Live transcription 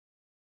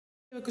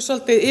Ykkur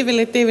svolítið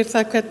yfirleitt yfir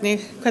það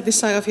hvernig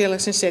saga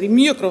félagsins í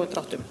mjög grófum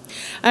dráttum.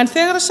 En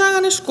þegar að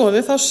sagan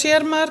skoðuð þá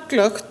sér maður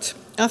glöggt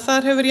að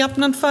þar hefur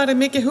jafnan farið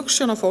mikið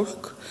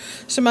hugsjónafólk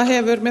sem að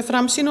hefur með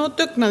framsýni og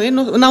dugnaði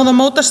náð að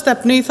móta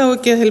stefnu í þágu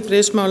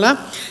geðheilbrigðismála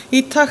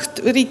í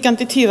takt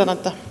ríkjandi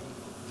tíðaranda.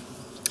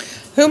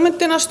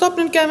 Hugmyndin að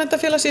stofnun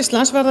Geðverndarfélags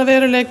Íslands varð að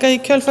veruleika í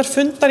kjölfar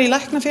fundar í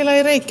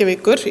Læknafélagi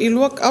Reykjavíkur í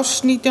lok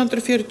árs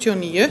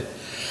 1949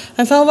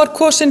 en þá var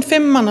kosin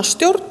 5 manna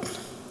stjórn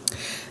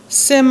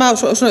sem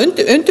að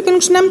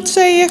undirbúningsnefnd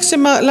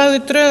sem að lagði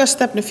drög að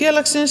stefnu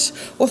félagsins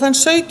og þann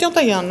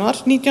 17. janúar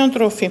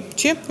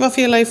 1950 var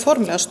félagið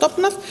formlega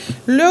stofnað,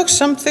 lög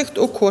samþykkt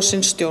og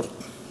kosin stjórn.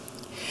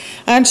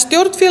 En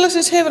stjórn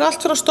félagsins hefur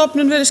allt frá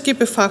stofnun verið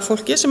skipuð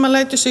fagfólki sem að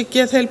lætur sig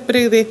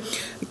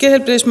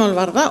geðheilbrigðismál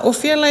varða og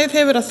félagið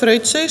hefur að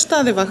þrautseigju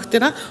staðið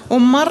vaktina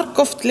og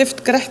margoft lyft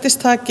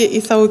grettistaki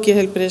í þágu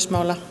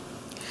geðheilbrigðismála.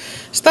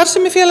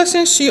 Starfsemi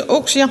félagsins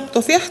óx jafnt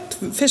og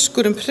þétt,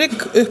 fiskur hrygg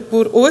upp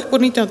úr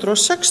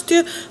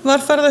 1960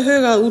 var farið að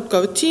huga að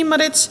útgáfu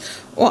tímarits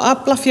og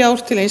afla fjár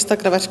til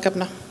einstakra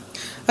verkefna.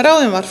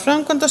 Ráðinn var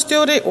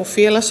framkvæmdastjóri og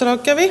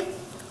félagsráðgjafi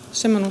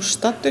sem er nú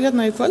staddur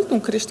hérna í kvöld,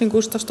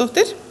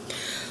 Guðríður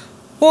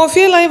og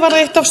félagið var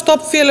eitt af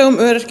stofnfélögum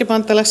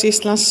Öryrkjabandalags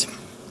Íslands.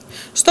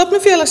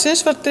 Stofnun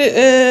félagsins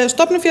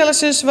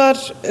var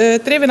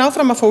drifin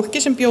áfram af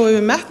fólki sem bjó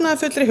yfir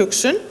metnaðarfullri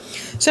hugsun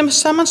sem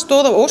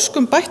samanstóð af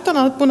óskum bættan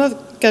aðbúnað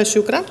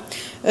geðsjúkra,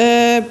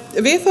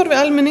 viðhorfi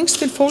almennings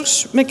til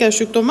fólks með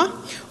geðsjúkdóma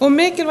og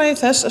mikilvægi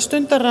þess að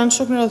stunda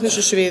rannsóknir á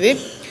þessu sviði.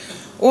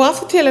 Og af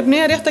því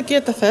tilefni rétt að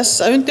geta þess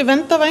að undir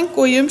verndarvæng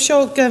og í umsjá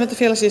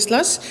Geðverndarfélags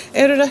Íslands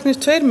eru reknir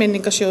 2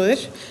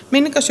 minningasjóðir.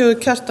 Minningasjóður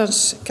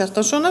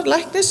Kjartanssonar,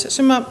 læknis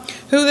sem að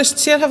hugðist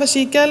sérhæfa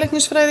sig í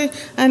geðlæknisfræði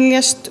en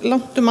lést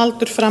langt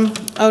aldur fram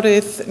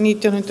árið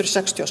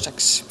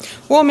 1966.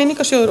 Og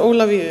minningasjóður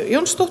Ólafíu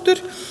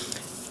Jónsdóttur.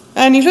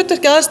 En í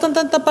hlutverki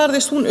aðstandenda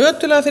barðist hún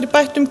ötulega fyrir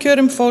bættum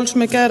kjörum fólks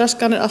með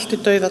geðraskanir allt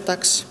til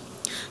dauðadags.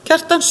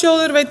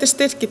 Kjartanssjóður veitir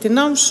styrki til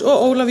náms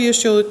og Ólafíu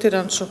sjóður til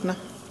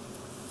rannsókna.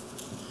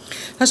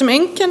 Það sem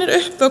einkennir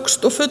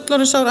uppvöxt og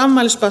fullorðinsár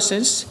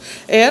afmælisbarnsins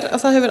að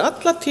það hefur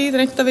alla tíð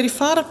reynt að vera í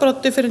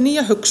fararbroddi fyrir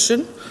nýja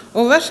hugsun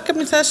og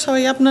verkefni þess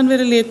hafa jafnan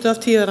verið lituð af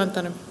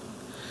tíðarandanum.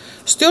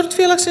 Stjórn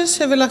félagsins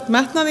hefur lagt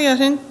metnað í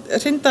að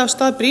hrinda af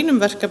stað brýnum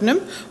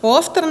verkefnum og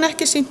oftar en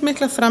ekki sýnt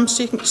mikla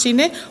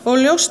framsýni og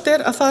ljóst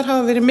að þar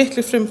hafa verið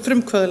miklir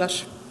frumkvöðlar.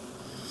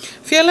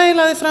 Félagið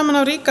lagði framan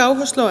á ríka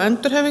áherslu á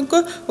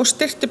endurhæfingu og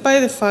styrkti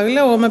bæði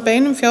faglega og með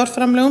beinum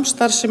fjárframlegum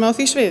starfsemi á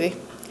því sviði.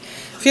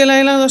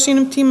 Félagið lagði á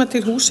sínum tíma til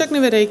húsegni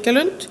við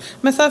Reykjalund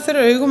með það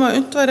fyrir augum að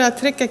unnt væri að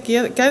tryggja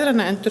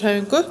geðræna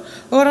endurhæfingu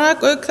og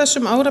rak auk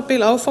þessum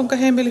árabil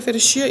áfangaheimili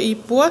fyrir 7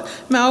 íbúa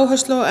með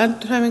áherslu á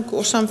endurhæfingu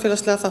og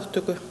samfélagslega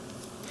þátttöku.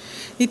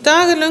 Í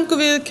dag löngu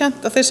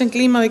viðurkennt að þeir sem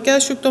glíma við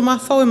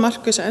geðsjúkdóma fái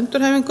markvissa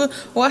endurhæfingu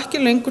og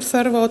ekki lengur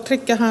þörf á að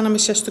tryggja hana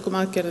með sérstökum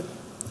aðgerðum.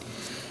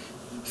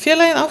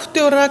 Félagið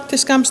átti og rak til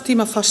skamms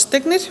tíma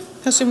fasteignir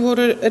þar sem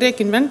voru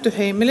rekin vernduð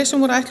heimili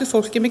sem voru ætluð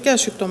fólki með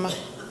geðsjúkdóma.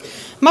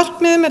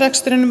 Markmiðið með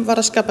rekstrinum var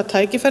að skapa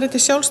tækifæri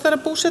til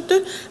sjálfstæðra búsetu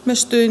með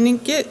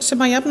stuðningi sem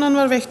að jafnan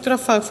var veittur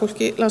af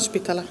fagfólki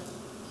Landspítala.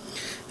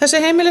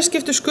 Þessi heimili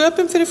skiptu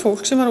sköpum fyrir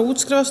fólk sem var að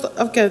útskrifast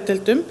af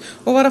geðdeildum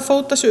og var að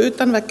fóta sig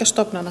utan veggja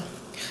stofnana.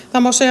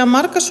 Það má segja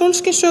margar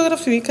sólskinssögur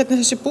af því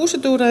hvernig þessi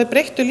búsetuúrræði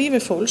breyttu lífi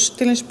fólks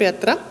til hins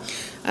betra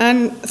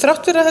en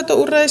þrátt fyrir að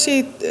þetta úrræði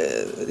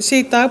sé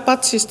í dag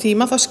barns síns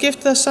tíma þá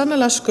skipti það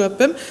sannarlega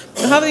sköpum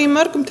og hafði í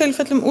mörgum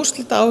tilfellum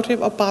úrslita áhrif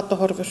á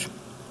batahorfur.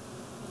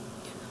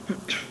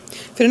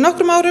 Fyrir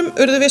nokkrum árum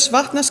urðu viss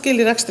vatnaskil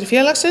í rekstri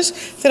félagsins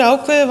þegar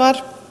ákveðið var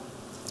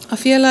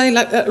að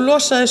félagið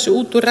losaði sig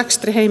út úr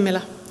rekstri heimila.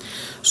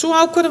 Sú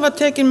ákvörðun var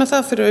tekin með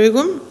það fyrir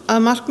augum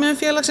að markmiðum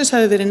félagsins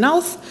hefði verið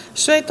náð,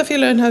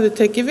 sveitarfélögin hefðu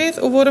tekið við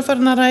og voru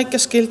farin að rækja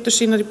skyldur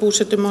sínar í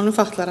búsetumálum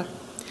fatlaðra.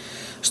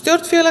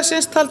 Stjórn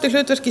félagsins taldi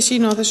hlutverki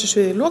sínu á þessu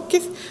sviði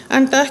lokið,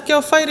 enda ekki á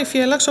færi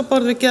félags á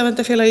borð við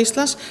Geðverndarfélag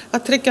Íslands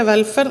að tryggja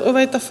velferð og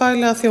veita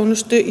faglega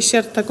þjónustu í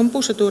sértækum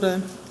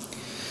búsetuúrræðum.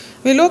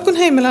 Við lokun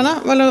heimilana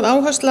var lögð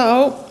áhersla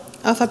á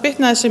að það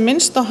bitnaði sem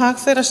minnst á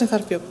hag þeirra sem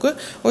þar bjuggu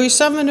og í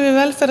samvinnu við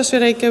velferðarsvið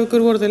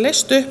Reykjavíkur voru þau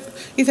leyst upp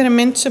í þeirri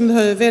mynd sem þau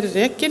höfðu verið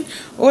rekin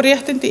og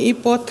réttindi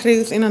íbúa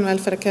tryggð innan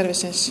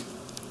velferðarkerfisins.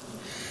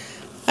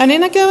 En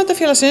innan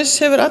Geðverndarfélagsins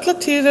hefur alla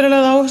tíð verið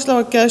lögð áhersla á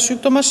að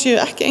geðsjúkdómar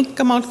séu ekki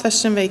einkamál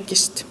þess sem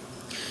veikist.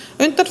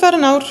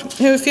 Undanfarin ár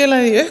hefur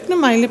félagið í auknum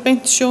mæli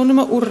beint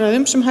sjónum á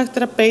úrræðum sem hægt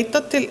að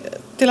beita til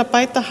að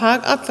bæta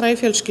hag allra í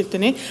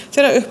fjölskyldunni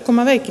þegar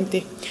uppkoma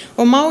veikindi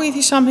og má í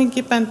því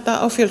samhengi benda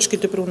á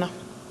fjölskyldubrúna.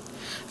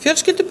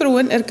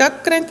 Fjölskyldubrúin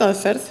gagnreynd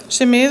aðferð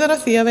sem miðar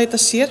að því að veita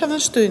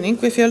sérhæfðan stuðning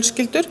við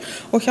fjölskyldur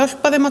og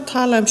hjálpa þeim að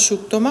tala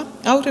sjúkdóma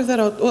og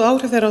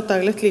áhrif þeirra á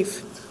daglegt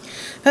líf.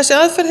 Þessi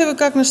aðferð hefur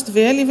gagnast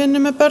vel í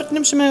vinnu með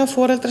börnum sem eiga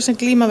foreldra sem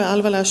glíma við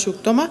alvarlega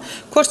sjúkdóma,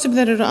 hvort sem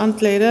þeir eru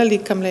andlegir eða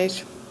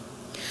líkamlegir.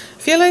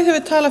 Félagið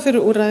hefur talað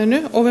fyrir úrræðinu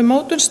og við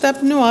mótun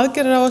stefnu og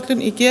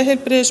aðgerðaráætlun í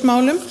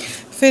geðheilbrigðismálum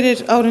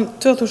Fyrir árin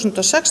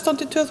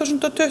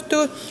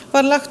 2016–2020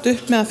 var lagt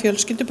upp með að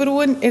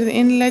fjölskyldubrúin yrði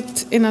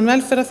innleidd innan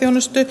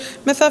velferðarþjónustu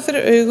með það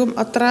fyrir augum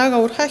að draga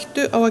úr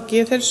hættu á að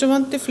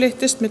geðheilsuvandi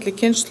flyttist milli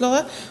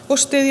kynslóða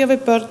og styðja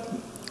við börn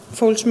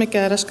fólks með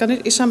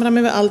geðraskanir í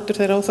samræmi við aldur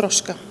þeirra og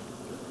þroska.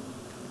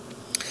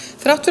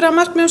 Þrátt fyrir að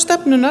markmiðum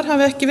stefnunar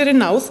hafi ekki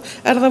verið náð,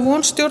 það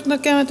von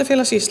stjórnar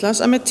Geðverndarfélags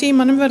Íslands að með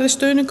tímanum verði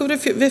stuðningur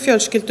við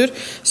fjölskyldur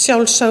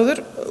sjálfsagður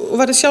og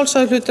verði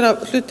sjálfsagður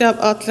hluti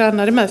af allri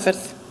annarri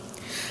meðferð.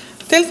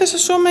 Til þess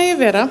að svo megi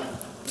vera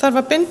þarf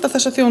að binda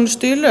þessa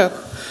þjónustu í lög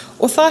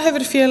og það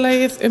hefur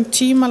félagið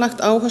tíma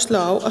lagt áherslu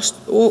á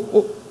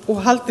og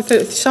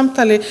haldið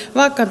samtali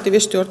vakandi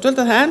við stjórnvöld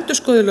að það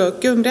endurskoði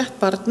löggjöf rétt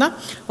barna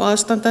og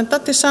aðstandenda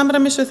til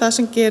samræmis við það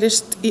sem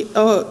gerist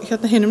á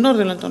hinum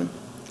Norðurlöndunum.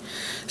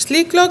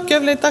 Slík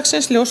löggjöf leit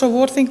dagsins ljós á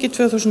vorþingi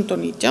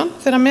 2019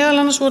 þegar meðal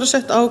annars voru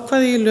sett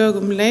ákvæði í lög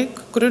leik-,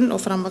 grunn-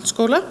 og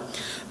framhaldsskóla,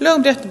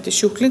 lög réttindi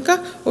sjúklinga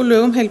og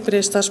lög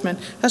heilbrigðisstarfsmenn,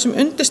 þar sem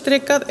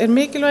undirstrikað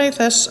mikilvægi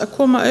þess að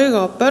koma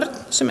auga á börn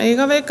sem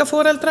eiga veika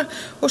foreldra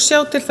og sjá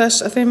til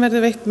þess að þeim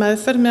verði veitt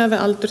meðferð miðað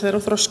við aldur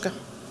þeirra og þroska.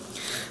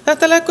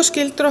 Þetta leggur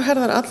skyldur á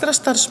herðar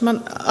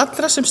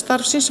allra sem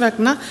starfsins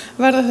vegna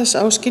verða þess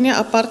áskynja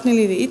að barni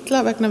líði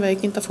illa vegna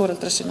veikinda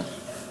foreldra sinna.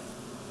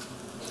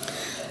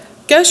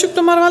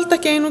 Geðsjúkdómar valda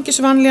ekki einungis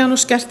vanlíðan og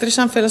skertri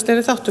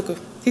samfélagslegri þátttöku,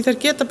 því þeir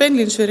geta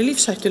beinlínis verið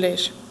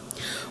lífshættulegir.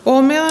 Og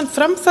á meðan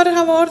framfarir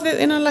hafa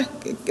orðið innan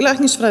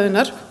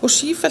læknisfræðinnar og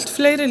sífellt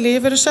fleiri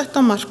lyf eru sett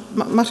á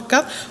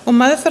markað og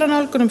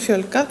meðferðarnálgunum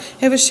fjölgað,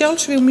 hefur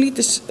sjálfsvígum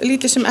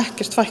lítið sem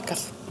ekkert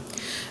fækkað.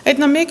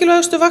 Einn af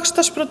mikilvægustu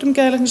vaxtarsprotum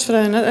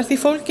geðlæknisfræðinnar því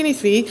fólgin í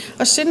því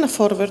að sinna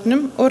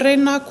forvörnum og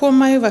reyna að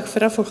koma í veg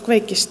fyrir að fólk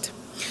veikist.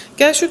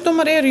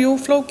 Geðsjúkdómar eru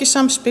flókið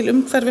samspil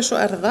umhverfis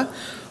og erfða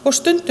og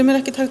stundum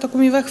ekki hægt að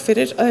koma í veg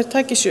fyrir að þeir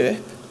taki sig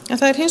upp. En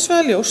það hins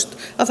vegar ljóst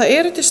að það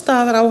eru til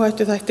staðar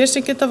áhættuþættir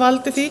sem geta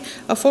valdið því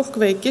að fólk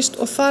veikist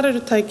og þar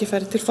eru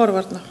tækifæri til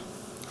forvarna.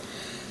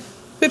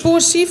 Við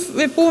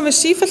búum við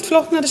sífellt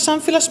flóknari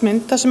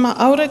samfélagsmynd þar sem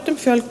að áreitum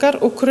fjölgar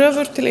og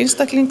kröfur til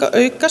einstaklinga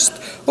aukast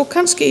og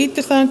kannski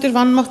ýtir það undir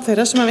vanmátt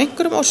þeirra sem af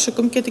einhverjum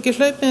orsökum geta ekki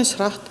hlaupið eins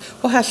hratt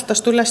og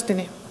heltast úr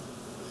lestinni.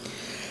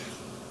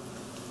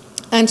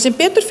 En sem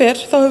betur fer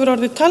þá hefur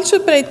orðið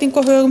talsverð breyting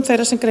á högum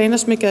þeirra sem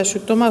greinast með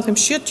geðsjúkdóma á þeim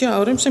 70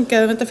 árum sem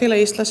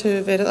Geðverndarfélag Íslands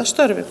hefur verið að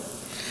störfum.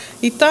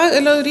 Í dag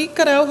lögð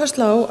ríkari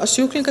áhersla á að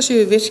sjúklingar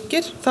séu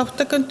virkir,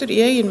 þátttakendur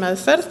í eigin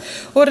meðferð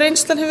og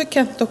reynslan hefur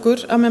kennt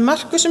okkur að með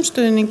markvissum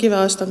stuðningi við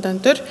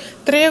aðstandendur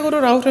dregur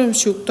úr áhrifum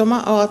sjúkdóma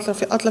á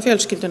alla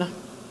fjölskylduna.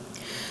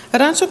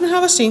 Rannsóknir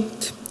hafa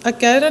sýnt að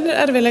geðrænir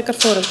erfiðleikar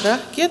foreldra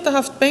geta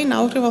haft bein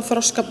áhrif á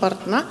þroska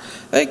barna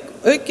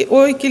og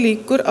auki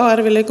líkur á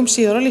erfiðleikum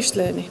síðar á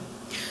lífsleiðinni.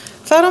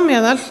 Þar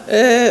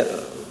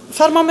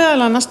má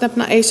meðal annars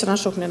nefna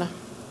ACE-rannsóknina.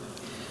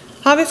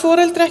 Hafi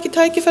foreldri ekki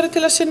tækifæri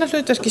til að sinna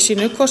hlutverki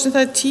sínu, hvort sem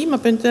það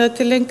tímabundið eða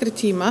til lengri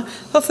tíma,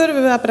 þá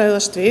þurfum við að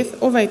bregðast við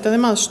og veita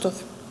þeim aðstoð.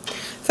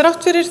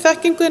 Þrátt fyrir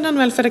þekkingu innan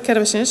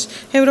velferðarkerfisins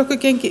hefur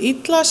okkur gengið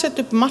illa að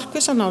setja upp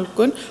markvissa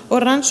nálgun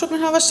og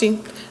rannsóknir hafa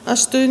sýnt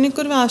að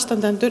stuðningur við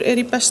aðstandendur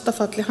í besta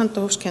falli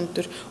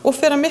handahófskendur og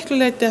fer að miklu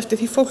leyti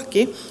eftir því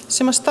fólki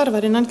sem að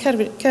starfar innan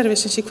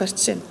kerfisins í hvert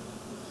sinn.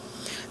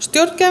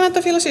 Stjórn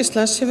Geðverndarfélags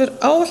Íslands hefur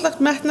ávallt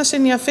lagt metnað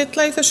sinn í að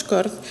fylla í þau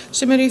skörð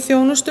sem eru í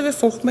þjónustu við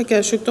fólk með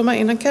geðsjúkdóma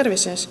innan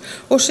kerfisins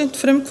og sinnt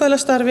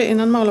frumkvöðlastarfi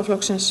innan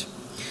málaflokksins.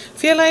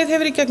 Félagið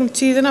hefur í gegnum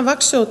tíðina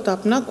vaxið og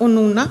dafnað og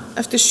núna,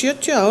 eftir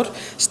 70 ár,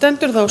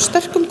 stendur það á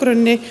sterkum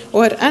grunni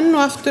og enn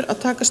og aftur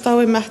að takast á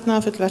við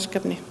metnaðarfull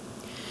verkefni.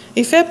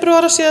 Í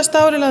febrúar á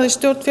síðasta ári lagði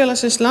stjórn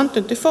félagsins land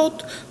undir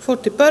fót,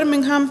 fór til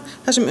Birmingham,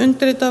 þar sem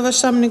undirritað var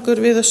samningur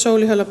við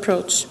Solihull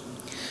Approach.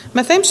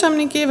 Með þeim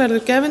samningi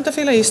verður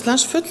Geðverndarfélag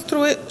Íslands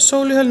fulltrúi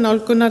Solihull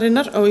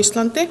nálgunarinnar á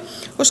Íslandi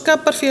og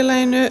skapar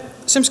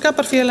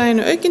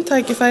félaginu aukin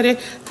tækifæri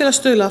til að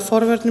stuðla að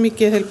forvörnum í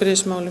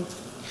geðheilbrigðismálum.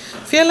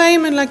 Félagið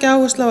mun leggja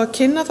áherslu á að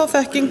kynna þá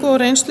þekkingu og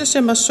reynslu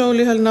sem að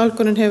Solihull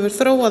nálgunin hefur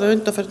þróað á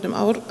undanförnum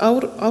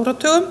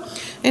áratugum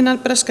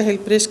innan breska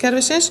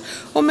heilbrigðiskerfisins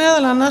og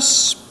meðal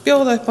annars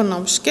bjóða upp á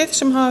námskeið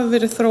sem hafa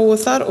verið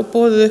þróuð þar og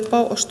boðið upp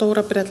á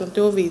Stóra Bretlandi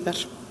og víðar.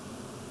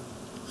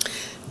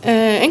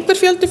 Einhver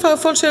fjöldi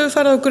fólks hefur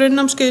farið á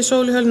grunnnámskeið í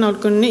Solihull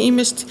nálguninni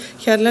ýmist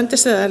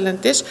hérlendis eða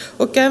erlendis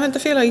og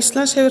Geðverndarfélag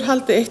Íslands hefur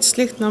haldið eitt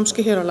slíkt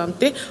námskeið hér á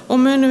landi og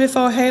munum við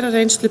fá að heyra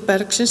reynslu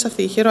Bergsins af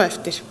því hér á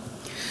eftir.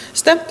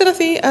 Stefnt að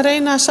því að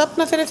reyna að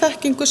safna þeirri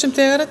þekkingu sem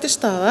þegar til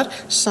staðar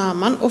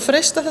saman og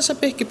freista þess að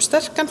byggja upp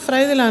sterkan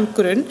fræðilegan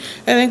grunn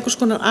eða einhvers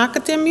konar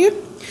akademíu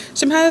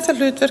sem hefði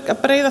það hlutverk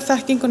að breiða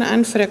þekkinguna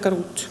enn frekar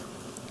út.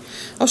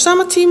 Á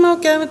sama tíma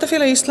og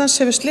Geðverndarfélag Íslands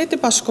hefur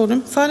slitið basskónum,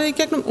 farið í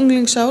gegnum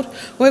unglingsár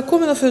og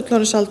komið á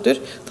fullorðinsaldur,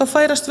 þá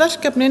færast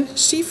verkefnin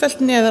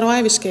sífellt neðar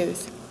á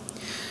æviskeiðið.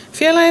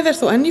 Félagið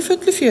þó enn í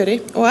fullu fjöri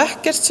og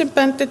ekkert sem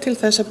bendir til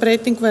þess að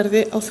breyting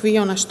verði á því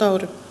á næstu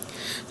árum.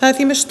 Það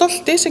því með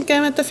stolti sem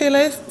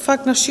Geðverndarfélagið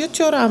fagnar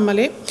 70 ára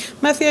afmæli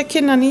með því að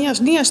kynna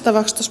nýjasta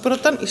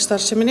vaxtarsprotann í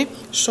starfseminni,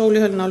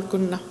 Solihull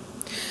nálgunina.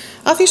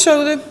 Að því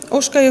sögðu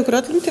óska ég ykkur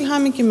öllum til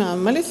hamingju með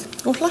afmælið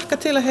og hlakka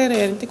til að heyra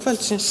erindi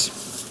kvöldsins.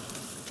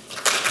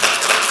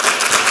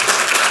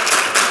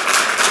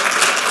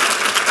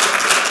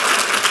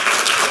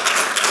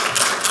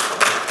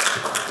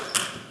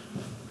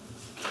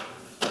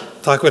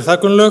 Takk fyrir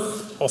það, Gunnlaug,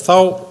 og þá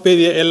bið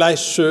ég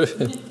Eliza,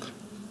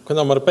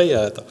 hvernig á maður að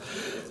beygja þetta?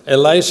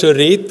 Eliza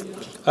Reid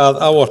að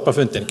ávarpa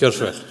fundinn, gjörðu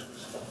svo vel.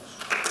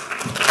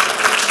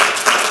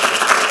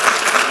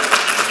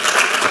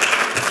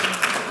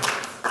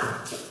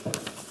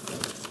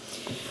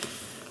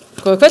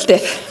 Góða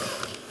kvöldið.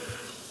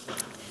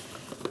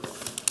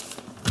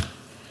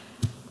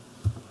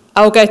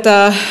 Ágæta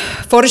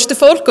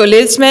forystufólk og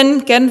liðsmenn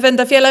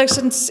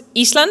Geðverndarfélagsins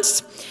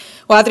Íslands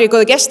og aðrir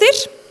góða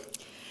gestir.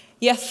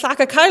 Ég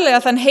þakka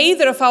kærlega þann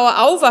heiður að fá að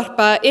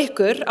ávarpa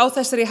ykkur á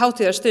þessari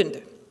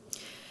hátíðarstundu.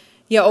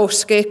 Ég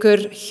óska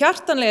ykkur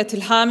hjartanlega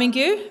til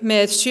hamingju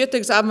með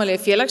 70. afmæli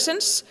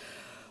félagsins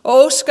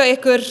og óska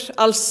ykkur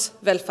alls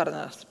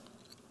velfarnaðar.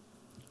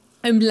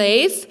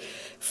 Leið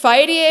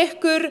færi ég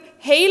ykkur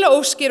heila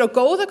óskir og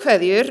góða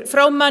kveðjur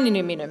frá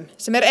manninu mínum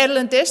sem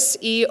erlendis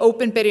í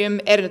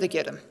opinberjum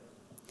erindagjörðum.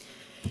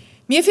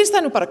 Mér finnst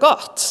það nú bara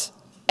gott,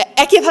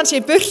 ekki að hann sé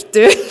í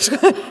burtu,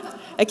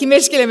 ekki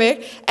misskilja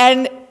mig,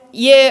 en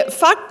ég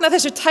fagna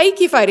þessu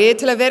tækifæri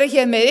til að vera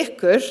hér með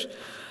ykkur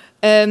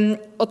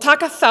og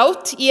taka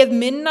þátt í að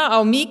minna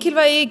á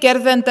mikilvægi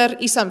geðverndar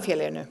í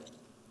samfélaginu.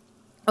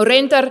 Og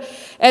reyndar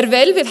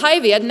vel við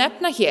hæfi að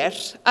nefna hér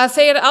að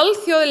þegar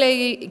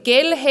alþjóðlegi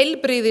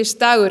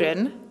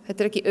geðheilbrigðisdagurinn,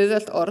 þetta ekki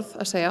auðvelt orð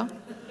að segja,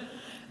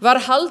 var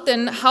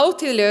haldinn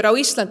hátíðlegur á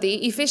Íslandi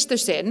í fyrstu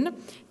sinn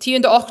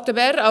 10.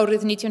 október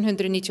árið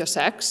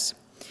 1996,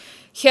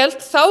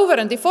 hélt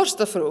þáverandi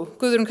forsetafrú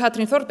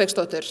Guðríður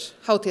Bergsdóttir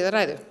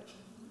hátíðarræðu.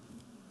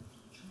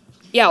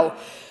 Já,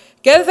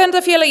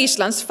 Geðverndarfélag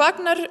Íslands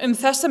fagnar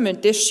þessa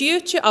mundir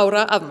 70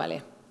 ára afmæli.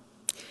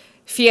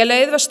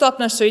 Félagið var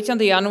stofnað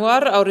 17.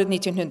 janúar árið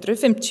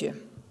 1950.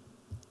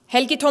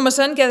 Helgi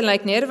Tómasson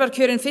geðlæknir var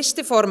kjörinn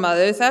fyrsti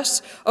formaður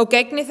þess og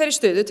gegni þeirri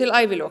stöðu til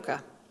æviloka.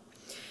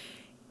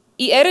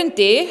 Í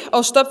erindi á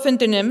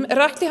stofnfundinum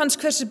rakti hans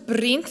hversu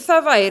brýnt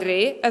það væri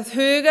að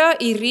huga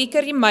í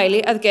ríkari mæli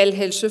að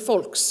geðheilsu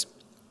fólks.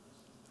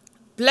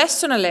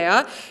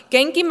 Blessunarlega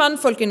gengi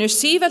mannfólkinu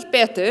sífellt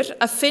betur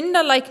að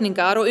finna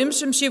lækningar og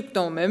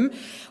sjúkdómum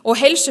og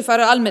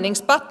heilsufar almennings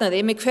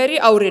batnaði með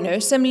hverju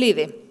árinu sem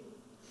líði.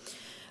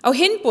 Á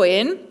hinn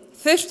bóginn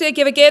þurfti að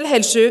gefa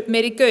geðheilsu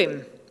meiri gaum.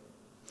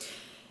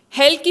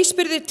 Helgi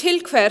spurði til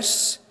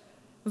hvers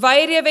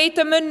væri að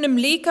veita mönnum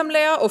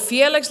líkamlega og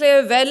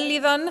félagslega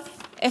vellíðan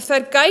ef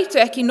þær gætu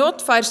ekki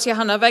notfært sér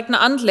hana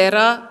vegna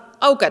andlegra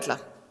ágalla.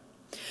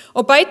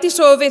 Og bæti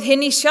svo við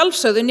hinn í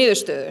sjálfsögðu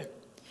niðurstöðu.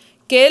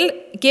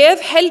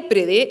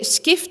 Geðheilbrigði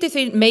skipti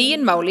því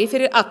meginmáli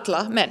fyrir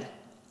alla menn.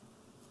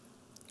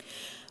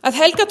 Að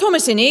Helga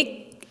Tómassyni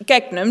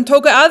gegnum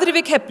tóku aðrir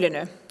við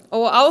keflinu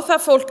og á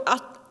það fólk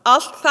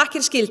allt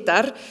þakkir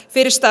skildar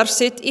fyrir starf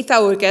sitt í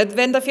þágu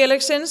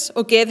Geðverndarfélagsins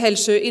og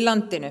geðheilsu í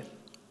landinu.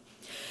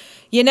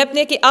 Ég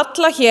nefni ekki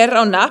alla hér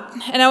á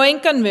nafn en á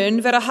engan mun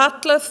vera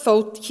hallað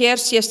þótt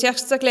hér sé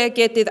sérstaklega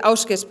getið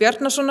Ásgeirs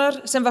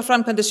Bjarnasonar sem var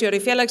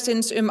framkvæmdastjóri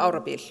félagsins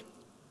árabil.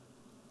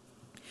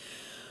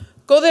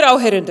 Góðir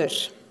áheyrundur,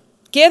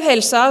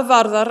 geðheilsa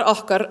varðar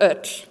okkar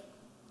öll.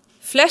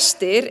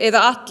 Flestir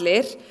eða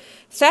allir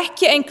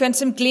þekkja einhvern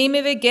sem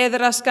glímir við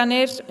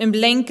geðraskanir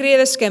lengri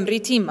eða skemmri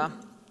tíma.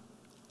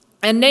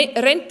 En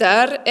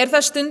reyndar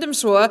það stundum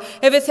svo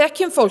ef við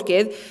þekkjum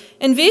fólkið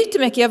en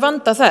vitum ekki að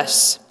vanda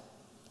þess.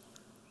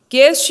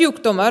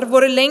 Geðsjúkdómar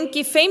voru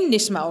lengi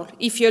feimnismál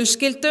í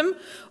fjölskyldum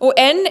og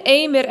enn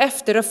eimir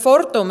eftir að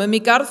fordómum í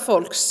garð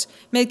fólks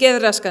með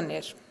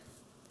geðraskanir.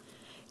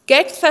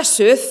 Gegn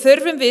þessu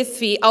þurfum við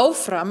því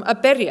áfram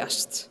að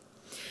berjast.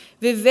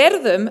 Við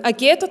verðum að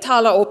geta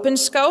tala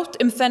opinskátt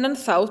þennan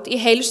þátt í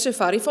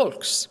heilsufari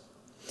fólks.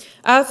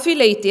 Að því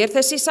leyti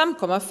þessi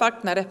samkoma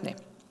fagnaðarefni.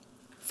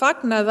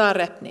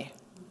 Fagnaðarefni.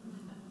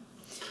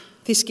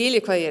 Þið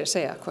skiljið hvað ég að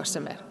segja, hvað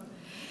sem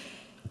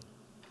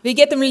Við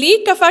getum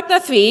líka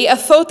fagnað því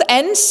að þótt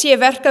enn sé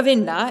verk að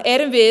vinna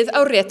við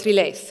á réttri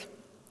leið.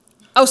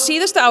 Á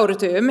síðasta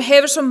áratugum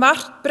hefur svo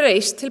margt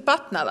breyst til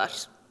batnaðar.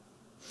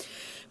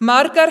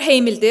 Margar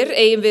heimildir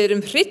við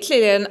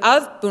hryllilegan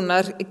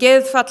aðbúnað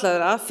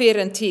geðfallaðra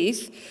fyrir en tíð,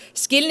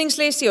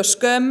 skilningsleysi og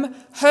skömm,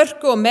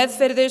 hörku og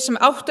meðferðir sem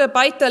áttu að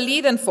bæta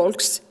líðan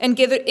fólks en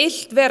getur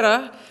illt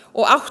vera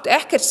og áttu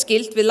ekkert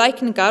skylt við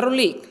lækningar og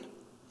líkn.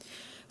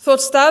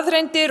 Þótt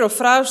staðreyndir og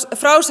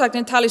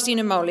frásagnir tali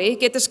sínu máli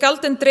getur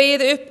skáldin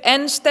dregið upp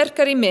enn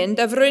sterkari mynd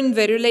af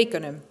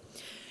raunveruleikanum.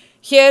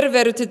 Hér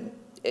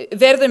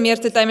verður mér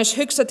til dæmis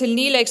hugsa til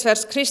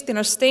nýleiksverks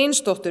Kristínar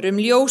Steinsdóttur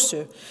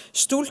Ljósu,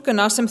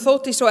 stúlkuna sem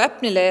þótti svo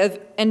efnilega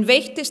en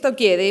veittist á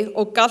geði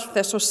og galt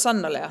þess svo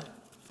sannarlega.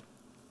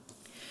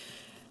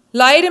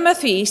 Lærum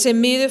af því sem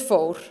miður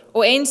fór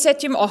og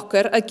einsetjum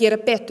okkar að gera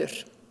betur.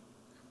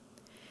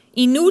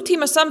 Í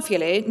nútíma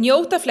samfélagi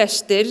njóta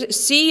flestir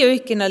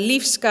síaukinna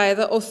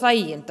lífsgæða og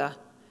þæginda.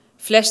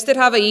 Flestir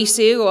hafa í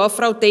sig og á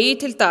frá degi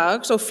til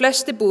dags og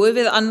flestir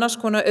búið við annars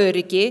konar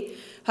öryggi,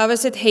 hafa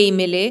sitt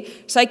heimili,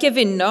 sækja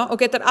vinna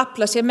og getur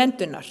aflað sér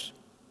menntunar.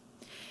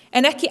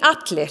 En ekki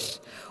allir,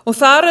 og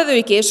þar að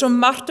auki svo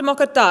margt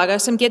okkar daga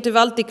sem getur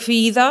valdið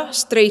kvíða,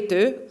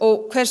 streitu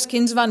og hvers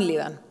kyns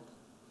vanlíðan.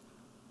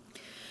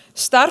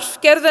 Starf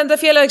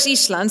Geðverndarfélags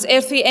Íslands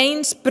því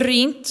eins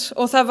brýnt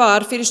og það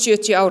var fyrir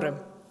 70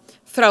 árum,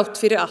 þrátt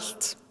fyrir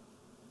allt.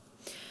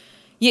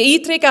 Ég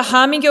ítreka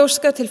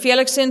hamingjóska til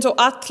félagsins og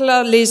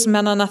alla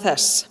liðsmennana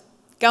þess.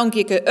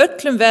 Gangi ykkur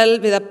öllum vel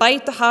við að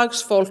bæta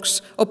hags fólks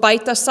og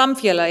bæta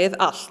samfélagið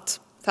allt.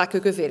 Takk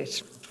ykkur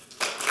fyrir.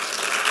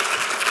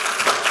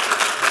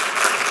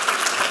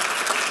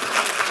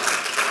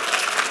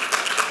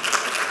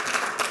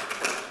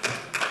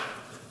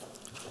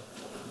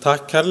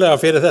 Takk kærlega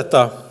fyrir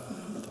þetta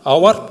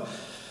ávarp.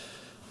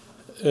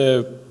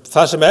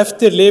 Það sem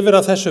eftir lifir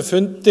af þessu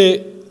fundi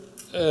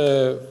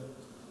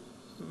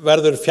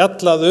verður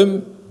fjallað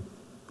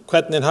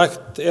hvernig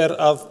hægt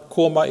að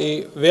koma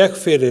í veg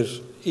fyrir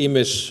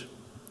ýmis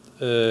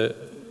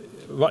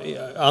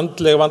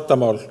andleg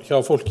vandamál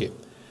hjá fólki.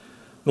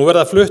 Nú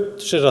verða flutt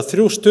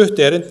 3 stutt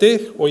erindi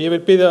og ég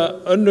vil biðja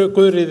Önnu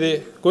Guðríði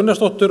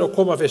Gunnarsdóttir að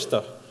koma fyrsta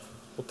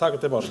og taka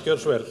til máls.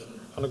 Gjör svo vel,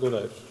 Anna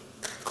Guðríður.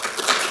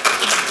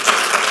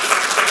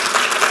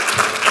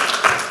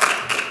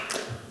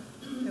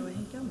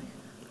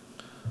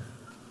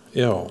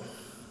 Já.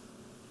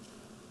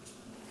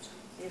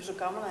 Ég svo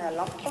gaman að ég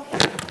lampa.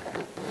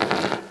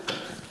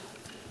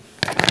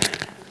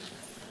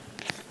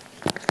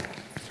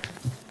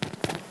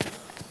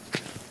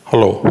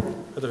 Halló.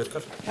 Þetta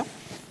virkar? Já.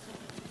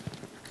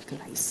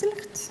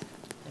 Glæsilegt.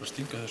 Bara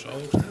stinga þessu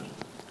áður.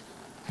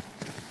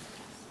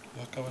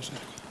 Vaka var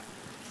sér eitthvað.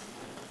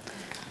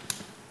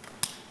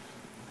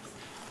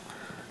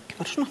 Ekki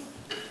bara svona.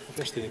 Og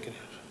flestir ekki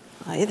hér.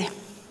 Æði.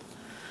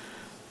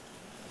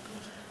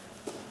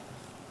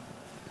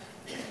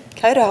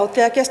 Kæru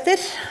hátíðargestir,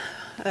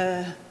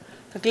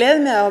 það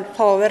gleður mig að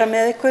fá að vera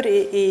með ykkur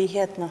í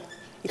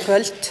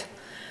kvöld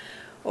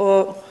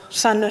og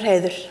sannur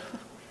heiður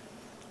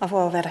að fá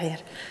að vera hér.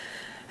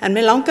 En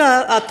mér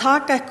langar að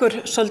taka ykkur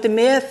svolítið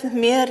með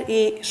mér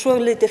í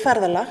svolítið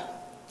ferðalag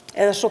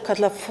eða svo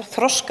kallað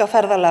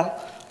þroskaferðalag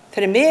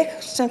fyrir mig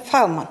sem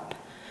fagmann.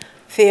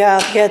 Því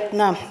að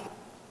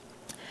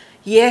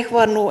ég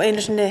var nú einu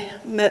sinni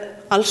með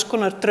alls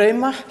konar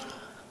drauma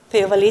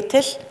þegar ég var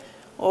lítil.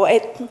 Og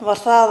einn var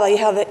það að ég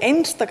hafði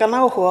einstakan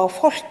áhuga á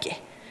fólki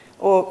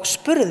og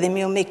spurði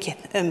mjög mikið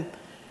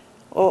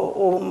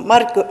og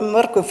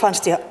mörgum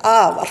fannst ég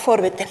afar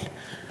forvitin.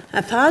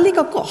 En það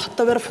líka gott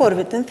að vera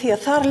forvitin því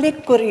að þar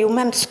liggur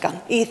mennskan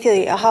í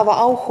því að hafa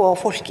áhuga á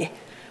fólki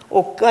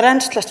og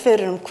renslast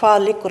fyrir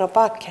hvað liggur að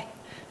baki,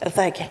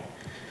 það ekki.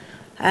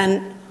 En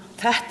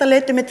þetta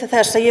leiddi mig til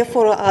þess að ég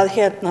fór að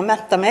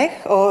mennta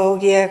mig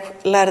og ég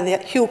lærði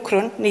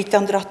hjúkrun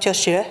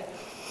 1987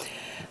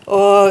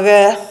 og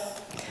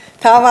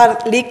það var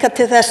líka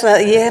til þess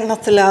að ég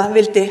náttúrulega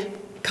vildi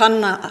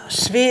kanna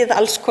svið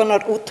alls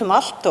konar út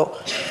allt og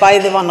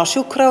bæði vann á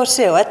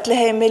sjúkrahúsi og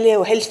elliheimili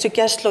og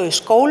heilsugæslu og í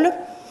skólum.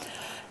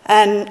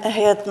 En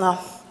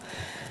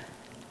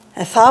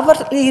það var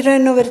í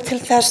raun og veru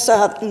til þess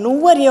að nú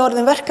ég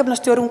orðin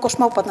verkefnastjóri ung- og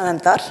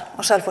smábarnaverndar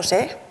á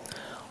Selfossi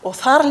og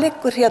þar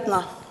liggur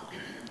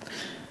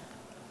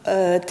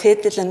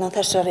titillinn á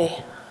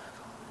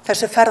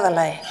þessu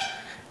ferðalagi.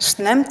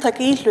 Snemmtæk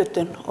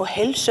íhlutun og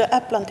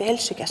heilsueflandi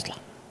heilsugæsla.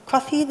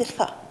 Hvað þýðir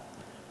það?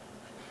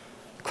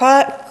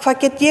 Hvað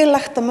get ég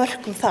lagt að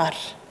mörkum þar?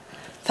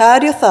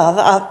 Það jú það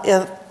að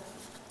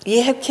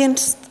ég hef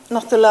kynnst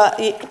náttúrulega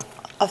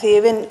að því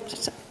ég vinn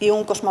í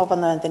ung- og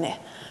smábarnaverndinni.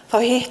 Þá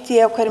hitti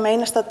ég á hverjum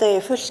einasta degi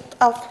fullt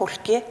af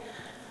fólki,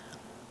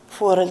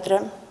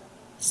 foreldrum,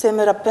 sem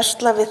að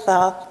bersla við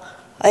það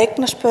að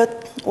eignast börn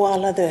og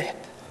ala þau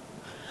upp.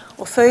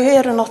 Og þau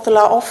eru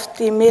náttúrulega oft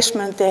í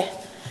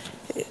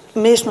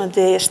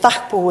mismunandi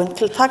stakkbúin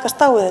til að takast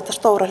á við þetta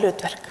stóra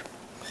hlutverk.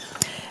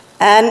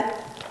 En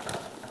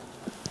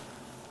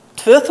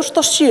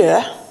 2007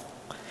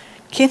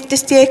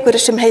 kynntist ég einhverju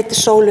sem heitir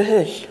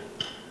Solihull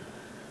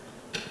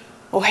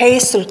og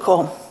Hazel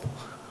kom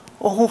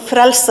og hún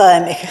frelsaði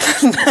mig,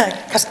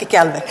 kannski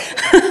ekki alveg.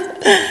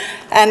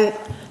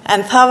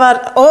 En það var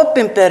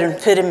opinberun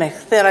fyrir mig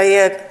þegar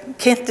ég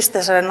kynntist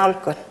þessari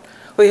nálgun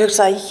og ég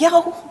hugsaði, já,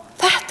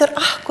 þetta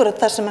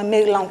akkúrat það sem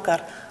mig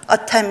langar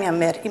að temja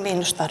mér í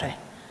mínu starfi.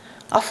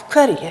 Af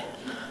hverju?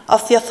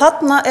 Af því að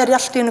þarna ég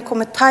allt í einu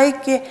komið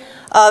tæki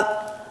að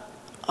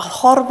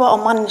horfa á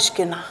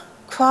manneskjuna.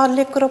 Hvað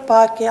liggur á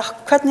baki?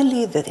 Hvernig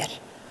líður þér?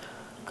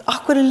 Af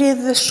hverju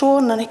líður þér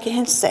svona en ekki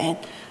hinsegin?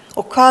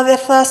 Og hvað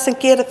það sem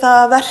gerir það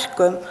að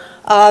verkum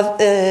að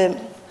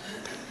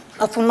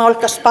þú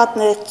nálgast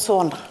barnið þitt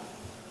svona?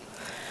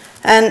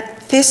 En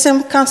þið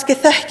sem kannski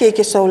þekki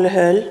ekki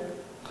Solihull,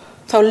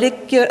 þá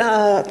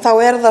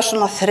það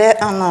svona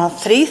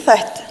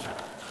þríþætt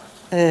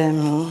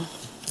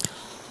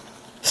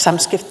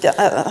samskipti,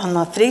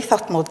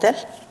 þríþátt módel,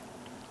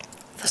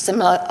 það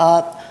sem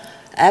að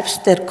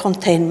efst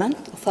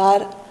containment og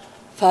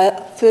það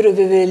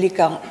þurfum við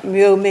líka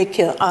mjög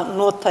mikið að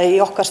nota í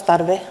okkar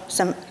starfi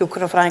sem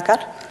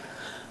hjúkrunarfræðingar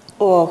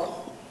og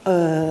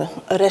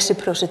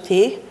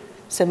reciprocity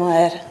sem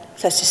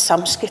þessi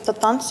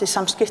samskiptadans í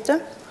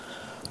samskiptum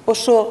og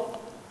svo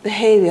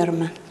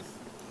behaviormenn.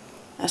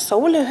 En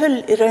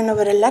Solihull í raun og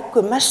veru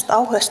leggur mest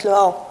áherslu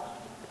á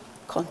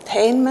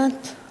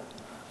containment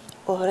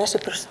og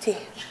reciprocity.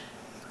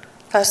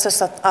 Það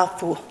þess að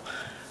þú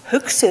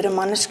hugsir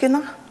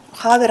manneskjuna,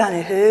 hafir hann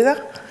í huga,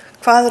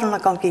 hvað hún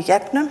að gangi í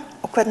gegnum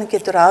og hvernig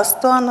getur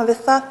aðstoða hana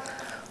við það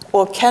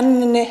og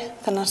kenninni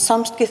þennan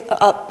samskipt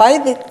að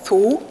bæði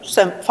þú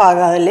sem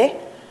fagaðili,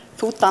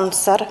 þú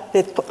dansar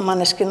við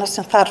manneskjuna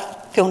sem þarf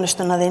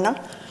þjónustuna þína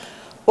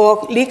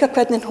og líka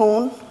hvernig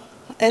hún,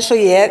 eins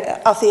og ég,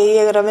 af því að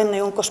ég að vinna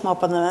í ung- og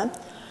smábarnavernd,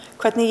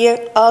 hvernig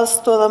ég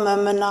aðstoða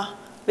mömmuna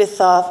við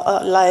það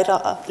að læra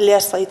að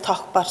lesa í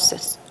tákn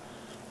barnsins.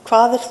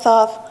 Hvað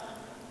það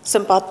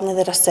sem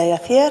barnið að segja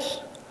þér?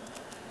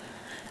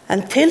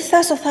 En til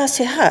þess að það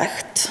sé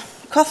hægt,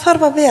 hvað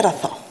þarf að vera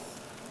þá?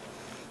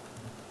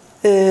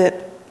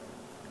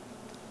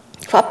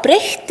 Hvað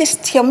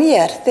breyttist hjá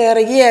mér þegar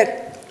ég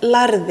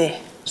lærði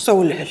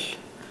Solihull?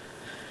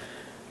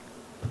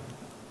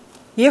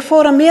 Ég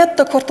fór að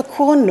meta hvort að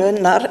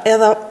konunnar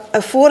eða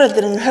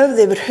foreldrinn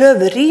höfðu yfir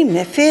höfuð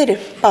rými fyrir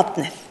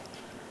barnið.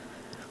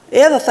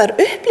 Eða þær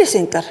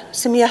upplýsingar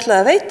sem ég ætlaði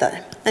að veita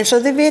þeim. Eins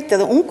og þið vitið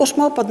að ung- og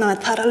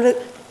smábarnavernd, það alveg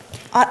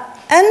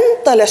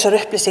endalausar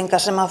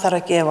upplýsingar sem það þarf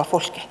að gefa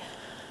fólki.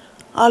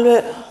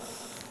 Alveg,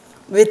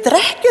 við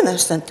drekkjum þeim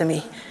stundum í.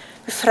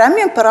 Við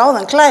fremjum bara á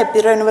þann glæp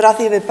í raun og veru að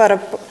því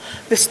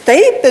við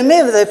steypum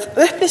yfir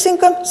þau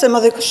upplýsingum sem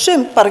að þau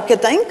sum bara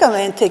geta engan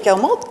veginn tekið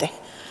á móti.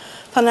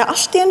 Þannig að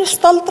allt í einu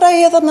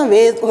staldraði ég þarna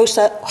við og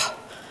hugsaði,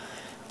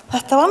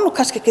 þetta var nú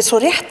kannski ekki svo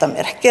rétt að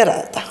mér að gera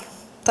þetta.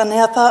 Þannig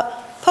að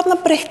þarna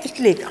breyttist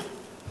líka.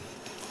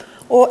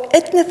 Og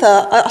einnig það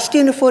að allt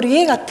í einu fór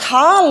ég að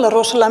tala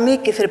rosalega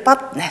mikið fyrir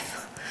barnið.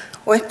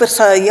 Og einhver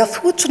sagði, já,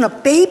 þú ert svona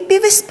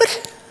babyvispur.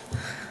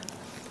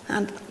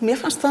 En mér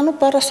fannst það nú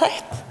bara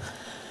sætt.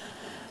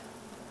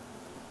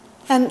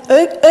 En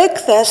auk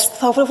þess,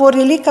 þá fór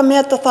ég líka að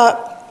meta það,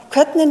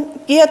 hvernig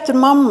getur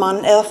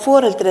mamman eða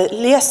foreldrið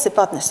lesið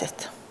barnið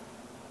sitt?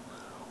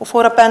 Og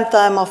fór að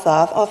benda þeim á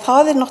það, og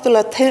það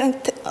náttúrulega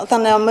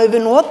þannig að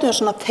við notum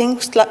svona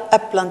tengsla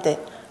eflandi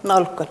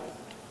nálgun.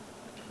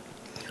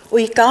 Og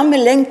ég gaf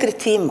mig lengri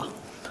tíma.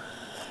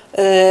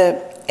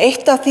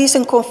 Eitt af því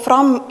sem kom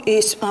fram í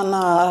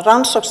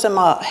rannsókn sem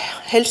að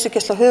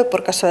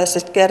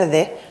heilsugæsluhjúkrun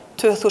gerði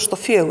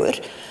 2004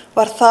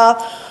 var það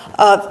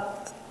að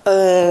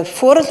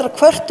foreldrar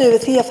kvörtuðu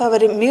við því að það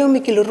veri mjög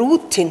mikil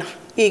rútína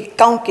í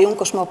gangi í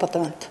ung- og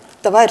smábarnavernd.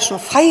 Það væri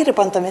svona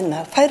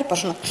færibandavinna, færi bara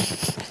svona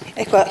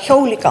eitthvað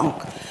hjól í gang.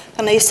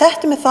 Þannig að ég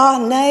setti mig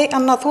það, nei,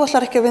 Anna, þú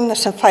ætlar ekki að vinna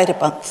sem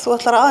færiband. Þú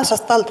ætlar aðeins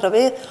að staldra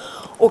við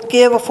og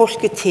gefa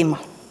fólki tíma.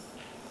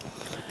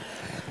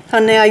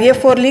 Þannig að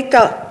ég fór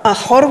líka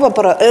að horfa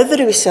bara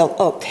öðruvísi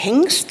á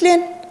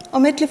tengslin á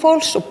milli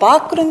fólks og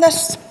bakgrunn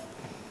þess,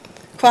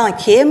 hvaðan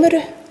kemur,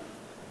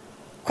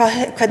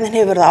 hvernig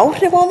hefur það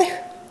áhrif á þig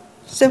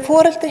sem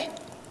foreldri.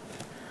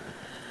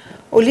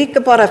 Og líka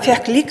bara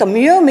fekk líka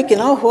mjög mikið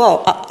áhuga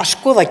á að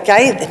skoða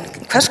gæðin.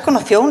 Hvers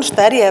konar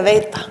þjónustu ég að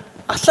veita?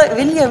 Alltaf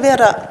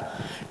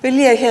vil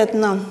ég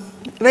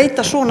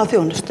veita svona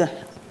þjónustu.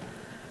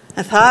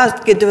 En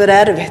það getur verið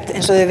erfitt,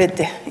 eins og þið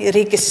viti, í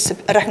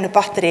ríkisreknu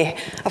batteri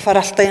að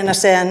fara alltaf inn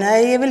að segja,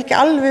 nei, ég vil ekki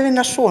alveg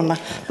vinna svona.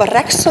 Bara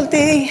rekst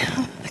svolítið í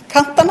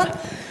kantana.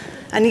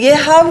 En ég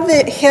hafði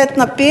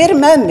byr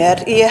með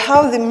mér, ég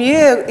hafði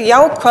mjög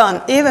jákvæðan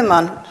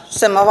yfirmann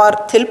sem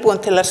var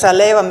tilbúin til að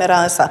leyfa mér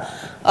aðeins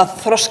að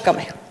þroska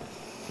mig.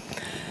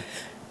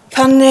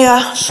 Þannig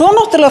að svo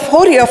náttúrulega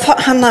fór ég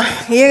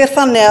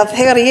þannig að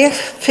þegar ég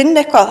finn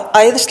eitthvað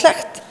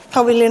æðislegt, þá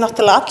vil ég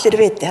náttúrulega allir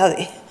viti að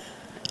því.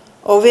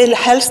 Og vil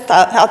helst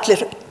að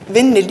allir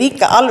vinni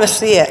líka alveg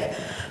sem ég.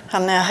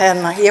 Þannig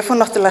að ég fór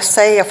náttúrulega að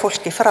segja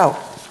fólki frá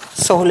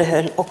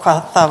Solihull og hvað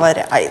það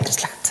væri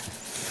æðislegt.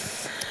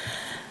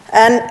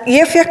 En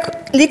ég fekk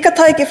líka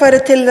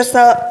tækifæri til þess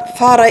að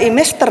fara í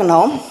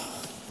meistaranám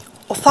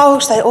og þá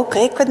hugsaði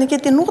ég, hvernig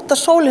get ég nota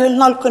Solihull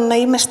nálgunina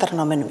í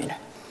meistaranáminu mínu?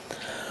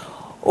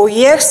 Og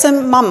ég sem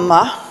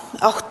mamma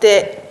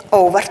átti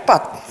óvært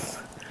barn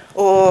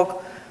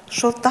og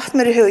svo datt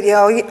mér í hug,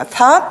 já,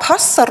 það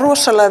passar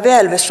rosalega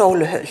vel við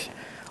Solihull.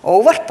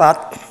 Óvært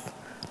barn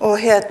og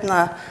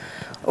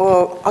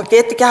að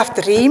geta ekki haft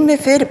rými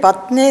fyrir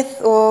barnið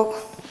og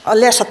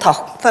að lesa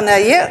tákn. Þannig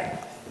að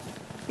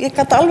ég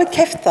gat alveg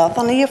keypt það.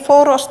 Þannig að ég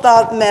fór á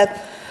stað með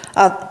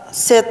að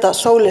setja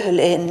Solihull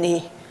inn í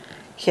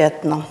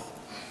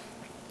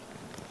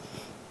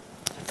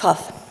það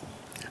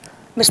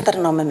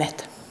meistaranámið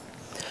mitt.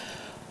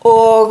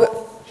 Og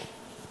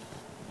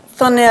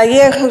þannig að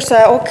ég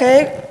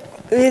hugsaði,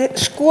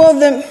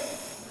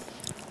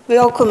 við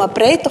ákveðum að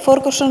breyta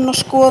forgangsröðun og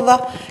skoða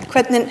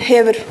hvernig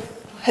hefur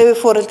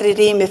foreldri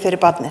rými fyrir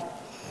barnið.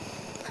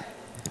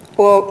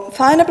 Og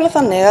það nefnilega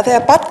þannig að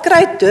þegar barn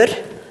grætur,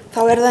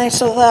 þá það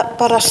eins og það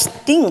bara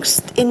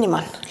stingst inn í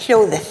mann,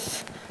 hljóðið.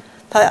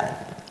 það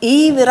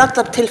yfir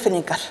allar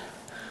tilfinningar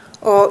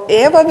og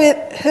ef við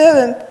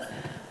höfum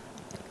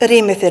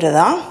rými fyrir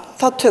það,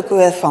 þá tökum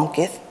við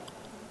fangið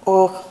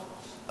og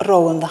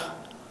róum það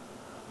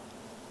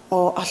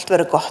og allt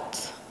verður gott.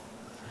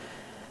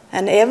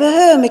 En ef við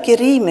höfum ekki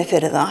rými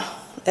fyrir það,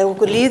 ef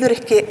okkur líður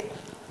ekki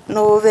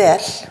nógu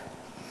vel,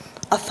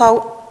 að þá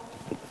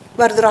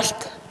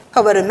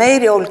verður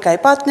meiri ólga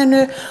í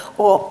barninu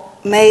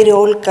og meiri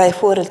ólga í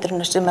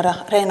foreldrinu sem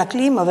að reyna að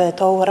glíma við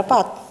þetta óvara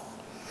barn.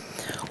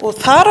 Og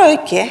þar að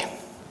auki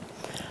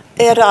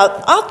að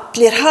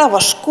allir hafa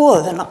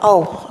skoðun á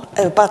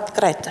ef barn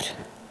grætur.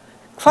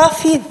 Hvað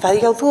þýðir það?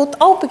 Já, þú ert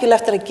ábyggilega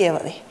eftir að gefa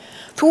því.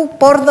 Þú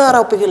borðar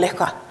ábyggilega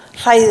eitthvað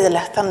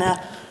hræðilegt, þannig að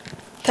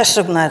þess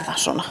vegna það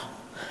svona.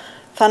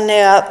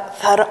 Þannig að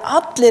það eru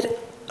allir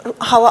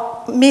hafa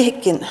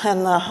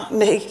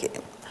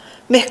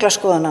mikla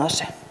skoðun á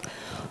þessu.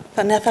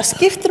 Þannig að það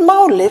skiptir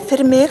máli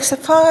fyrir mig sem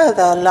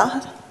fagaðala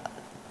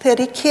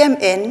þegar ég kem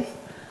inn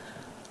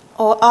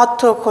og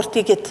athuga hvort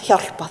ég get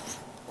hjálpað.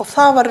 Og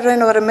það var í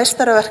raun og veru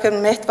meistaraverkefni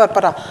mitt var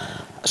bara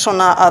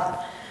svona að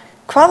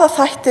hvaða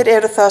þættir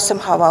eru það sem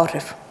hafa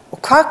áhrif og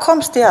hvað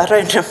komst ég að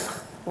raunum?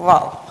 Vá,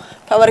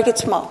 það var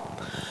ekkert smá.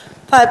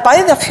 Það er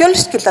bæði að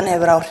fjölskyldan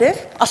hefur áhrif,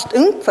 allt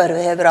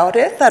umhverfið hefur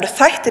áhrif, það eru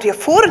þættir hjá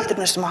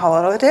foreldrinu sem hafa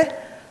áhrif,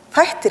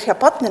 þættir hjá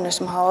barninu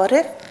sem hafa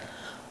áhrif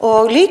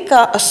og líka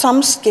að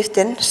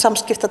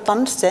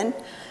samskiptadansin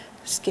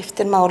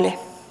skiptir máli.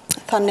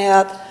 Þannig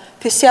að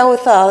þið sjáu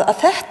það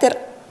að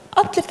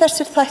allir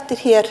þessir þættir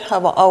hér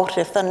hafa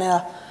áhrif, þannig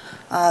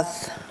að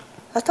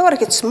þetta var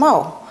ekkert smá.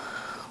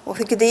 Og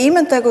þið getið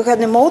ímyndað ykkur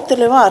hvernig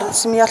módelið var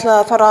sem ég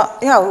ætlaði að fara,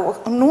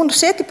 og núna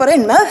set ég bara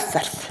inn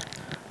meðferð.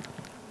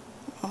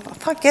 Og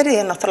það gerði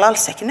ég náttúrulega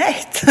alls ekki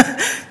neitt,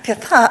 því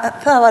að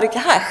það var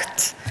ekki hægt.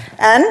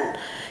 En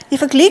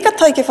ég fekk líka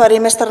tækifæri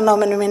í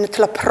meistaranáminu mínu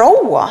til að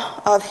prófa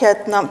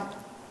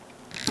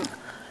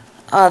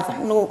að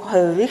nú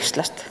höfum við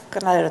víxlast,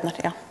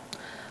 græðurnar,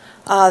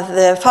 að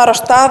fara á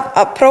stað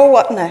að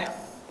prófa,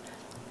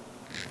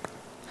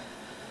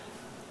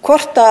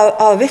 hvort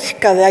að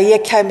virkaði að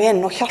ég kæmi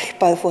inn og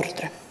hjálpaði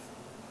foreldrum.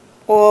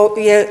 Og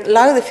ég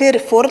lagði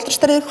fyrir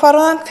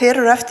foreldrastreiðkvarðan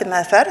fyrir og eftir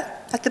meðferð,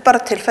 þetta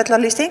bara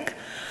tilfellalýsing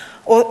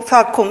og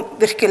það kom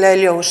virkilega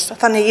í ljós.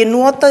 Þannig ég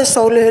notaði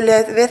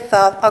Solihullið við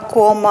það að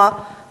koma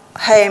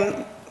heim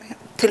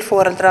til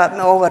foreldra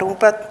með óværu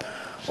ungbarn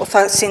og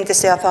það sýndi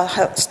sig að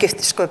það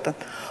skipti sköpum.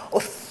 Og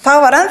það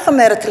var ennþá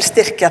meira til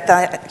styrkja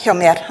hjá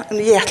mér, en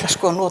ég ætla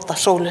að nota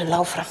Solihull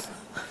áfram.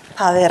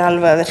 Það er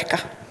alveg að virka.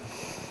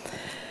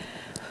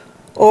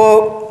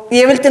 Og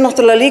ég vildi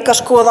náttúrulega líka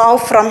skoða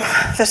áfram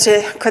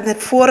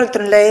hvernig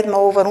foreldrun leið með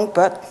óværu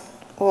ungbarn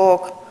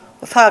og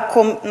það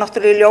kom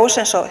náttúrulega í ljós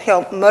eins og hjá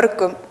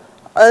mörgum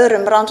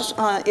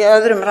í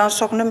öðrum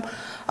rannsóknum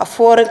að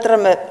foreldrar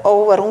með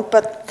óværu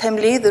ungbarn, þeim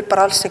líður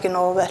bara alls ekki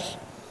nógu vel.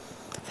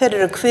 Þeir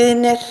eru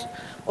kvíðnir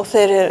og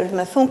þeir eru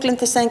með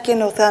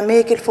þunglyndisengin og það er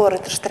mikil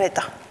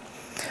foreldrastreita.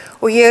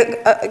 Og ég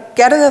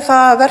gerði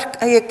það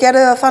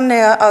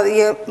þannig að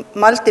ég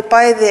mældi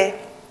bæði,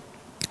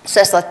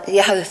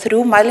 ég hafði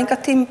 3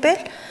 mælingatímabil,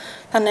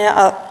 þannig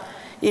að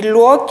í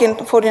lokin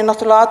fór ég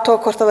náttúrulega að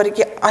athuga hvort það var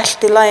ekki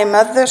allt í lagi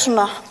með þau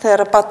svona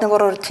þegar barnið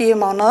voru orðið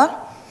 10 mánaða.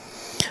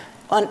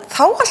 En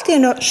þá allt í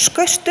einu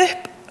skaust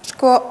upp,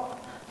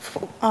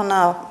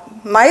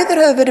 mæður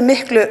höfðu verið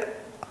miklu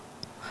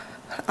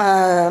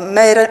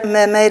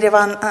með meiri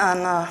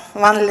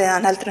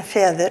vanlíðan heldur en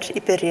feður í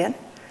byrjun.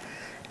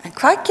 En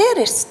hvað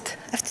gerist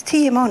eftir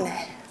 10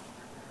 mánuði?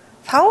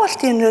 Þá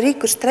allt í einu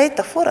ríkur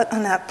streita fór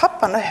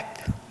pappana upp.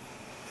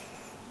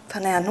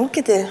 Þannig að nú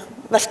getið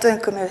velt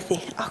vöngum yfir því.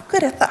 Af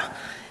hverju er það?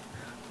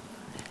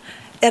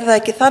 Er það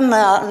ekki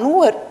þannig að nú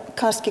er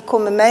kannski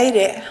komið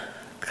meiri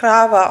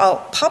krafa á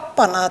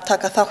pappana að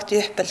taka þátt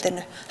í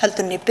uppeldinu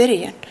heldur en í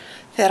byrjun,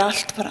 þegar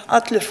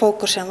allur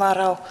fókusinn var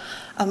á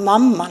að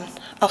mamman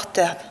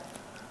átti að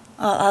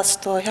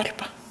aðstoða og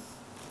hjálpa.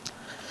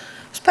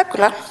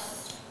 Spekula.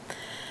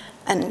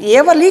 En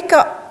ég var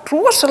líka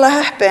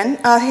rosalega heppin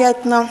að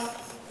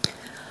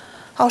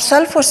á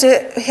Selfossi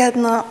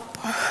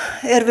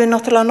erum við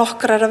náttúrulega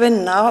nokkrar að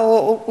vinna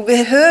og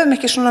við höfum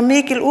ekki svona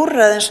mikil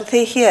úrræði eins og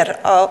því hér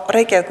á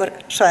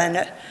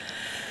Reykjavíkursvæðinu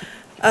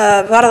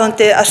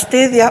varðandi að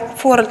styðja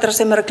foreldra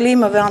sem eru að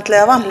glíma við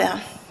andlega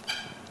vanlíðan.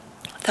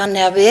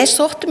 Þannig að við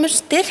sóttum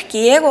styrk,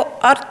 ég og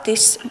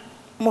Ardís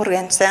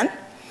Morgensen,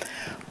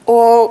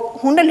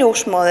 og hún er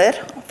ljósmóðir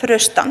fyrir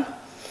austan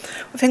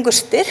og fengur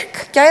styrk,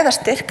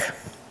 gæðastyrk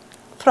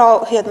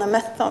frá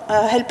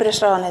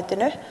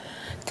heilbrigðisráðuneytinu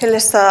til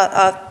þess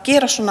að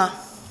gera svona,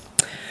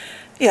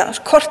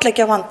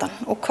 kortleggja vandann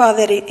og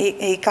hvað er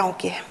í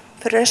gangi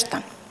fyrir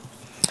austan.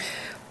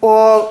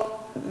 Og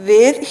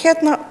við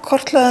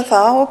kortlöðum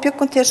það og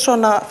byggum til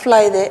svona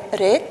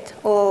flæðirit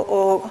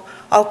og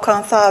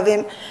ákvaðum það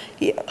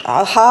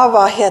að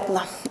hafa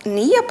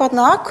nýja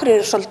barna á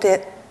Akureyri svolítið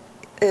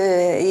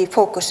í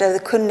fókus ef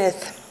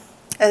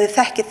þið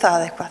þekkið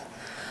það eitthvað.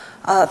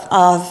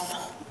 Að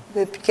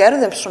við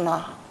gerðum svona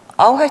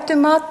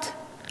áhættumat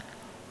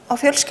á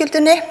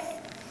fjölskyldunni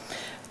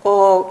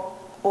og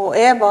og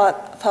ef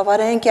það var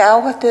engin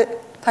áhættu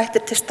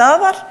þættir til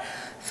staðar,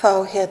 þá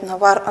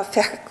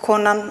fekk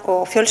konan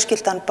og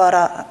fjölskyldan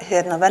bara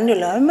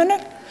venjulega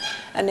umönnun.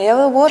 En ef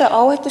það voru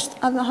áhættu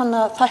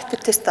þættir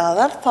til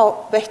staðar, þá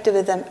veittum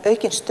við þeim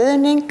aukinn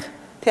stuðning,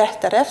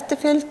 þéttar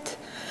eftirfylgd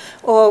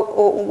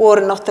og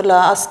voru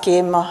náttúrulega að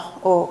skima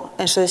og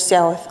eins og þið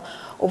sjáið.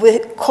 Og við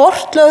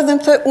kortlögðum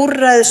þau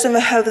úrræði sem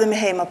við höfðum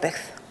í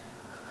heimabyggð.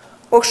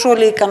 Og svo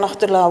líka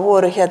náttúrulega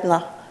voru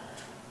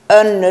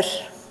önnur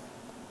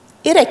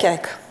í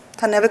Reykjavík.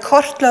 Þannig að við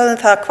kortlögðum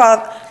það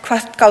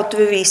hvert gátum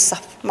við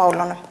vísað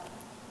málunum.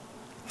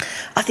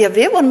 Af því að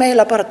við vorum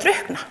eiginlega bara að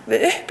drukkna. Við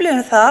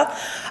upplifum það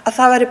að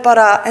það veri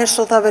bara eins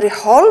og það veri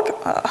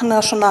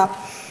svona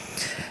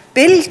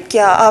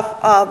bylgja af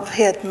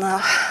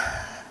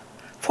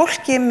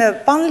fólki með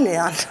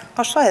banlíðan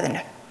á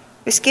svæðinu.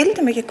 Við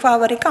skildum ekki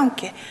hvað var í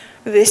gangi.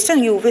 Við vissum,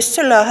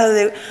 vissulega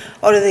hefði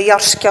orðið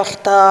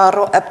jarðskjálftar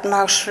og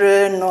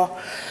efnahagshrun og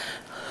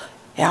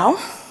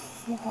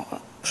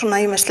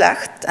svona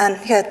ýmislegt. En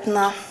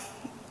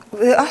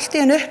við allt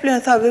í einu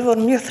upplifum það að við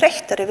vorum mjög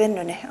þreyttar í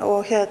vinnunni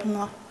og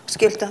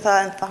skildum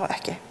það ennþá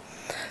ekki.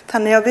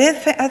 Þannig að við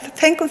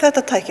fengum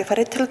þetta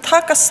tækifæri til að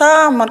taka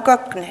saman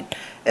gögnin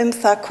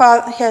það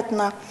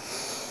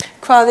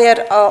hvað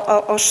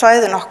á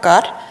svæðin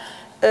okkar.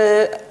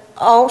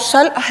 Á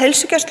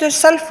heilsugæslu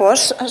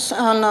Selfoss,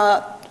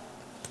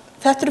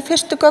 þetta eru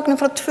fyrstu gögnin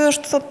frá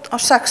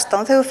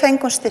 2016 þegar við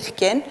fengum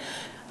styrkinn.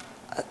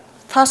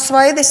 Það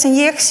svæði sem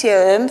ég sé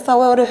þá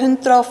voru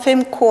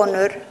 105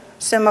 konur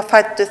sem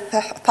fæddu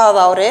það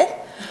árið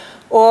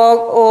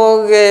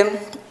og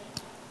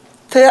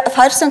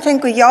þær sem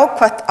fengu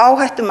jákvætt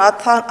áhættumat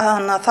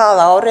það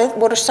árið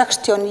voru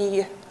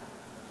 69.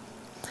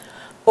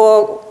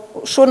 Og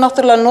svo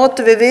náttúrulega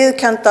notum við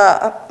viðurkennda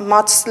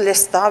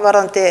matslista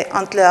varðandi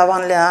andlega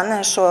vanlíðan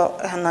eins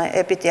og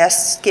EBDS,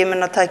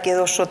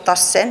 skimunartækið og svo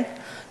DASSinn.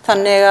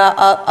 Þannig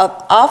að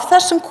af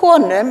þessum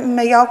konum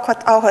með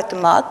jákvætt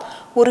áhættumat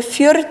voru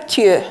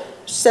 40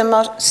 sem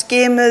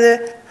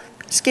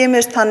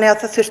skimuðust þannig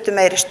að það þurftu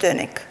meiri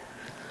stuðning.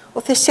 Og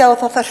þið sjáu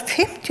það er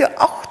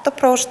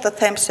 58% af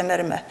þeim sem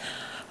eru með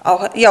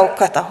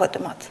jákvætt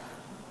áhættumat.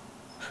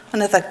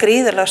 Þannig að það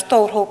gríðarlega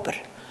stór hópur.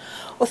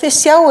 Og þið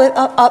sjáu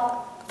að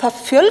það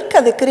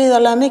fjölgaði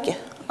gríðarlega mikið.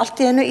 Allt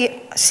í einu í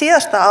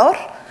síðasta ár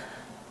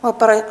var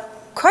bara,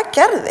 hvað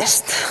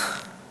gerðist?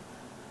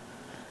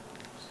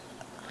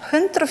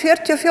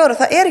 144,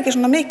 það ekki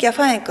svona mikið af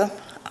fæðingum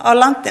á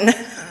landinu.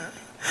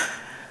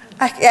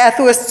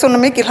 Þú veist,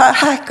 svona mikil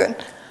hækkun.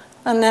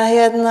 Þannig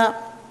að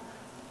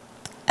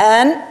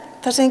en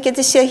það sem ég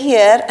geti séð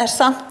hér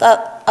samt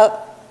að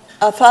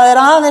það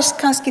aðeins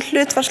kannski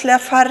hlutfallslega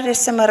færri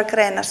sem að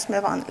greinast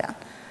með vanlíðan.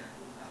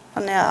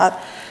 Þannig að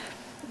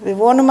við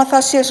vonum að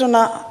það sé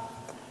svona,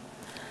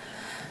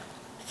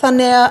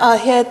 þannig að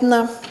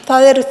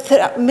það eru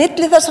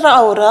milli þessara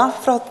ára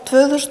frá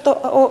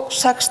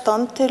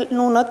 2016 til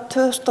núna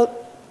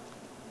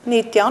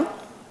 2019,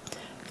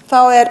 þá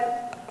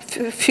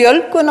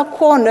fjölgun á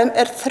konum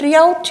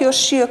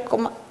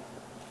 37,1%,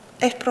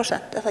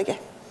 það ekki?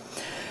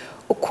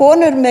 Og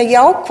konur með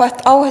jákvætt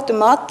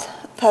áhættumat,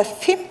 það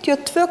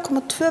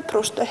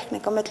 52,2%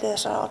 aukning á milli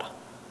þessara ára,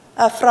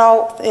 eða frá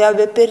því að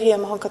við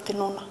byrjum að hanga til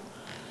núna.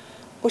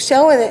 Og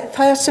sjáu þið,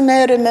 það sem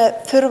eru með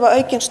þurfa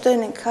aukinn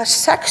stuðning, það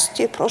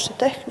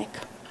 60% aukning.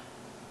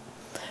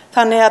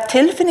 Þannig að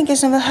tilfinningin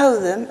sem við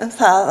höfðum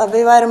það að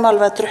við værum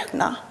alveg að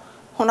drukkna,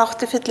 hún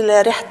átti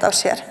fyllilega rétt á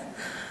sér.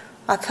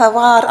 Að það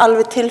var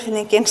alveg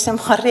tilfinningin sem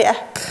var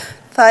rétt.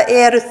 Það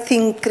eru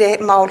þyngri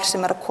mál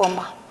sem að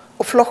koma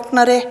og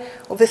flóknari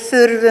og við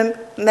þurfum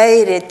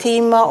meiri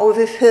tíma og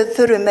við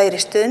þurfum meiri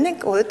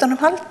stuðning og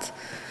utanumhald.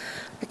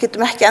 Við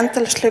getum ekki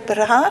endalaust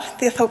hlaupið hraðar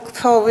því að þá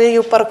fáum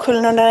við bara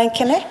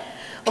kulnunareinkenni.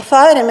 Og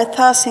það einmitt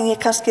það sem ég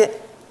kannski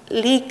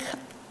lík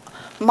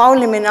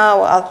máli mín á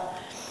að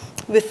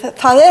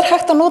það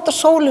hægt að nota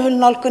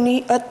Solihull-nálgun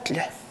í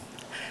öllu.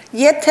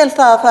 Ég tel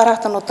það að það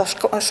hægt að nota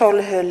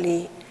Solihull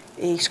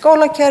í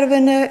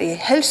skólakerfinu, í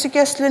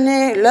heilsugæslunni,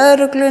 í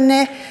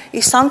lögreglunni,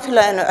 í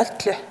samfélaginu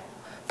öllu.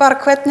 Bara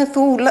hvernig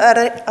þú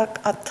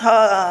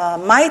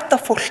að mæta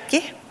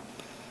fólki,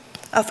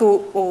 að þú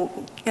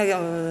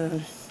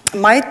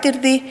mætir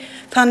því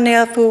þannig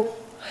að þú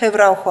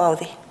hefur áhuga á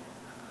því.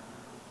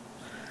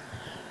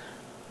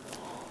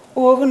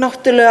 Og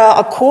náttúrulega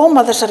að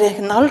koma þessari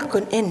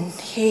nálgun inn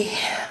í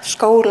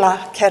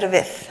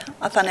skólakerfið,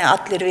 að þannig að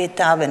allir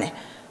viti af henni.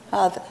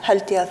 Það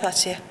held ég að það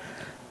sé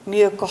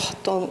mjög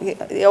gott og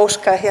ég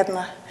óska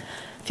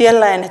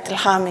félaginu til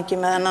hamingju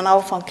með þennan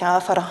áfanga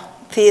að fara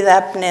þýða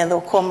efnið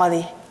og koma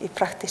því í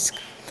praktísk.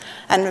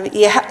 En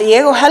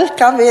ég og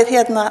Helga við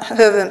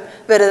höfum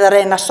verið að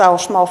reyna að sá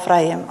smá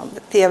fræjum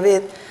því að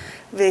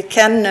við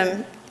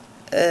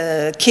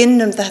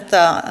kynnum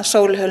þetta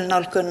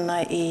Solihull-nálgunina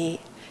í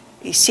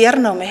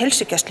sérnámi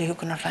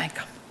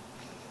heilsugæsluhjúkrunarfræðinga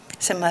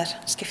sem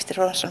skiptir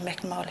rosalega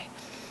miklu máli.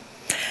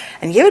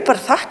 En ég vil bara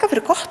þakka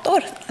fyrir gott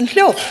orð, en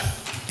hljóð.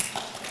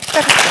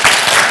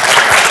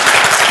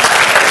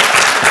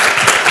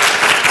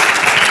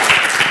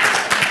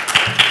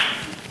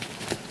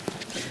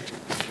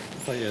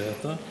 Það ég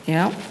þetta.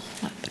 Já,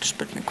 það er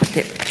spurning hvort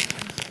til.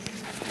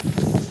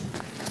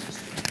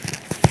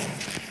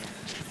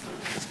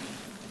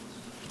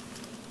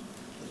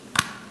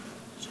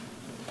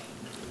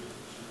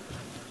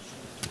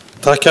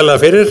 Takk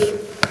hérlega fyrir,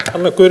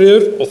 Anna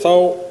Guðríður, og þá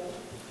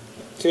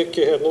tek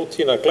ég hérna út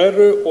þína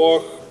glæru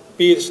og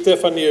býð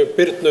Stefaníu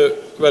Birnu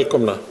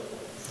velkomna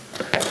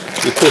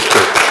í púltu.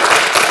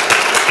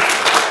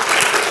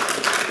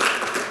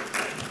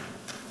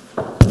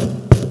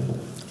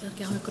 Það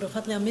ekki að hafa ykkur að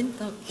fallega mynd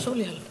af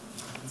Solihull.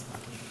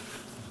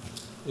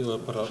 Jú, það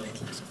bara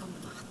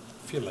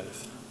félagið.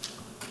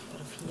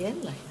 Bara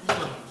félagið?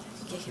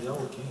 Já,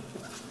 ok.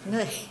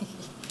 Nei,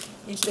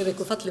 eins og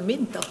ykkur fallega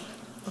mynd á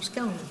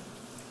skjánum.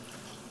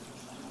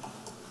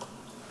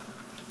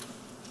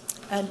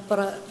 En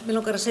bara, mér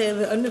langar að segja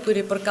við Önnu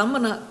Guðríður, bara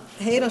gaman að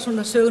heyra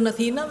svona söguna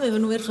þína. Við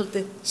hefum nú verið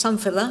svolítið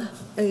samferða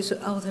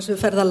á þessu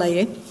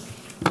ferðalagi.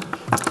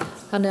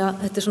 Þannig að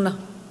þetta er svona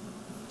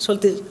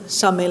svolítið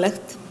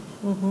sameiginlegt.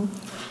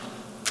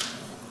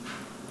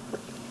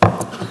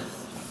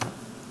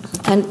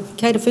 En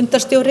kæri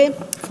fundarstjóri,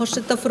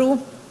 forsetafrú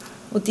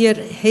og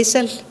dýr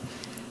Hazel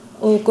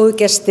og góðu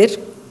gestir.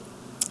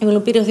 Ég vil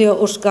nú byrja því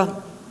að óska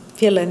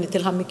félaginu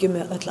til hamingju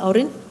með öll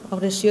árin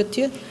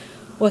 70.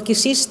 Og ekki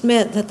síst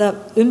með þetta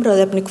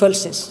umræðuefni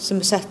kvöldsins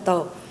sem er sett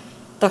á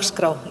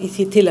DAGSKRÁ í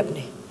því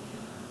tilefni.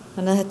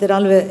 Þannig að þetta er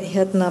alveg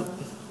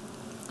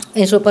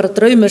eins og bara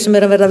draumur sem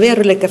er að verða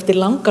veruleika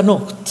eftir langa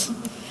nótt.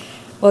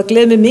 Og það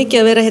gleður mig mikið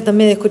að vera hérna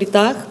með ykkur í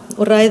dag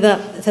og ræða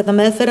þetta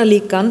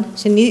meðferðarlíkan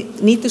sem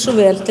nýtir svo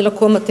vel til að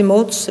koma til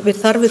móts við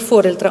þarfir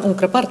foreldra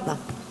ungra barna.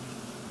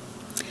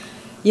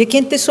 Ég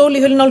kynnti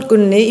Solihull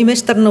nálguninni í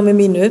meistarnámi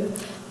mínu,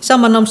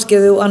 sama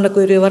námskeiði og Anna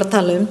Guðríður var að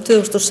tala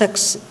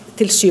 2006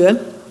 til 7.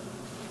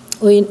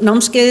 Og í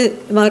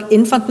námskeiði var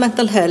infant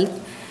mental health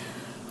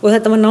og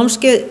þetta var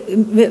námskeið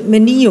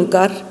með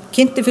nýjungar,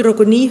 kynnti fyrir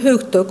okkur ný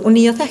hugtök og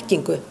nýja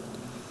þekkingu.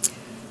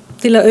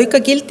 Til að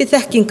auka gildi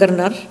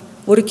þekkingarnar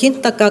voru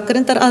kynntar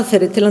gagnreyndar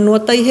aðferðir til að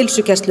nota í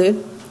heilsugæslu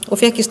og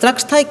fékk ég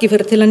strax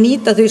tækifæri til að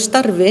nýta þau í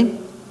starfi,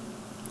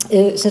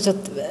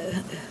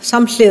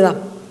 samhliða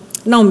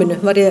náminu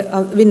var ég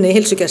að vinna í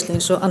heilsugæslu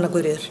eins og Anna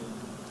Guðríður.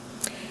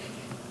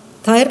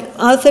 Þær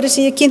aðferðir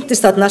sem ég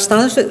kynntist þarna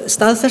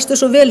staðfestu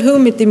svo vel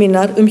hugmyndi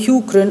mínar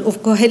hjúkrun og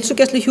hvað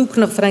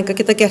heilsugæsluhjúkrunarfræðingar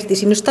geta gert í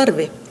sínu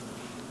starfi.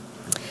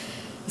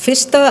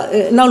 Fyrsta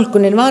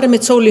nálgunin var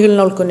einmitt Solihull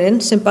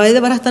nálgunin sem bæði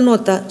var hægt að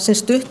nota sem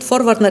stutt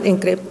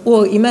forvarnarinngrip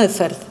og í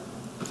meðferð.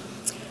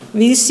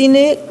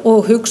 Víðsýni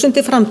og hugsun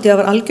til framtíðar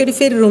var algjör í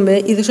fyrirrúmi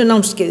í þessu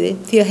námskeiði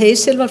því að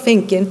Hazel var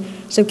fengin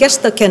sem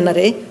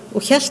gestakennari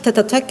og hélt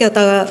þetta 2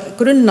 daga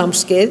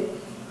grunnnámskeið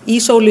í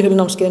Solihull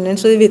námskeiðinu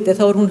eins og þið vitið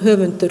þá er hún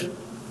höfundur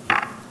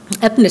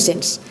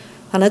efnisins.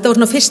 Þannig að þetta var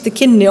svona fyrsti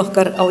kynni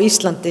okkar á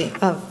Íslandi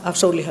af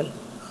Solihull.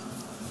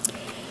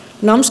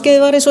 Námskeiði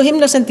var eins og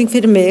himnasending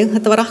fyrir mig.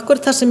 Þetta var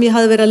akkurat það sem ég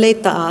hafði verið að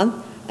leita að,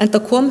 enda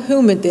kom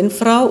hugmyndin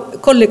frá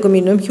kollegum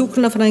mínum,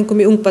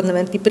 hjúkrunarfræðingum í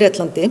ungbarnavernd í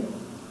Bretlandi.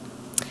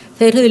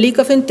 Þeir höfðu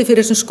líka fundið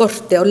fyrir þessum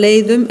skorti á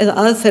leiðum eða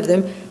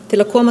aðferðum til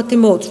að koma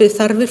til móts við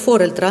þarfir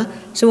foreldra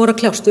sem voru að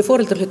kljást við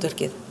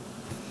foreldrahlutverkið.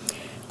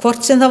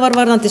 Hvort sem það var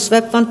varðandi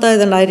svefnvanda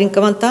eða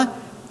næringavanda,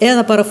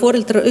 eða bara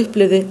foreldrar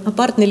upplifði að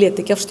barni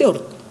léti ekki af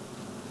stjórn.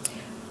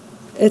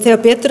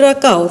 Þegar betur er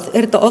að gáð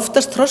er þetta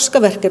oftast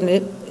þroskaverkefni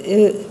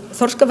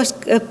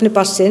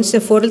barnsins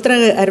sem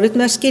foreldrar er erfitt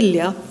með að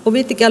skilja og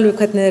viti ekki alveg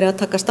hvernig þeir eru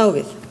að takast á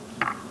við.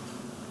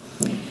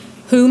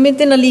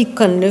 Hugmyndin að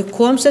líkanu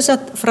kom sem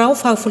sagt frá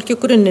fagfólki á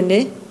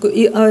grunninni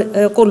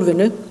á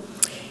gólfinu.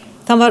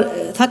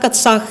 Það gat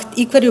sagt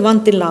í hverju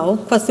vandinn lá,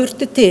 hvað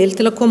þurfti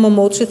til að koma á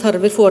móts við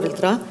þarfir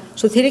foreldra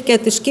svo þeir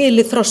geti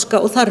skilið þroska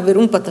og þarfir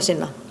ungbarna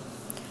sinna.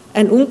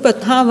 En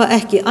ungbörn hafa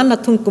ekki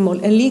annað tungumál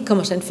en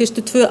líkamanninn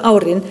fyrstu 2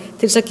 árin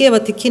til þess að gefa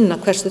til kynna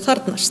hversu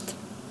þarfnast.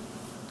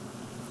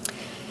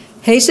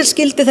 Hazel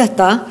skildi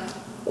þetta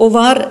og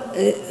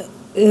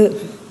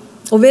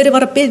verið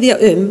var að biðja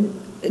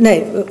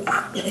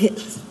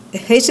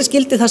Hazel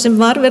skildi það sem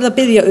var verið að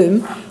biðja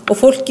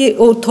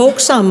og tók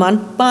saman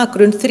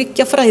bakgrunn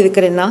 3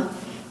 fræðigreina,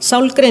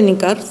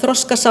 sálgreiningar,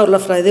 þroska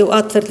sálarfræði og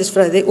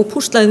atferlisfræði og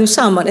púslaði þeim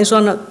saman eins og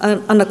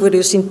Anna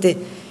Guðríður sýndi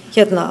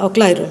hérna á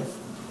glæru.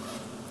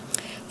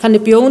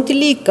 Þannig bjó hún til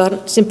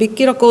líkan sem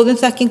byggir á góðum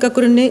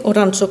þekkingagrunni og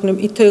rannsóknum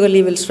í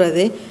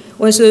taugalífeðlisfræði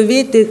og eins og við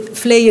vitið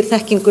fleygir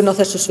þekkingun á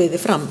þessu sviði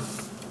fram.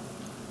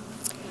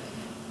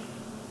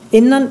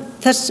 Innan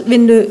þess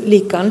vinnu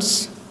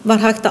líkans var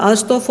hægt að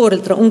aðstoða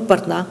foreldra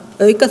ungbarna,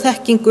 auka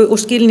þekkingu og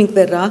skilning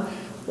þeirra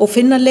og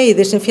finna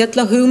leiðir sem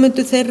fjalla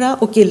hugmyndu þeirra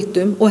og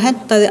gildum og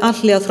hentaði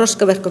allega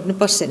þroskaverkefni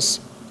barnsins.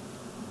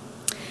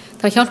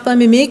 Það hjálpaði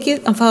mér mikið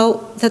að fá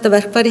þetta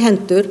verkfæri í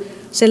hendur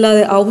sem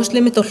lagði áherslu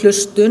mitt á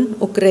hlustun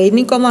og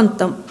greiningu á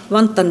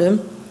vandanum,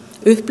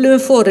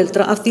 upplifun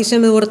foreldra af því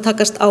sem þau voru að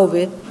takast á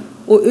við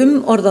og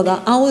orðaða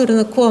áður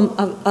en það kom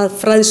að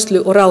fræðslu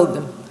og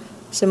ráðum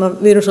sem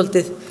við erum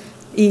svolítið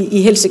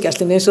í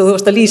heilsugæslunni eins og þú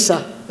varst að lýsa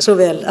svo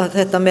vel að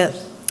þetta með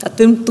að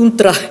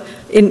dundra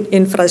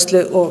inn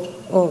fræðslu og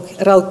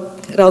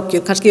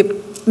ráðgjöf, kannski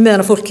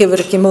meðan að fólk hefur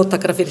ekki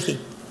móttakara fyrir því.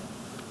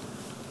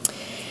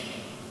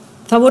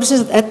 Það voru sem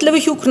sagt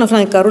 11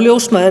 hjúkrunarfræðingar og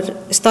ljósmæður,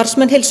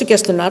 starfsmenn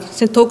heilsugæslunnar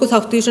sem tóku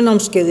þátt í þessu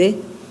námskeiði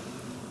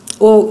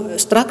og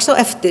strax á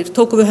eftir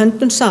tókum við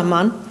höndum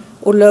saman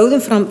og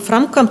lögðum fram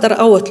framkvæmdar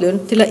áætlun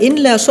til að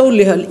innleiða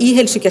Solihull í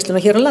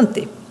heilsugæsluna hér á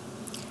landi.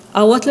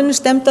 Áætlunin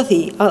stemdi að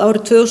því að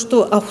árið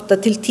 2008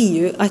 til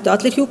 10 ættu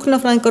allir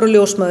hjúkrunarfræðingar og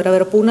ljósmæður að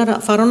vera búnar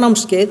að fara á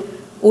námskeið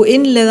og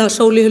innleiða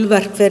Solihull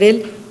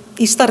verkferil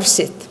í starf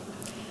sitt.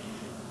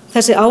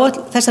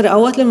 Þessari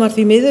áætlun var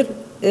því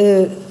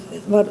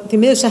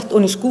miður sett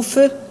ofan í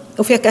skúffu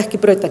og fekk ekki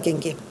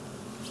brautagengi.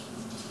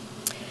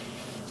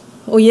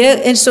 Og ég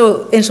eins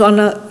og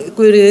Anna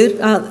Guðríður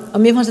að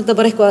mér fannst þetta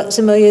bara eitthvað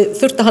sem ég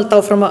þurfti að halda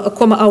áfram að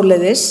koma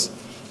áleiðis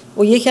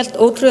og ég hélt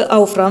ótrúð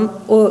áfram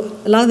og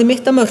lagði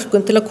mitt að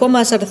mörkum til að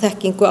koma þessari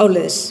þekkingu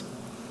áleiðis.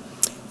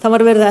 Það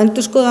var verið að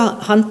endurskoða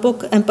handbók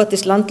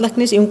embættis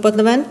landlæknis í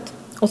ungbarnavernd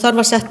og þar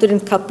var settur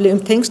inn kafli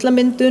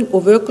tengslamyndun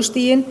og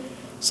vökustigin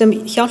sem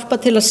hjálpa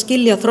til að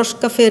skilja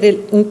þroskaferil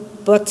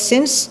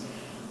ungbarnsins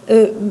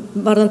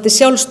varðandi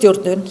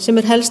sjálfstjórnun sem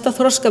helsta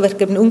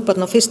þroskaverkefni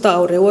ungbarna á fyrsta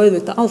ári og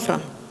auðvitað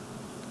áfram.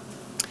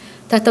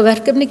 Þetta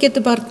verkefni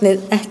getur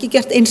barnið ekki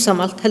gert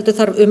einsamalt, heldur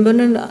þarf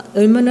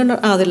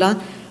umönnunar aðila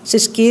sem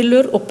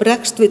skilur og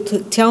bregst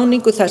við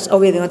tjáningu þess á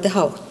viðeigandi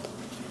hátt.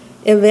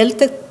 Ef vel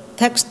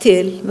tekst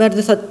til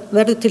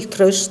verður til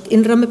traust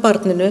innra með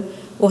barninu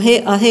og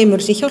að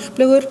heimur sé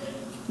hjálplegur,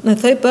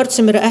 en þau börn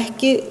sem eru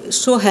ekki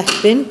svo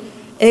heppin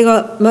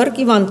eiga mörg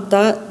í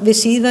vanda við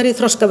síðari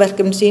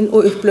þroskaverkefni sín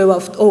og upplifa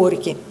oft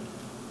óöryggi.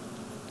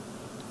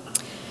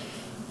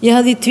 Ég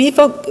hafði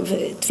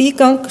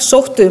tvígang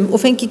sótt og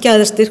fengið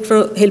gæðastyrk frá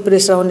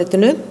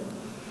heilbrigðisráðuneytinu.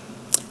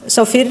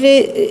 Sá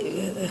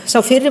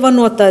fyrri var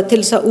notaður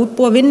til þess að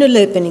útbúa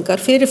vinnuleiðbeiningar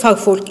fyrir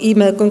fagfólk í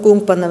meðgöngu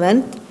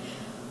ungbarnavernd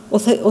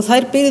og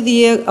þær byggði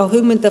ég á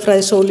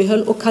hugmyndafræði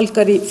Solihull og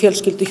kalkar í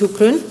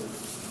fjölskylduhjúkrun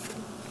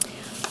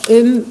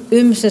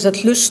sem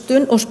sagt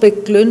hlustun og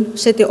speglun,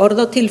 setja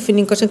orð á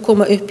tilfinningar sem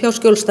koma upp hjá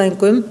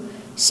skjólstæðingum,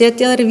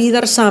 setja þær í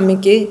víðara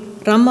samhengi,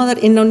 ramma þær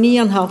inn á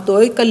nýjan hátt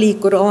og auka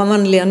líkur á að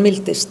vanlíðan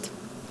mildist.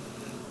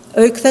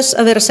 Auk þess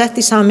að vera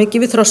sett í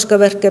samhengi við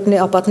þroskaverkefni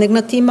á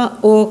barneignatíma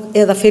og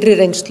eða fyrri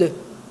reynslu.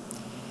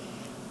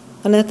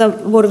 Þannig að þetta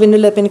voru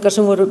vinnuleiðbeiningar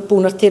sem voru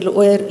búnar til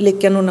og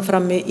liggja núna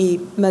frammi í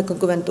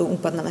meðgönguvernd og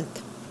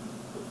ungbarnavernd.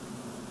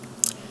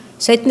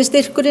 Seinni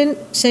styrkurinn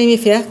sem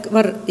ég fekk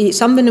var í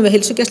samvinnu við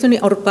heilsugæslunni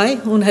í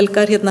Árbæ, hún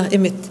Helga hérna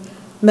einmitt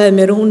með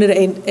mér og hún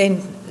ein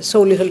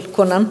Solihull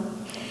konan.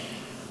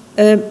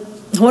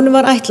 Honum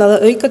var ætlað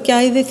að auka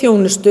gæði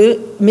þjónustu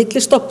milli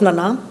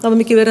stofnana. Það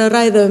var mikið verið að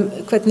ræða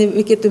hvernig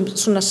við getum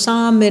svona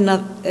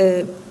sameinað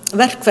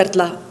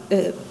verkferla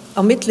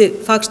á milli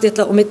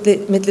fagstétta og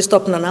milli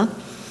stofnana.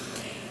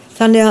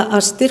 Þannig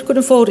að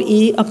styrkurinn fór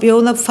í að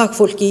bjóða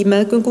fagfólki í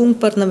meðgöngu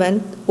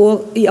ungbarnavernd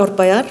og í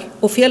Árbæjar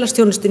og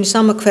félagsþjónustun í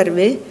sama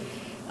hverfi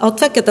á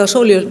 2 daga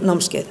Solihull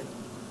námskeið.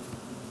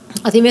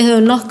 Að því við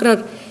höfum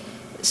nokkrar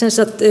sem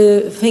sagt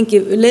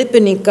fengið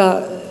leiðbeininga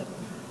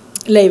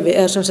leyfi,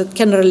 eða sem sagt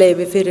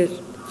kennaraleyfi fyrir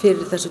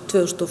þessu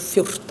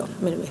 2014,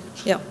 minnum við.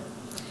 Já.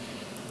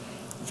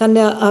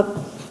 Þannig að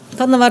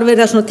þannig var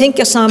verið að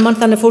tengja saman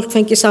þannig að fólk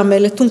fengi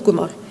sameiginlegt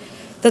tungumál.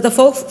 Þetta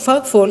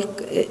fagfólk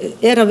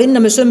að vinna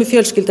með sömu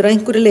fjölskyldur að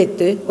einhverju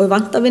leyti og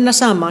vant að vinna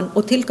saman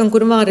og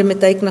tilgangurum var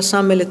með að eigna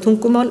sameiginlegt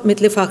tungumál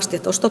milli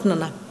fagstétta og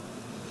stofnana.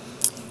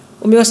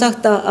 Og mér var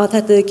sagt að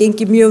þetta hefði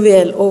gengið mjög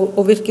vel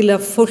og virkilega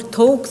fólk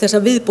tók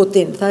þessa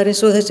viðbótinn. Það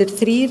eins og þessir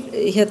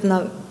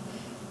 3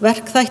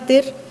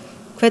 verkþættir,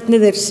 hvernig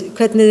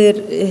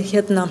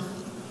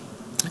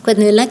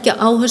þeir leggja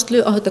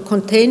áherslu á þetta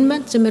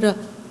containment sem að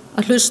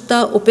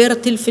hlusta og bera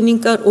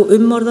tilfinningar og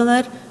umorða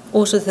þær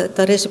og svo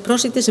þetta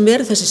reciprocity sem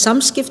þessi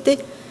samskipti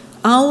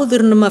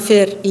áður en maður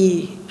fer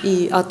í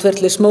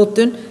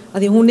atferlismótun,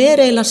 að því hún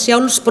eiginlega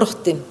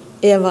sjálfsprottin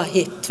ef að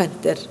hitt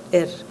tvennt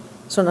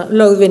svona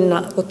lögvinna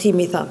og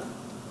tími í það.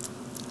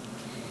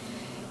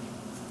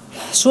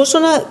 Svo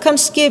svona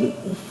kannski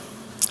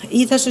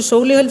í þessu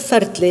Solihull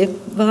ferli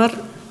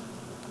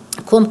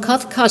kom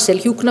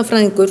Hazel,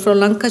 hjúkrunarfræðingur frá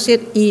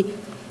Lancashire í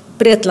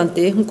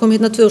Bretlandi, hún kom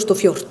hérna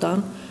 2014.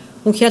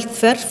 Hún hélt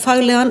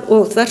þverfaglegan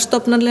og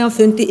þverstofnanlegan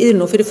fund í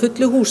Iðnó fyrir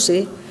fullu húsi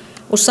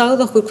og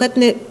sagði okkur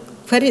hvernig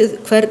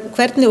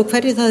og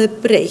hverju það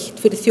breytt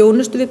fyrir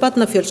þjónustu við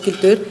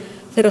barnafjölskyldur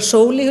þegar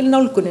Solihull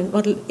nálgunin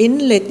var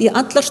innleidd í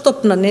allar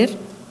stofnanir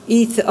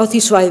á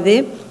því svæði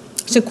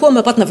sem kom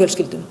að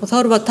barnafjölskyldum. Og þá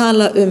erum við að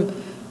tala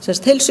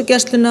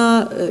heilsugæsluna,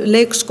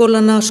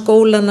 leikskólana,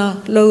 skólana,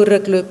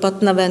 lögreglu,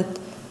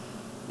 barnavernd,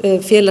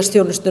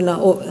 félagsþjónustuna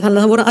og þannig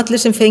að það voru allir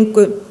sem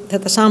fengu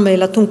þetta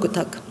sameiginlega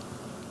tungutak.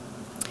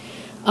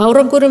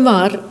 Árangurinn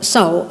var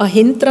sá að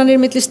hindranir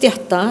milli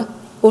stétta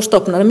og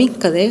stofnana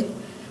minnkaði,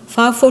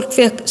 fagfólk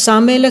fekk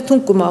sameiginlegt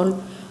tungumál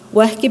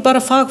og ekki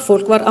bara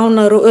fagfólk var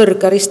ánægður og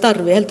öruggar í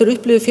starfi, heldur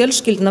upplifðu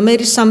fjölskylduna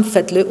meiri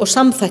samfellu og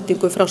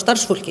samþættingu frá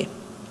starfsfólki.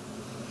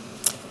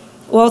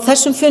 Og á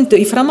þessum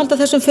fundi, í framhaldi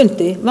af þessum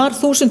fundi, var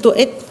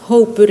 1001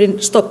 hópurinn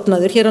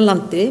stofnaður hér á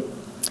landi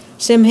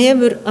sem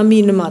hefur að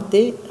mínu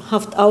mati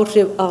haft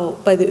áhrif á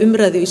bæði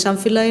umræðu í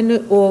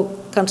samfélaginu og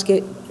kannski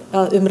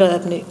að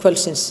umræðefni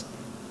kvöldsins.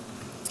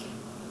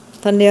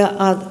 Þannig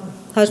að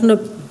það svona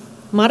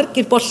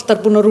margir boltar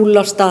búin að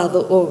rúlla á stað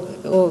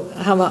og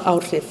hafa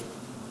áhrif.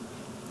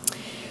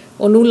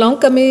 Og nú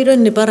langar mig í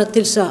rauninni bara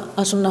til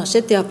að svona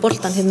setja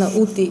boltan hérna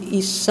út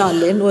í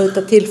salin og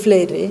þetta til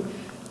fleiri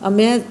að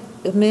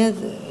með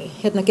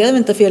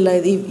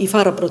Geðverndarfélagið í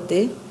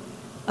fararbroddi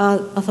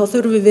að þá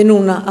þurfum við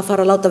núna að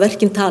fara að láta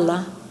verkin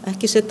tala,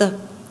 ekki setja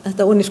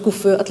þetta onni í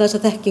skúffu, alla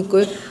þessa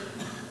þekkingu,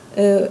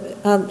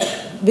 að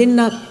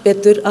vinna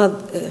betur að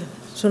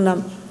svona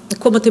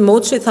koma til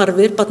móts við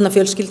þarfir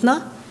barnafjölskyldna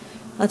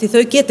að því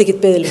þau geta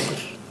ekkert beðið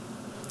lengur.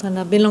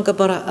 Þannig að mér langar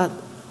bara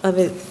að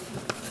við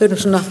förum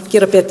svona að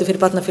gera betur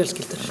fyrir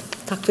barnafjölskyldur.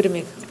 Takk fyrir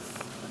mig.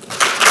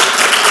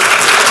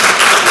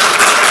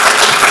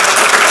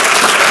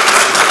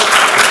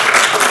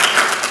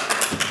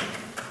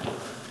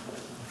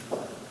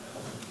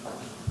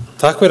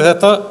 Takk fyrir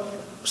þetta,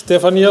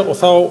 Stefanía, og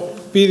þá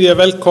býð ég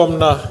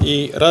velkomna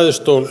í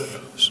ræðustól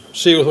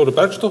Sigurþóru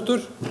Bergsdóttur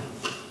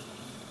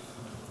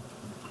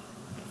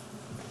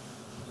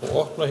og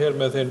opna hér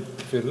með þinn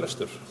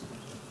fyrirlestur.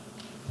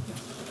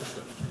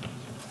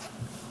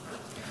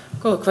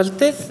 Góða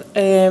kvöldið.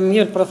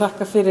 Ég vil bara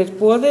þakka fyrir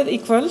boðið í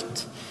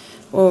kvöld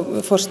og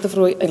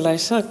forsetafrú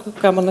Eliza,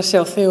 gaman að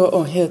sjá þig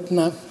og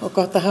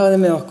gott að hafa þig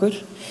með okkur.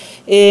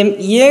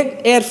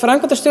 Ég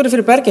framkvæmdastjóri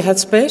fyrir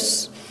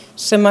Bergsins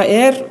sem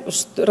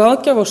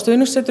ráðgjaf og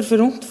stuðningssetur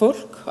fyrir ungt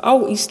fólk á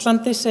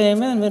Íslandi,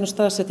 segjum við, en við erum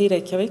staðsett í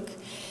Reykjavík.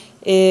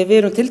 Við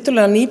erum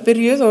tiltölulega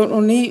nýbyrjuð og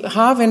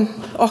nýhafin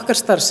okkar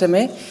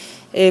starfsemi,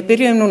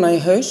 byrjuðum núna í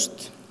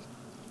haust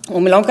og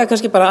mér langar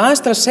kannski bara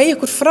aðeins til að segja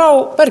ykkur frá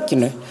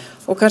Berginu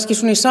og kannski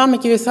svona í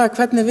samhengi við það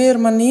hvernig við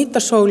erum að nýta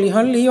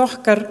Solihull í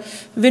okkar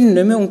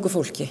vinnu með ungu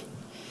fólki.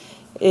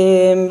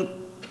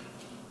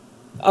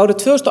 Árið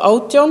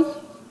 2018,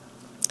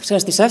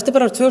 senst í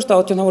september árið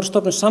 2018, þá voru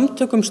stofnuð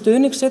samtök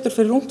stuðningssetur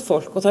fyrir ungt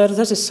fólk og það eru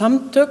þessi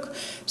samtök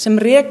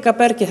sem reka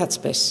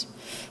Bergsins.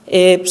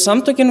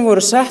 Samtökin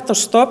voru sett á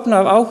stofn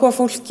af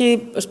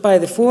áhugafólki,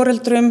 bæði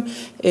foreldrum,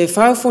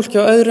 fagfólki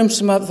og öðrum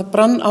sem það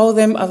brann á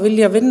þeim að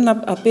vilja vinna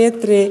að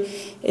betri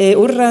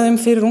úrræðum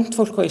fyrir ungt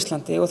fólk á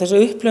Íslandi og þessi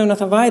upplifun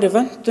að það væri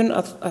vöntun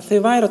að þau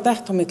væri á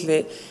dett á milli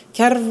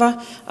kerfa,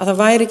 að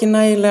það væri ekki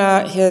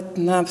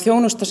nægilega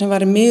þjónusta sem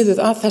væri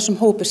miðuð af þessum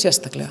hópi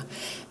sérstaklega.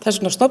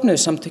 Þess vegna stofnuðu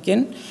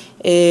samtökin.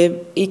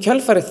 Í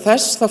kjölfarið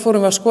þess þá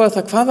fórum við að skoða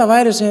það hvað það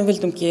væri sem við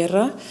vildum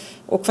gera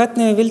og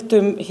hvernig við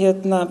vildum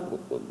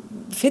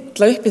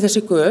fylla upp í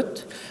þessi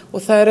göt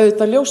og það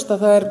auðvitað ljóst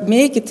að það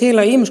mikið til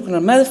að ýmiss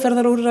konar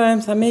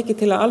meðferðarúrræðum, það mikið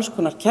til að alls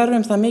konar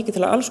kerfum, það mikið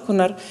til að alls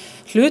konar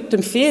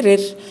hlutum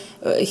fyrir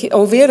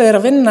og verið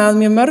að vinna að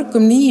mjög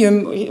mörgum nýjum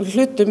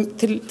hlutum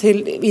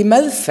í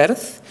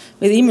meðferð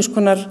við ýmiss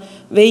konar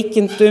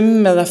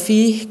veikindum eða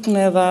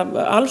fíkn eða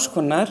alls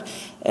konar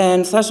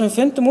en það sem við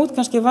fundum út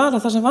kannski var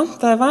að það sem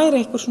vantaði væri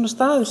einhver svona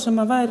staður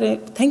sem að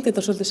tengdi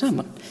þetta svolítið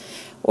saman.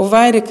 Og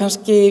væri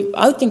kannski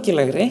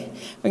aðgengilegri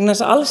vegna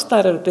þess að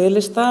allstaðar eru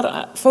biðlistar,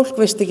 fólk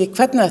veist ekki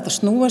hvernig þetta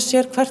snúa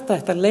sér, hvert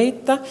þetta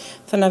leita,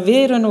 þannig að við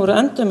erum nú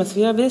endum með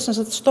því að við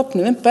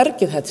stofnum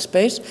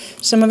Bergsins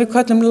sem við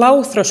kallum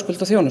lágþröskuld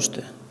og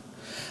þjónustu.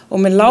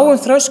 Og með lágum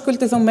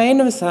þröskuldi þá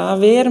meinum við það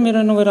að við erum í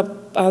raun og veru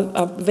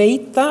að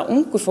veita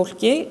ungu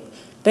fólki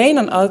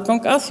beinan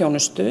aðgang að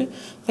þjónustu.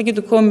 Það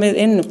getur komið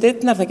inn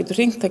dyrnar, það getur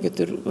hringt, það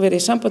getur verið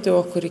í sambandi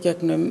okkur í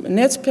gegnum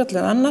netspjall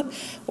eða annað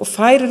og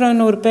færir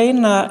raun og veru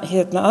beina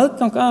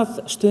aðgang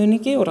að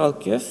stuðningi og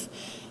ráðgjöf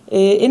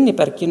inn í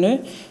Berginu.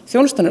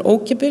 Þjónustan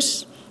ókeypis.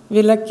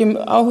 Við leggjum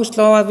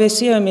áherslu á að við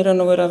séum í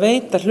raun og veru að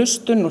veita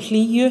hlustun og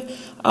hlýju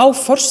á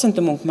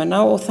forsendum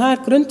ungmenna og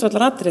það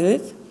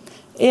grundvallaratriðið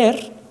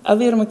að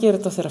við erum að gera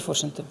þetta á þeirra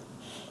forsendum.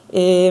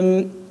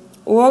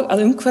 Og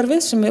að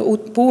umhverfið sem við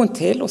búum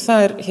til og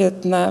það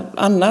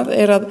annað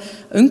að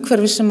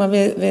umhverfið sem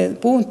við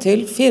búum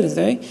til fyrir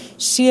þau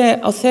sé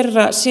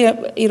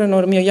í raun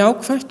og veru mjög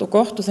jákvætt og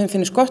gott og þeim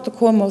finnst gott að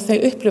koma og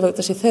þau upplifa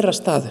þetta sé þeirra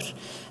staður,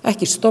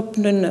 ekki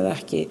stofnun eða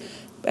ekki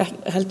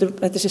heldur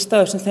þetta sé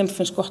staður sem þeim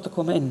finnst gott að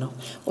koma inn á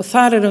og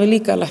þar erum við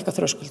líka að lækka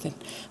þröskuldin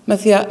með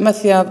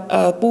því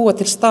að búa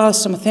til stað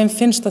sem að þeim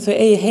finnst að þau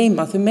eigi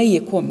heima, þau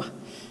megi koma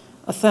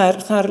að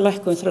þar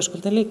lækkum við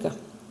þröskuldin líka.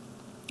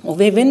 Og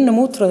við vinnum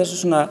út frá þessu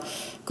svona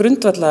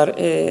grundvallar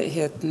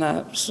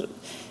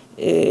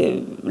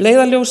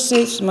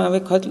leiðarljósi sem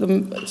við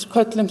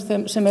köllum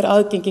sem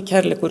aðgengi,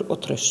 kærleikur og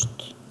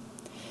traust.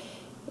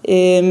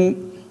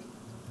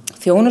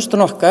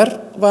 Þjónustan okkar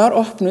var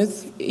opnuð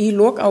í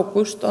lok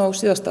ágúst á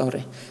síðasta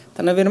ári,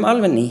 þannig að við erum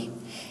alveg ný.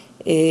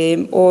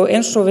 Og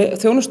eins og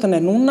þjónustan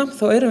núna,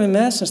 þá erum við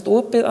með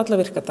opið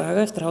alla virka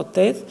daga eftir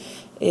hádegið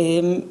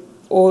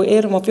og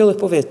erum að bjóða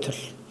upp á viðtöl.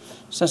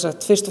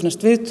 Fyrst og fremst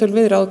viðtöl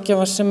við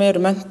ráðgjafa sem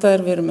eru menntaðir,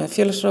 við erum með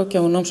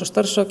félagsráðgjafa og náms- og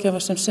starfsráðgjafa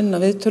sem sinna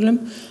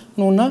viðtölum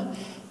núna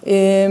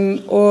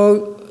og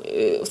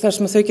þar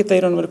sem þau geta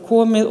í raun og veru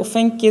komið og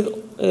fengið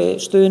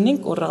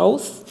stuðning og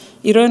ráð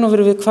í raun og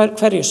veru við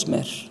hverju sem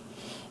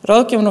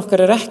Ráðgjafan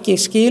okkar ekki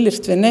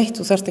skilyrt við neitt,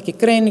 þú þarft ekki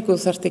greiningu,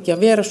 þú þarft ekki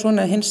að vera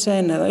svona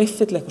hinsegin eða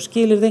uppfylla eitthvað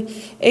skilyrði.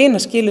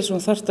 Eina skilyrði sem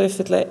þú þarft að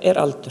uppfylla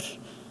aldurinn.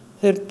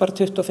 Þau bara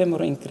 25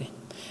 ára yngri.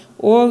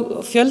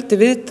 Og fjöldi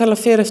viðtala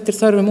fer eftir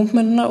þörfum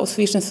ungmennina og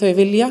því sem þau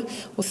vilja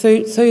og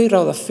þau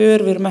ráða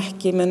för, við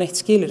ekki með neitt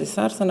skilyrði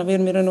þar, þannig að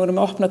við í raun og veru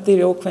með opna dyr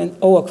í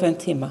óákveðinn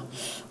tíma.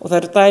 Og það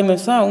eru dæmi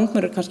það að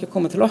ungmennir kannski að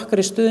koma til okkar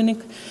í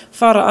stuðning,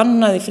 fara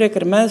annað í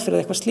frekari meðferð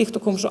eða eitthvað slíkt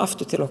og koma svo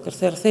aftur til okkar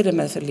þegar þeirri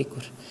meðferð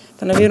lýkur.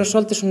 Þannig að við erum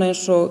svolítið svona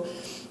eins og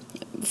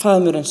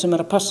faðmurinn sem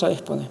að passa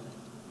upp á þau.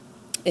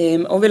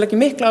 Og við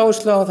leggjum mikla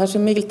áherslu á það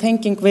sem mikil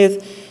tenging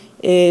við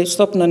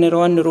stofnanir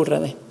og önnur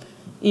úrræði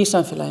í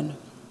samfélaginu.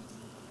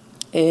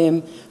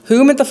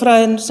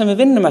 Hugmyndafræðin sem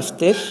við vinnum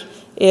eftir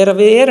að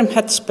við erum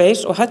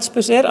Headspace og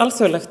Headspace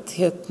alþjóðlegt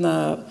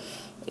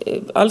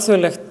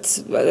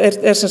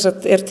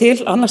til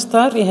annars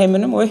staðar í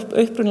heiminum og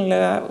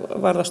upprunalega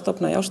var það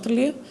stofnað í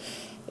Ástralíu.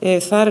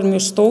 Þar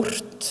mjög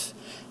stórt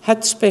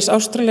Headspace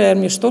Ástralía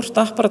mjög stórt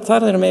apparat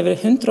þar, það með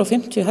yfir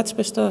 150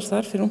 Headspace stöðar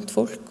þar fyrir ungt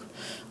fólk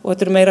og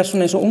þetta meira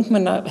svona eins og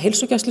ungmenna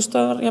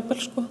heilsugæslustöðar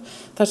jafnvel sko.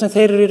 Það sem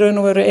þeir í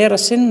raun og veru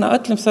að sinna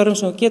öllum þörfum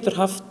sem þú getur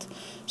haft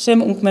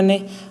sem ungmenni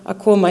að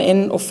koma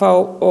inn og fá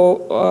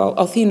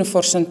á þínu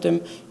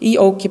forsendum í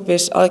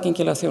ókeypis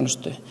aðgengilega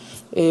þjónustu.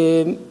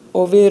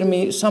 Og við erum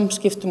í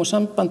samskiptum og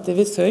sambandi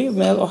við þau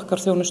með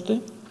okkar þjónustu.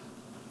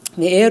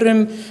 Við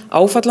erum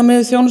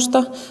áfallamiðuð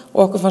þjónusta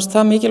og okkur fannst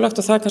það mikilvægt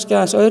og það kannski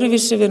aðeins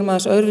öðruvísi, við erum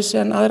aðeins öðruvísi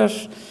en aðrar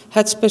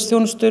Headspace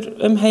þjónustur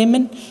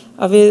heiminn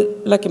að við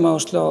leggjum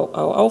áherslu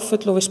á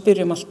áföll og við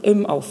spyrjum allt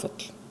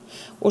áföll.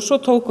 Og svo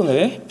tókum við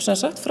upp, sem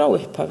sagt frá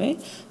upphafi,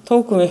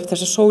 tókum við upp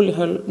þessa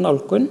Solihull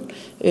nálgun.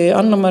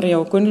 Anna María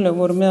og Gunnlaug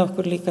voru með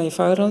okkur líka í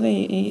fagráði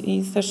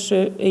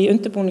í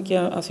undirbúningi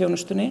af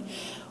þjónustunni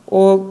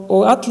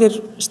og allir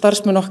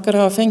starfsmenn okkar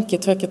hafa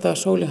fengið 2 daga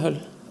Solihull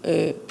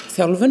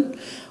þjálfun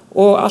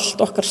og allt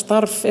okkar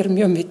starf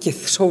mjög mikið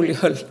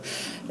Solihull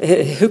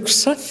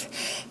hugsað.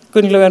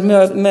 Gunnlaug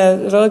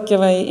með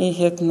ráðgjafa í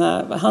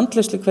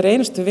handleiðslu hver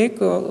einustu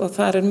viku og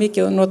þar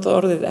mikið að nota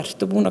orðið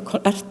ertu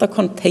að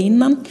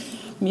konteinan.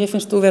 Mér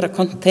finnst þú vera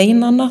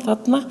konteinana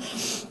þarna.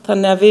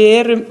 Þannig að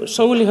við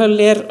Solihull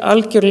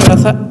algjörlega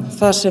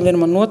það sem við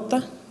erum að nota.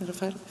 Ég að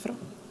færa frá.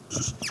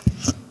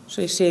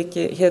 Svo ég sé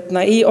ekki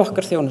í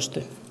okkar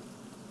þjónustu.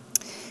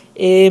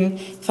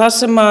 Það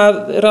sem að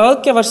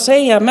ráðgjafar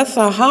segja með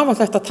það að hafa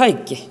þetta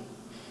tæki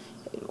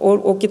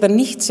og geta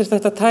nýtt sér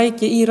þetta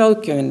tæki í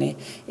ráðgjöfinni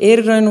í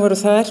raun og veru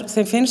þar,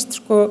 þeim finnst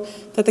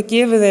þetta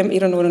gefur þeim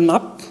í raun og veru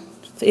nafn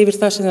yfir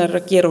það sem það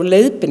að gera og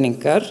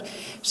leiðbeiningar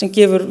sem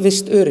gefur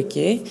visst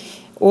öryggi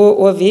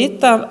og að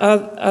vita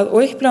og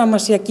upplega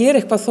maður sé að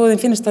gera eitthvað þó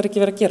þeim finnst það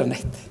ekki vera að gera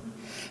neitt.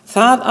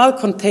 Það að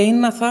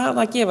konteina, það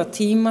að gefa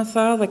tíma,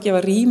 það að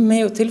gefa rými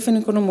og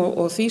tilfinningunum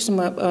og því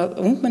sem að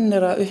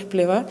ungmennin að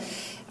upplifa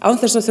án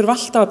þess að þurfa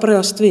alltaf að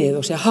bregðast við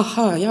og segja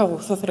já,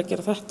 það þarf að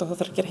gera þetta og það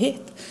þarf að gera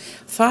hitt.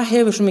 Það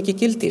hefur svo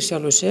mikið gildi í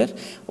sjálfu sér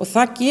og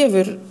það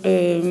gefur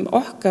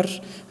okkar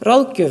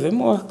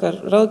ráðgjöfum og okkar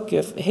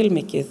ráðgjöf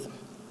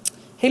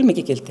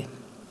heilmikið gildi.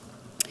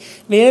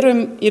 Við erum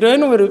í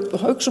raun og veru,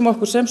 hugsum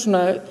okkur sem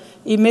svona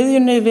í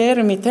miðjunni, við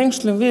erum í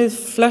tengslum við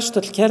flest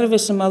öll kerfi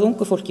sem að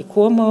ungu fólki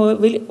koma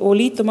og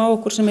lítum á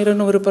okkur sem í raun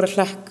og veru bara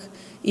hlekk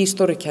í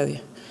stóru keðju.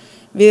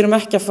 Við erum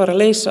ekki að fara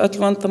að leysa öll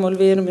vandamál,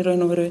 við erum í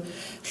raun og veru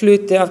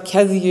hluti af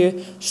keðju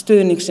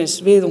stuðningsins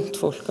við ungt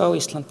fólk á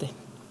Íslandi.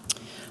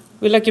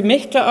 Við leggjum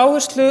mikla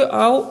áherslu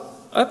á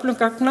öflun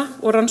gagna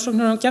og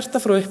rannsóknir gert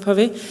frá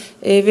upphafi.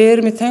 Við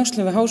erum í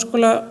tengslum við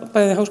háskóla,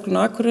 bæði Háskólann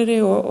á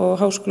Akureyri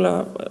og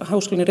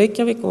Háskólann í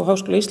Reykjavík og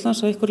Háskóla Íslands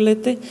að einhverju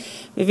leyti.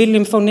 Við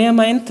viljum fá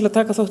nema inn til að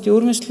taka þátt í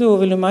úrvinnslu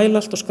og viljum mæla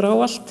allt og skrá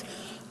allt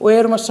og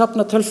erum að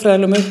safna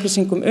tölfræðilegum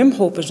upplýsingum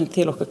hópinn sem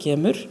til okkar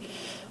kemur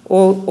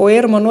og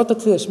erum að nota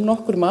til þessum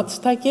nokkur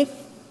matstæki.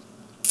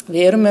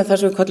 Við erum með það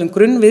sem við kallum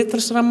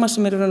grunnviðtalsramma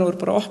sem raun og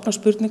veru bara opna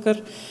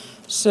spurningar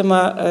sem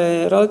að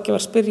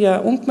ráðgjafar spyrja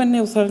ungmenni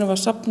og þar erum við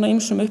að safna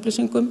ýmsum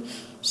upplýsingum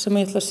sem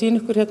ég ætla að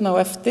sýna ykkur á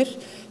eftir.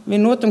 Við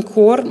notum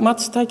core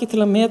matstæki til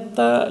að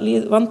meta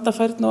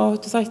vandafærni og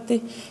áhættuþætti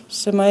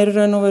sem að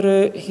raun og veru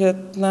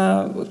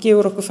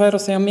gefur okkur færi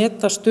á því að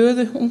meta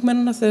stöðu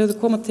ungmennina þegar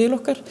þau koma til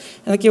okkar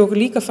en það gefur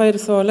okkur líka færi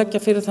þó að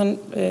leggja fyrir þann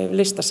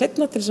lista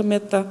seinna til þess að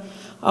meta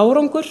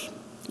árangur.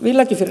 Við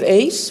leggjum fyrir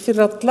ACE,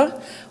 fyrir alla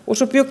og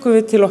svo bjöggum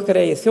við til okkar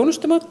eigið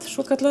þjónustumat,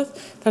 svo kallað,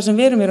 þar sem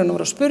við erum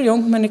að spyrja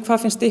ungmenni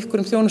hvað finnst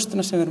ykkur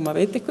þjónustuna sem við erum að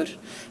veita ykkur,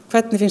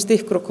 hvernig finnst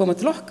ykkur að koma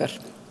til okkar.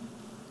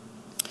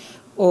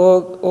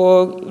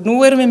 Og nú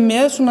erum við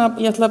með svona,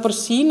 ég ætla bara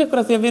að sýna ykkur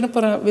að því að við erum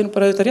bara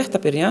auðvitað rétt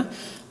að byrja,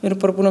 við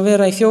erum bara búin að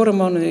vera í 4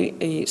 mánuði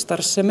í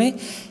starfsemi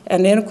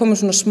en erum komin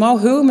svona smá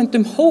hugmynd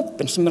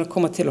hópinn sem að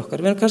koma til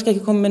okkar. Við erum kannski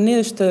ekki komið með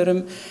niðurstöður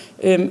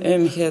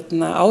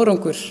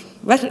árangur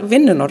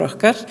vinnunar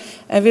okkar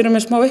en við erum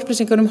með smá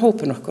upplýsingar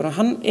hópinn okkar og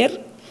hann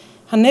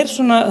er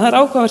svona, það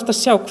áhugavert að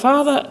sjá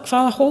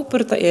hvaða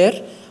hópur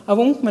þetta af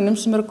ungmennum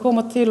sem að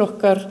koma til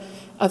okkar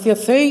að því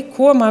að þau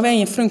koma af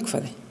eigin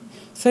frumkvæði.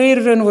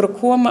 Þau raun og veru að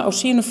koma á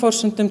sínum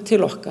forsendum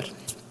til okkar.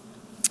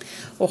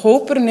 Og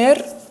hópurinn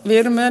við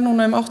erum með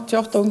núna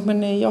 88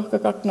 ungmenni í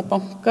okkar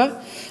gagnabanka.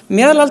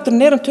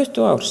 Meðalaldurinn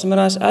 20 ár sem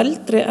aðeins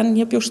eldri en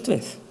ég bjóst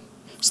við.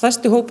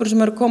 Stærsti hópur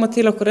sem að koma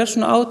til okkur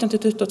svona 18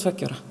 til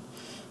 22 ára.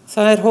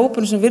 Það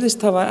hópur sem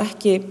virðist hafa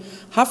ekki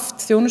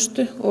haft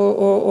þjónustu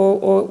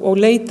og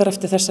leitar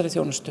eftir þessari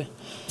þjónustu.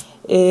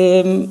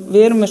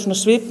 Við erum með svona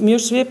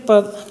mjög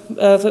svipað,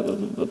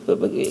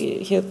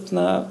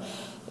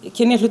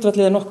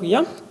 kynjahlutfallið nokkuð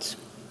jafnt.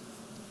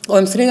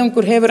 Og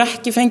þriðjungur hefur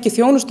ekki fengið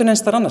þjónustu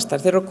neins þar annars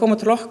þar. Þeir eru að koma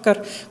til okkar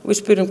og við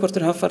spyrjum hvort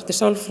þeir hafa farið til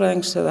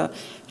sálfræðings eða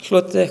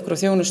hlotið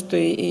eitthvað þjónustu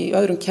í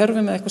öðrum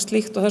kerfum eða eitthvað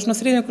slíkt og það svona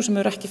þriðjungur sem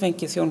hefur ekki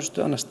fengið þjónustu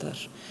annars þar.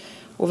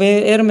 Og við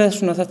erum með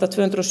svona þetta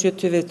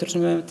 270 viðtöl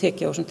sem við hefum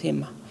tekið á þessum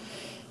tíma.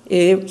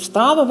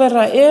 Staða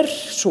þeirra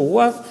svo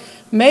að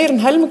meir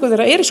en helmingur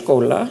þeirra í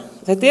skóla.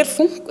 Þetta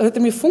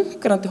er mjög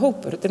fungerandi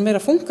hópur. Þetta er meira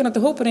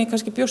fungerandi hópur en ég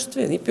kannski bjóst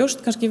við. Ég bjóst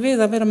kannski við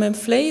að vera með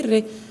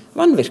fleiri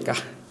vanvirka.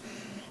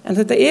 En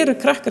þetta eru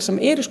krakkar sem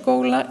í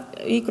skóla,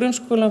 í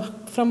grunnskóla,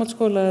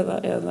 framhaldsskóla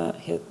eða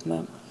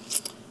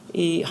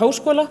í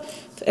háskóla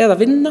eða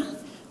vinna.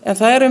 En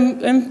það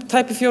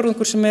tæpi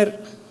fjórðungur sem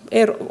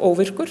er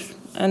óvirkur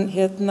en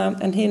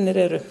hinir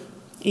eru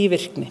í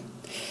virkni.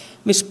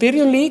 Við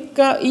spyrjum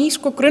líka í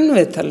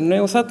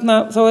grunnviðtalinu og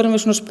þá erum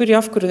við svona að spyrja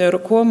af hverju þau eru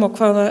að koma og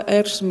hvaða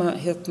sem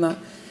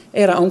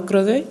að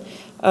angra þau.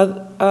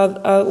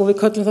 Og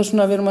við köllum það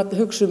svona að við erum að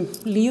hugsa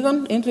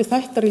líðan, innri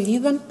þættar í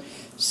líðan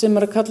sem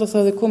að kalla það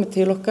að þau komið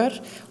til okkar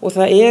og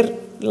það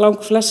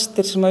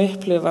langflestir sem að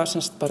upplifa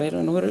semst bara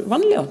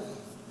vanlíðan,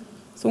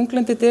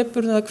 þunglyndi,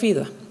 depurð eða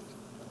kvíða.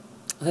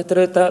 Og þetta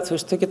auðvitað,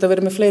 þau geta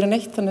verið með fleiri en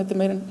eitt, þannig að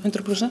þetta meira en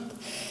 100%.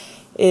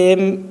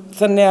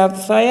 Þannig að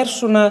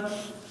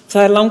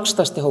það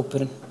langstærsti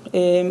hópurinn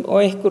og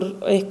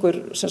einhver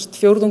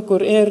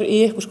fjórðungur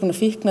í einhvers konar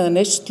fíkn eða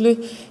neyslu.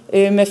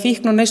 Með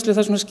fíkn og neyslu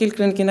það svona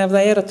skilgreiningin ef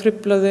það að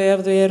trufla þau, ef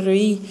þau eru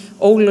í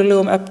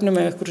ólöglegum efnum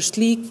eða einhverju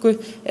slíku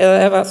eða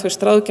ef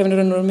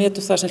ráðgjafarnir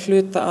metur það sem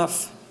hluta af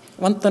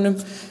vandanum.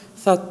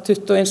 Það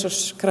 21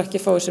 árs krakki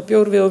fái sér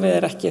bjór við og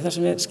við ekki það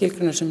sem við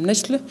skilgreinum sem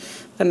neyslu.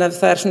 Þannig að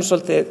það svona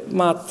svolítið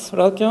mat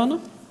ráðgjafana.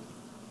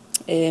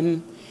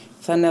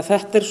 Þannig að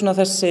þetta svona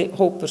þessi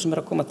hópur sem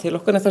að koma til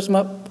okkar. En það sem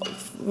að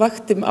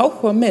vakti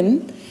áhuga minn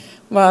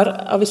var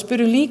að við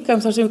spyrjum líka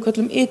það sem við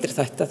köllum ytri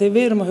þætti. Þegar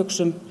við erum að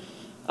hugsa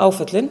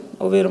áfallin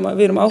og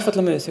við erum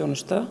áfalla með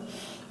þjónusta.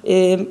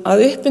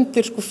 Að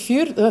uppundir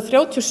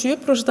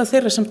 37% af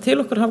þeirra sem til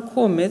okkar hafa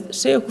komið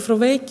segja okkur frá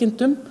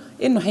veikindum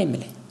inn á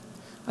heimili.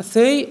 Að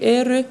þau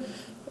eru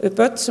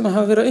börn sem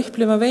hafa verið að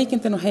upplifa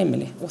veikindin á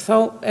heimili og þá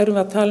erum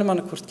við að tala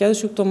annað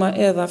geðsjúkdóma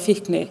eða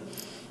fíkni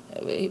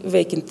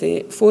veikindi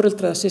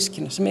foreldra eða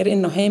systkina sem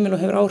inn á heimili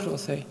og hefur áhrif á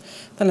þau.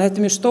 Þannig að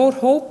þetta mjög stór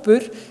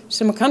hópur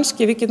sem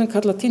kannski við getum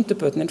kallað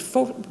týndubörnin,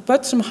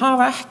 börn sem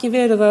hafa ekki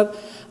verið að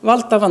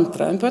valda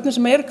vandræðum, börn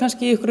sem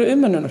kannski í ykkur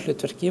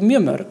umönnunarhlutverki,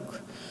 mjög mörg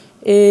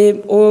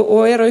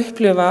og að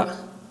upplifa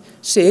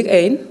sig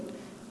ein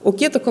og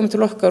geta komið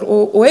til okkar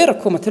og að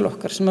koma til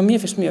okkar sem að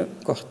mér finnst mjög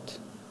gott.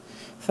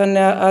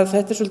 Þannig að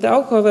þetta svolítið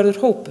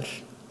áhugaverður hópur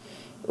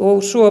og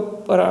svo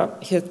bara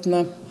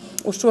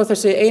og svo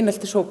þessi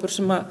eineltishópur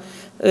sem að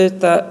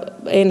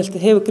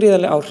eineltið hefur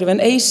gríðarlega áhrif en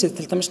eisið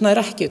til dæmis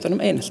nær ekki utan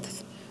eineltið.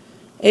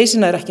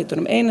 Eisið nær ekki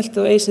utan eineltið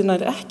og eisið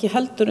nær ekki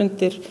heldur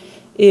undir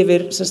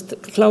yfir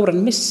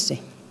kláran missi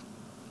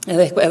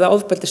eða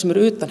ofbeldi sem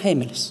eru utan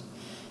heimilis.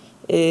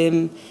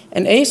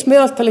 En eis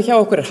meðaltali hjá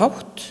okkur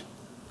hátt.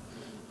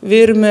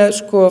 Við erum með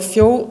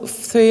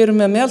þau eru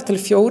með meðaltali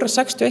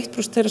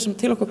 61% þeirra sem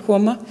til okkur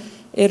koma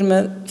eru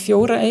með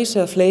 4 eis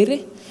eða fleiri.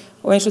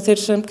 Og eins og þeir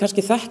sem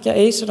kannski þekkja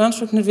eis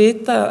rannsóknir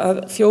vita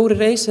að 4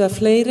 eis eða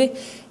fleiri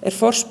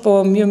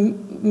forspá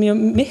mjög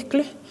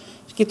miklu.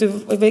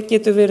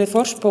 Getur verið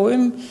forspá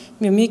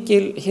mjög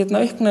mikil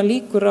aukna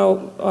líkur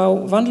á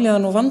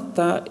vanlíðan og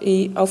vanda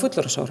á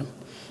fullorðinsárum.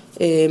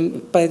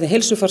 Bæði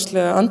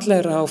heilsufarslega,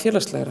 andlegra og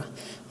félagslegra.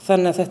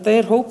 Þannig að þetta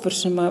hópur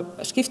sem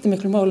skiptir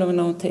miklu máli ef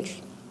við náum til.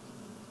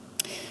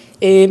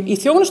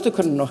 Í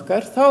þjónustukönnun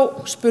okkar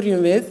þá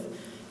spyrjum við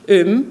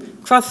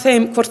hvað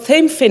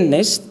þeim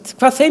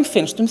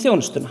finnst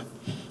þjónustuna.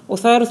 Og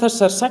það eru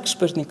þessar 6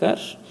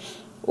 spurningar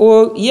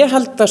og ég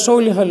held að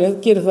Solihull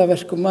gerir það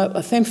verkum að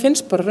þeim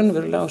finnst bara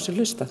raunverulega á sig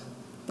hlustað.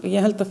 Og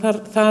ég held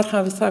að þar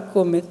hafi það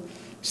komið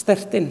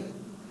sterkt inn.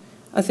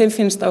 Að þeim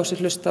finnst á sig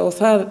hlustað og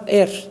það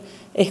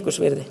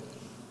einhvers virði,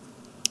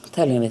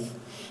 teljum við.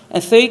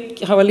 En þau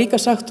hafa líka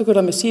sagt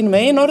okkur með sínum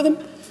eigin orðum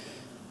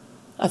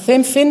að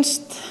þeim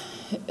finnst.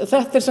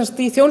 Þetta semst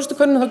í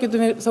þjónustukönnun þá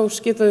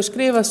geta þau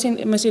skrifað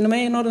með sínum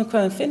eigin orðum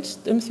hvað þeim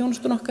finnst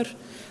þjónustun okkar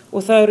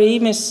og það eru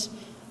ýmis,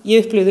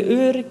 ég upplifði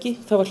öryggi,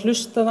 það var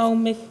hlustað á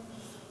mig,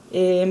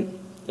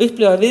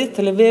 upplifaði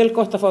viðtali vel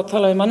gott að fá að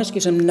tala við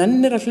manneskju sem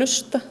nennir að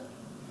hlusta.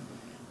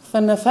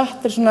 Þannig að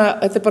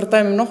þetta bara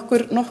dæmi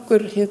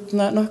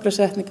nokkra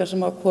setningar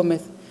sem hafa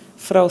komið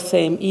frá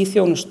þeim í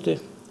þjónustu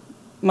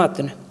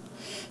matinu.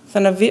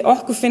 Þannig að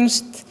okkur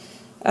finnst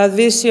að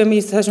við séum í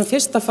þessum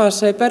fyrsta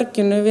fasa í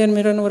berginu, við erum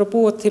í raun og veru að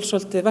búa til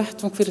svolítið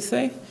vettvang fyrir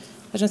þau,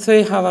 þar sem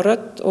þau hafa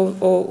rödd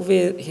og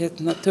við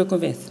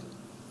tökum við.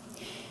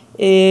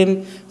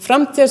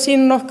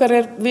 Framtíðarsýnin okkar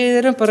við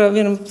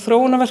erum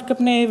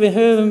þróunarverkefni, við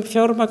höfum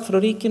fjármagn frá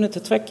ríkinu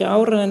til 2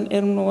 ára en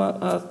erum nú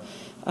að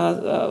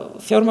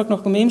fjármagna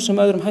okkur með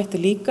ýmsum öðrum hætti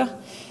líka.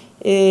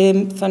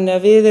 Þannig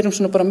að við erum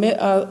svona bara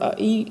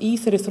í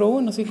þeirri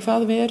þróun og því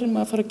hvað við erum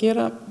að fara að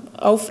gera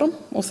áfram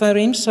og það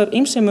eru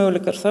ýmsir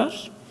möguleikar þar.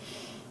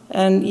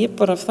 En ég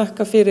bara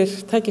þakka fyrir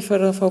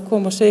tækifærið að fá að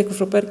koma og segja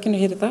ykkur frá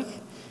Berginu hér í dag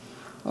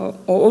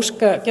og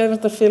óska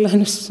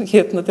Geðverndarfélaginu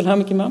hérna til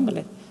hamingju með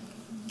afmælið.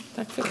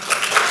 Takk fyrir.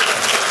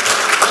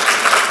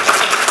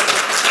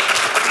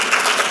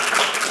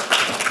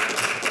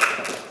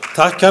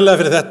 Takk kærlega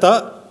fyrir þetta.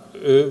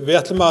 Við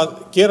ætlum að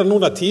gera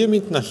núna 10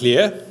 mínútna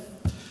hlé.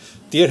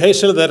 Dear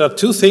Hazel, there are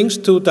 2 things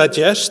to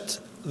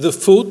digest: the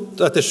food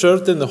that is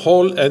served in the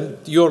hall and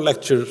your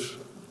lecture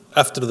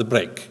after the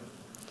break.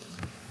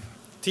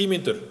 10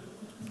 mínútur.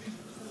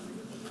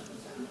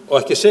 Og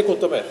ekki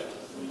sekúnda meir.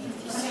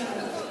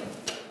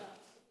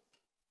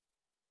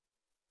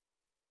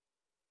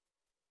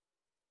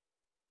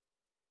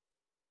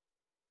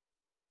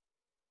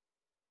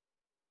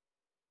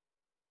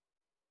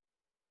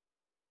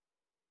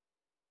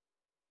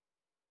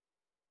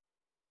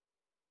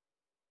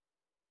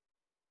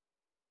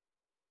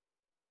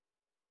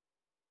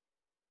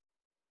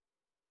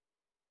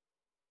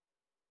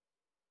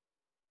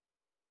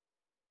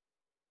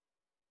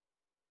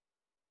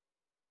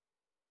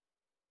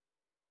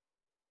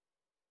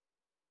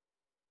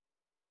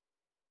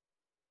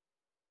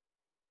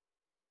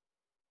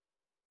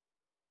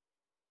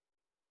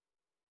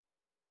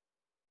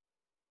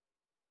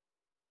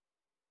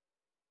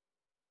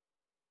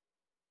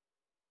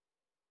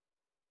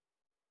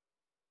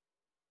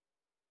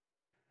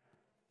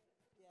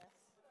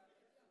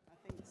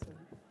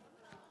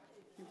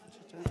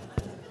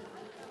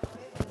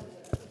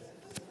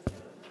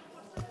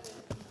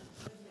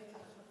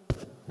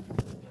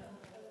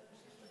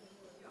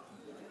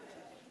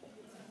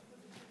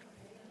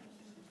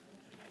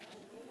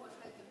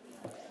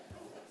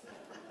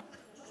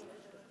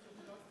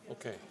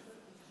 Okay.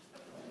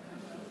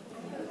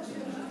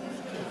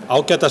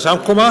 Ágæta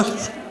samkoma.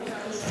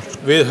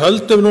 Við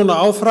höldum núna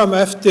áfram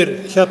eftir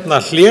hérna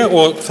hlé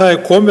og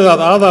það komið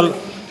að aðal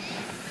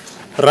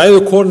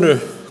ræðukonu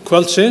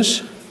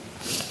kvöldsins.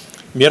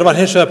 Mér var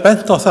hins vegar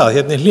bent á það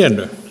hérna í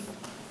hlénu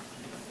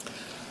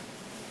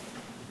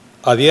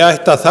að ég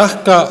ætti að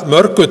þakka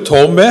Mörgu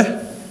Tómi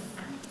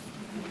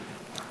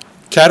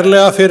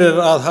kærlega fyrir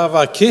að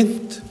hafa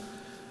kynnt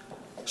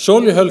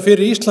Solihull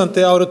fyrir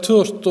Íslandi árið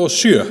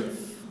 2007.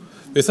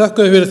 Við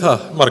þakkuðum fyrir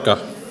það, Marga.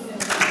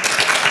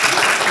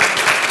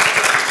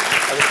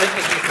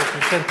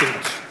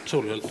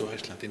 Solihull to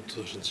Iceland in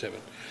 2007.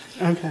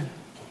 Okay.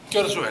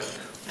 Gjörðu svo vel.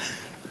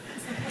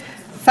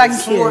 Thank you.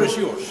 The floor is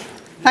yours.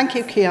 Thank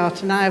you,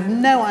 Kiart, and I have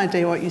no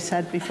idea what you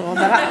said before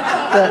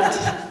that,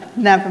 but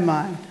never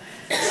mind.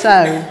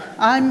 So,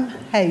 I'm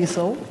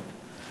Hazel.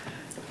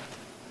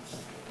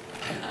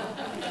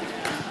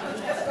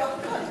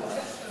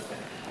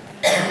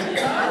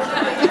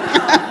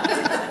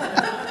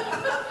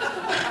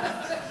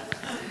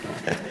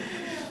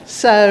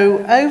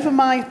 So, over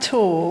my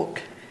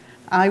talk,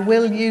 I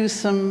will use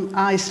some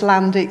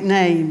Icelandic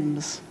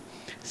names.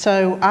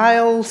 So,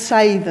 I'll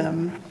say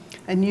them,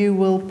 and you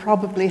will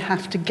probably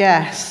have to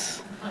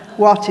guess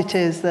what it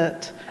is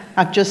that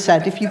I've just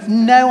said. If you've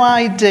no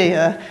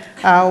idea,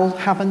 I'll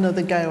have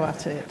another go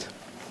at it.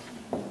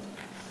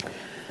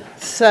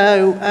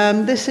 So,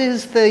 this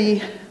is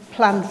the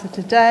plan for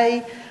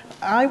today.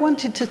 I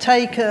wanted to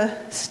take a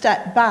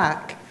step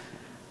back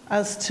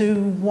as to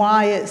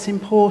why it's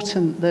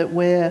important that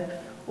we're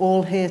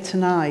all here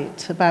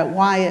tonight, about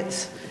why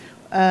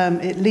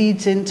it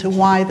leads into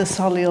why the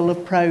Solihull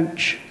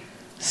Approach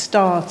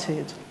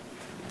started.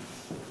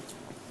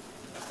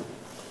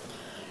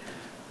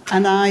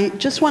 And I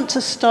just want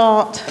to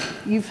start,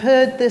 you've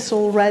heard this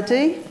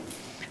already.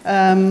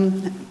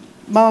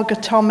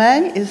 Marga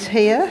Tome is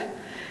here,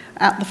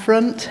 at the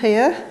front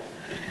here.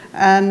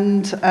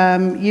 And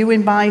you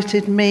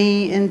invited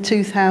me in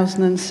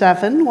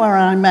 2007, where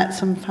I met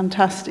some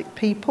fantastic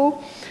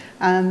people.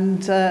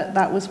 And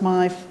that was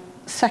my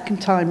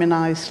second time in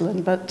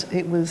Iceland, but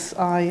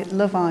I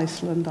love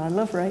Iceland, I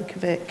love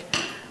Reykjavik.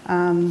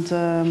 And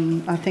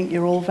I think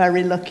you're all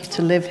very lucky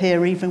to live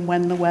here, even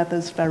when the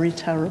weather's very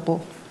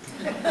terrible.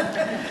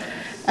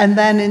 And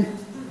then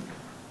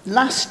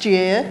last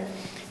year,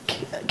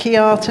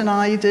 Kiart and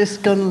Idis,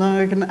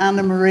 Gunnlaug and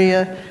Anna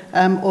Maria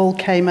all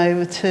came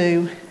over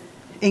to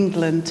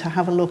England to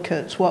have a look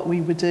at what we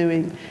were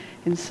doing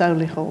in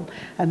Solihull.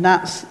 And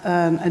that's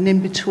an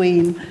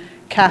in-between.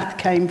 Kath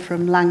came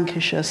from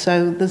Lancashire.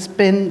 So there's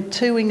been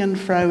toing and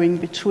froing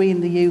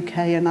between the UK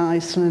and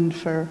Iceland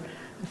for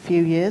a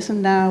few years,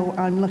 and now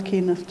I'm lucky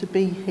enough to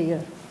be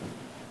here.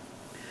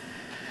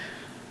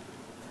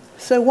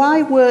 So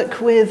why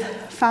work with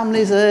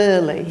families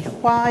early?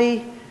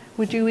 Why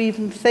would you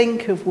even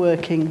think of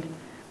working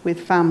with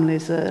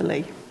families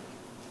early?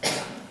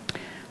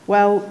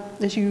 Well,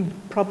 as you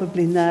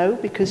probably know,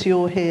 because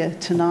you're here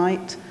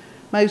tonight,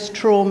 most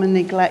trauma,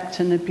 neglect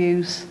and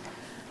abuse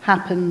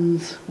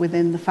happens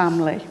within the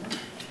family.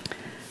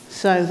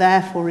 So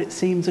therefore it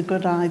seems a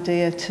good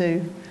idea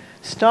to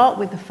start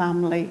with the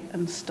family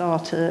and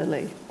start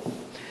early.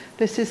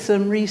 This is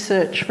some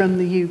research from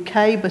the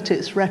UK, but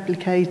it's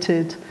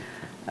replicated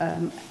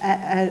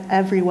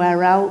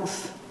everywhere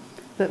else,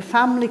 that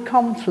family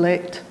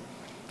conflict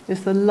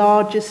is the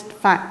largest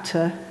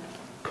factor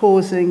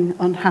causing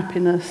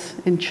unhappiness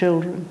in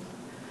children.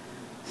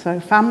 So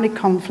family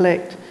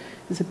conflict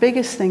is the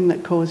biggest thing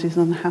that causes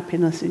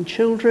unhappiness in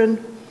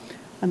children.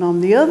 And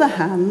on the other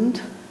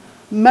hand,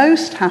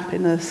 most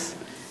happiness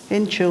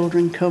in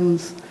children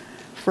comes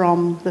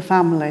from the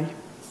family.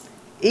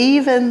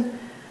 Even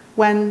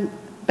when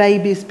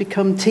babies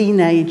become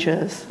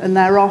teenagers and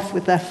they're off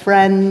with their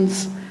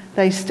friends,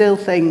 they still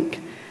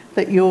think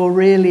that you're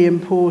really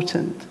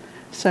important.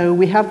 So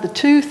we have the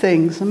two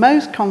things, the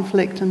most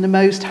conflict and the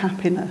most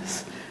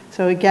happiness.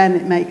 So again,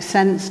 it makes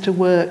sense to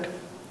work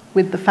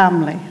with the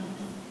family.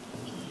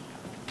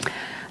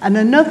 And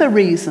another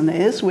reason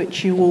is,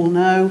 which you all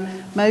know,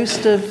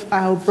 most of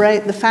our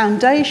brain, the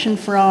foundation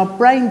for our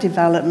brain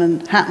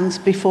development happens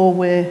before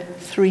we're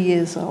 3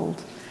 years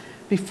old.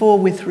 Before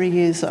we're 3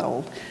 years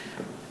old.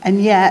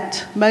 And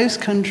yet,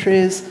 most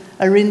countries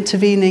are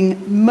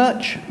intervening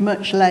much,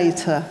 much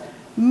later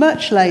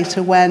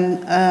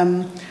when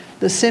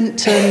the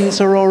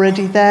symptoms are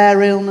already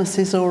there, illness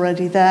is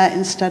already there,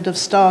 instead of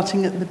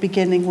starting at the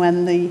beginning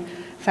when the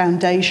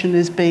foundation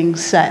is being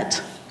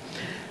set.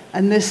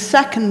 And this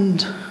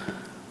second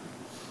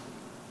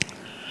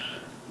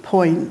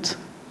point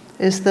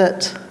is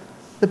that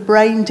the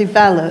brain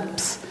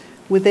develops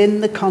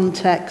within the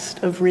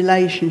context of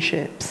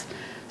relationships.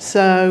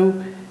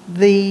 So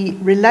the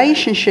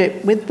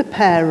relationship with the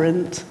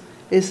parent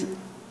is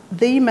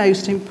the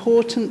most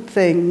important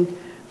thing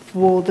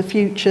for the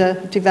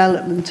future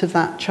development of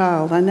that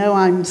child. I know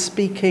I'm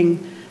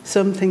speaking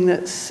something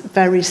that's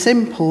very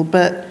simple,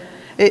 but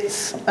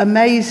it's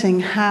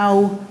amazing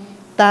how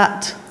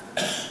that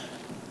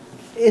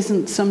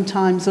isn't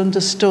sometimes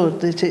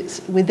understood, that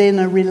it's within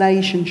a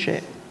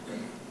relationship.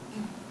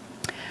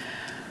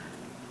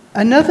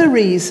 Another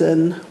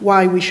reason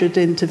why we should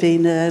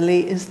intervene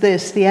early is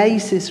this, the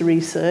ACEs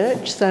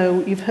research.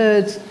 So you've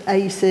heard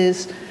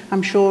ACEs,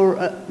 I'm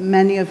sure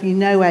many of you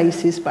know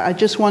ACEs, but I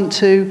just want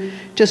to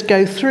just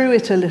go through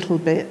it a little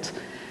bit,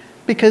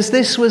 because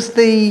this was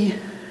the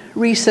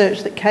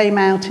research that came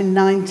out in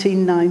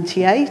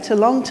 1998, a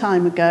long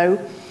time ago,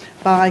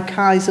 by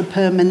Kaiser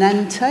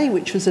Permanente,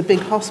 which was a big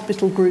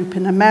hospital group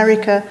in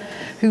America,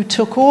 who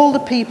took all the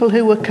people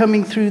who were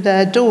coming through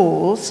their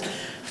doors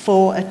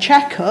for a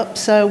checkup.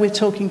 So we're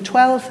talking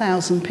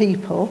 12,000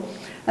 people,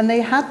 and they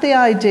had the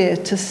idea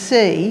to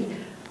see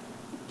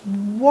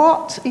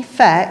what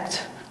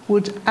effect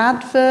would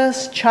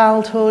adverse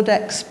childhood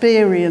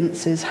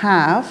experiences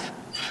have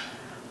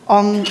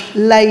on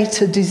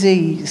later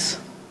disease.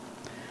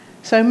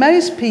 So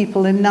most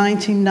people in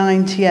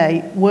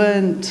 1998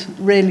 weren't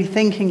really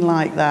thinking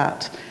like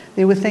that.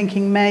 They were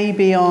thinking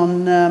maybe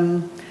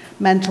on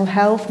mental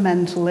health,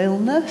 mental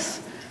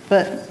illness,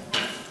 but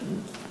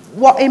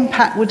what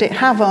impact would it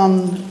have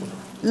on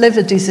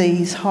liver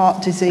disease,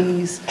 heart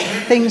disease,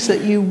 things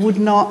that you would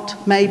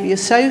not maybe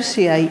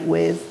associate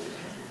with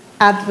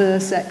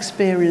adverse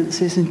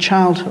experiences in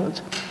childhood?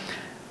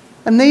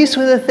 And these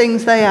were the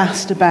things they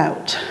asked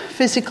about: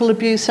 physical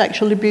abuse,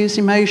 sexual abuse,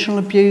 emotional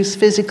abuse,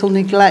 physical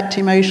neglect,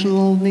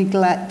 emotional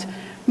neglect,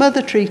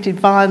 mother treated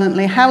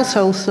violently,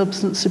 household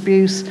substance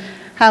abuse,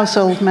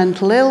 household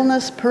mental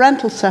illness,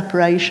 parental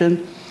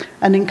separation,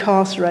 and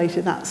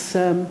incarcerated. That's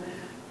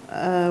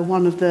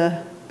one of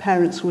the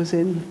parents was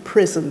in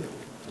prison.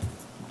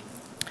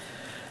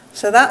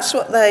 So that's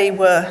what they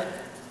were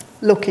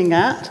looking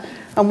at,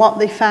 and what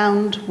they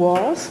found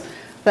was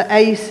that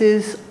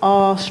ACEs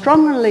are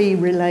strongly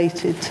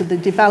related to the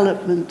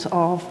development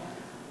of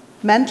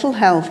mental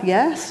health.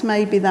 Yes,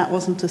 maybe that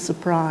wasn't a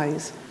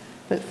surprise,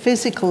 but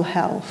physical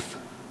health,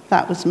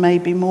 that was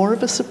maybe more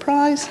of a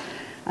surprise.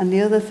 And the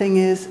other thing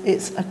is,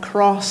 it's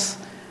across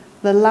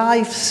the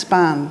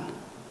lifespan,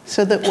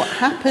 so that what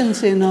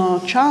happens in our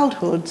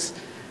childhoods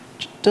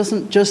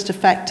doesn't just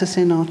affect us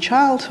in our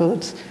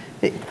childhoods,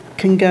 it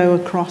can go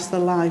across the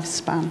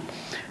lifespan.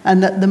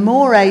 And that the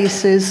more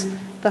ACEs,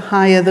 the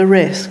higher the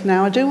risk.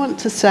 Now, I do want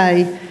to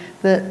say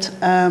that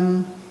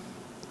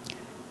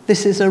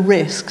this is a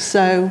risk.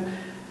 So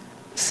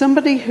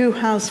somebody who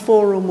has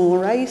 4 or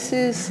more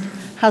ACEs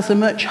has a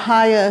much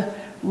higher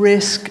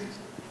risk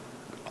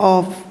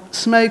of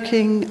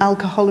smoking,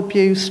 alcohol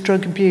abuse,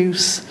 drug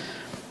abuse,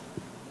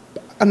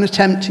 and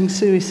attempting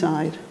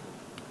suicide.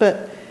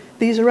 But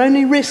these are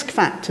only risk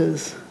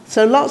factors.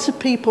 So lots of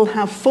people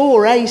have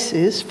 4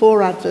 ACEs,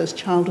 4 adverse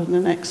childhood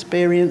and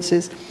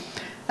experiences,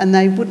 and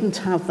they wouldn't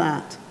have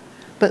that.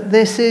 But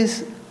there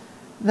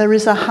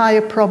is a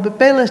higher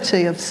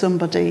probability of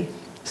somebody,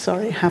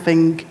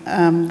 having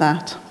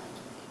that.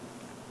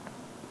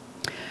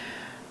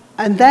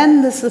 And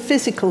then there's the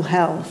physical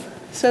health.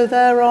 So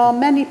there are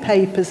many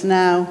papers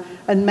now,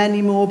 and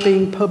many more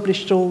being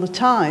published all the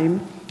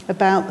time,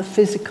 about the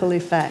physical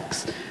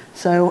effects.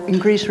 So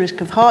increased risk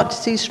of heart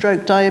disease,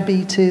 stroke,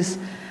 diabetes,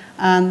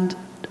 and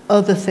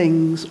other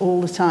things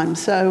all the time.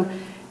 So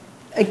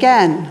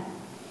again,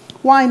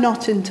 why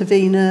not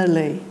intervene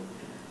early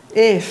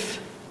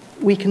if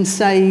we can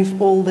save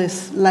all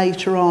this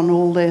later on,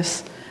 all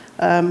this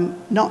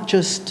not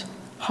just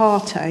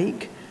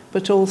heartache,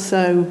 but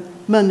also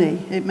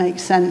money? It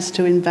makes sense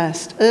to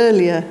invest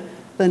earlier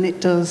than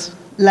it does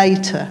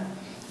later.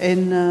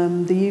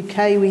 In the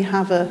UK, we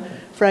have a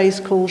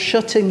phrase called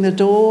shutting the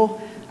door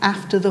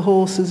after the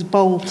horse has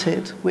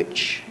bolted,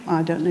 which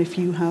I don't know if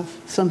you have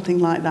something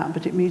like that,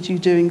 but it means you're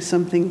doing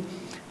something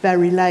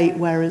very late,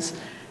 whereas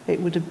it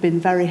would have been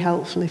very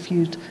helpful if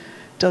you'd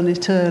done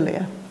it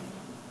earlier.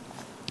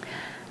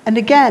 And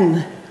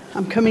again,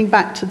 I'm coming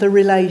back to the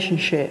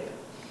relationship.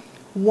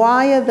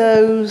 Why are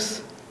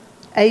those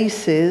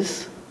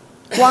ACEs,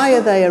 why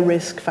are they a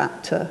risk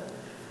factor?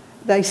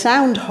 They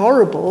sound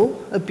horrible.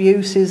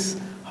 Abuse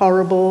is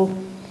horrible.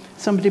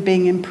 Somebody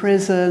being in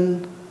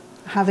prison,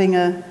 having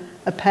a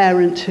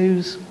parent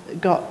who's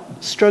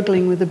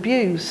struggling with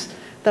abuse,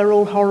 they're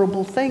all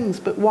horrible things.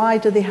 But why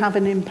do they have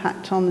an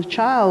impact on the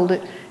child?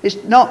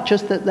 It's not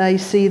just that they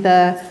see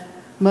their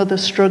mother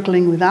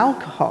struggling with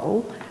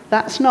alcohol.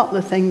 That's not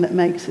the thing that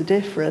makes a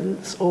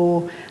difference.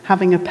 Or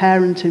having a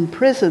parent in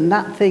prison,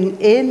 that thing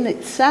in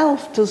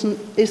itself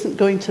isn't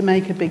going to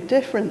make a big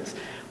difference.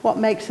 What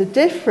makes a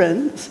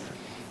difference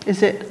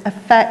is it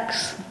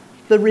affects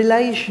the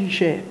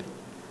relationship.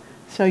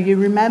 So you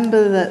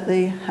remember that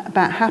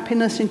about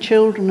happiness in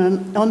children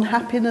and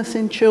unhappiness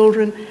in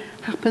children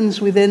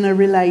happens within a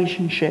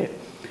relationship.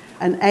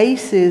 And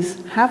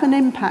ACEs have an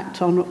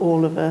impact on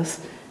all of us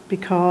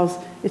because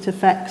it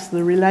affects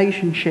the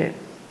relationship.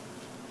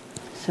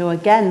 So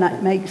again,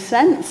 that makes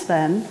sense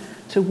then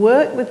to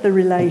work with the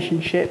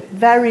relationship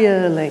very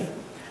early,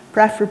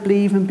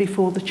 preferably even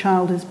before the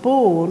child is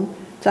born,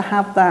 to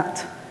have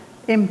that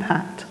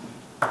impact.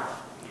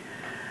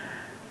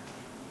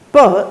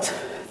 But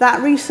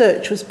that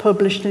research was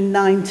published in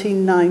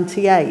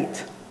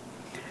 1998.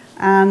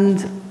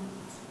 And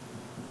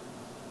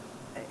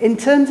in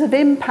terms of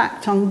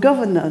impact on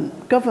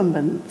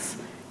governments,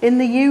 in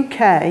the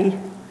UK,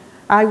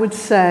 I would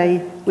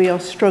say we are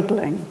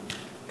struggling.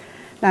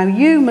 Now,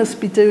 you must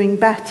be doing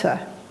better,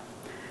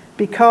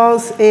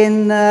 because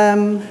in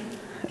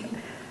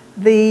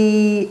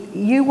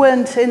you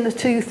weren't in the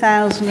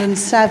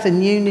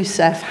 2007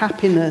 UNICEF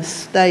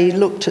happiness. They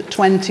looked at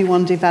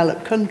 21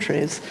 developed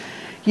countries.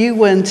 You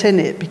weren't in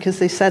it because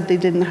they said they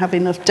didn't have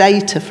enough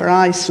data for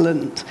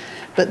Iceland,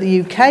 but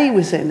the UK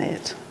was in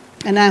it.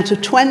 And out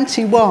of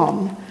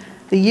 21,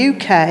 the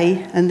UK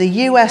and the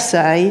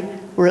USA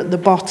were at the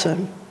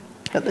bottom.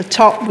 At the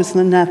top was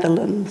the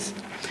Netherlands.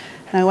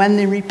 Now, when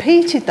they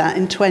repeated that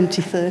in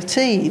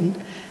 2013,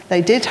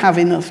 they did have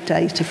enough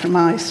data from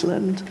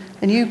Iceland,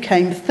 and you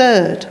came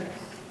third,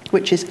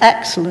 which is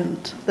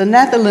excellent. The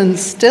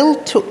Netherlands still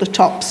took the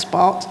top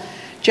spot.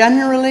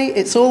 Generally,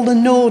 it's all the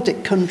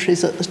Nordic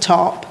countries at the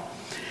top,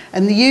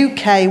 and the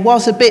UK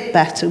was a bit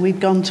better. We'd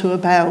gone to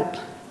about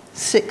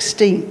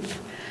 16th.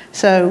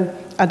 So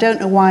I don't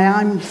know why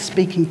I'm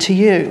speaking to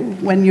you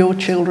when your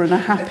children are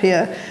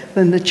happier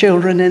than the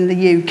children in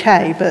the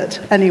UK, but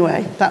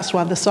anyway, that's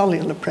why the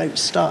Solihull Approach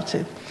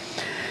started.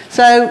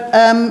 So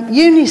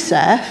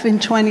UNICEF in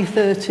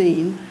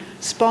 2013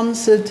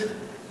 sponsored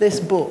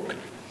this book,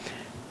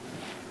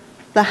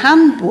 The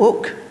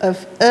Handbook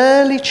of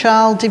Early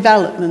Child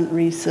Development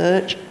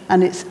Research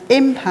and its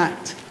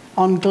Impact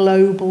on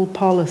Global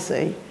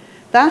Policy.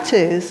 That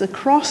is,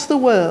 across the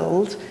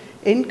world,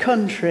 in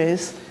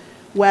countries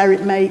where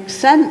it makes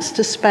sense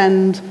to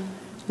spend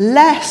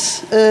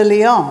less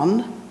early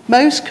on,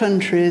 most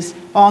countries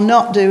are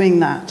not doing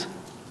that.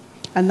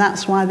 And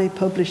that's why they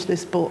published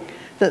this book.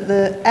 That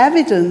the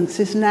evidence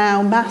is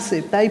now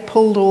massive. They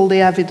pulled all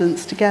the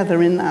evidence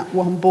together in that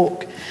one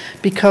book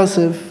because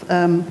of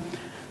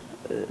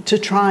to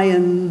try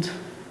and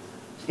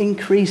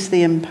increase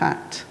the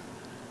impact.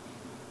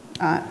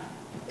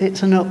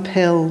 It's an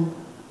uphill.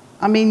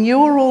 I mean,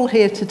 you're all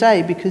here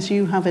today because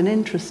you have an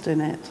interest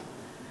in it.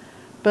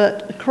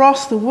 But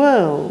across the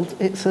world,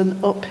 it's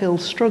an uphill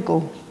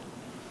struggle.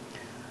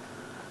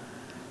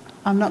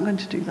 I'm not going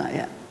to do that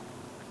yet.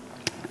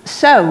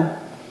 So,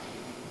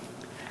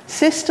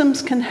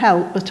 systems can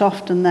help, but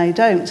often they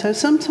don't. So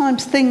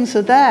sometimes things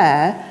are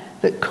there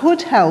that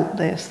could help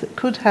this, that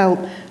could help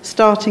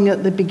starting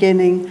at the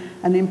beginning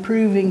and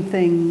improving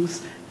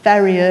things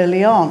very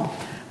early on.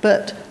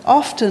 But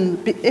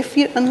often,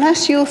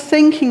 unless you're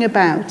thinking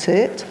about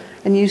it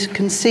and you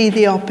can see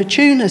the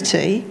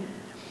opportunity,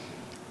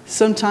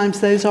 sometimes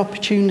those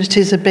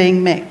opportunities are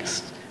being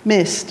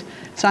missed.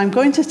 So I'm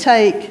going to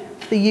take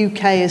the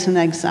UK as an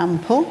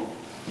example.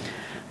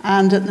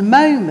 And at the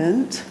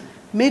moment,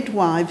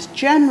 midwives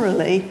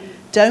generally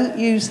don't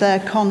use their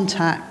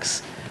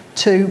contacts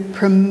to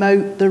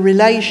promote the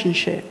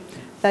relationship.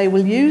 They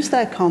will use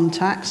their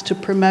contacts to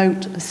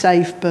promote a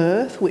safe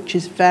birth, which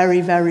is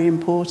very, very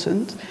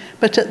important.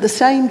 But at the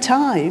same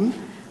time,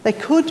 they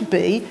could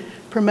be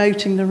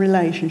promoting the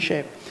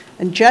relationship.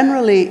 And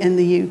generally in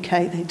the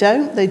UK they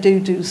don't. They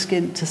do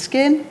skin to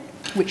skin,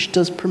 which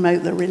does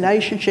promote the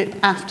relationship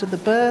after the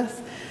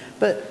birth.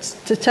 But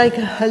to take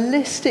a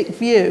holistic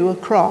view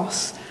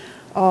across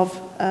of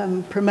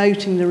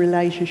promoting the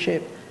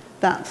relationship,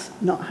 that's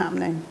not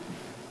happening.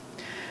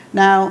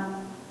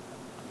 Now,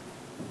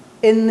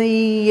 in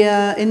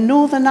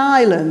Northern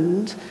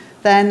Ireland,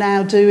 they're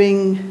now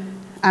doing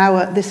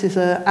this is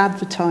an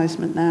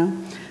advertisement now,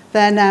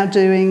 they're now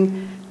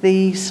doing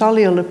the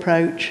Solihull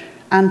Approach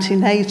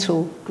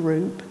antenatal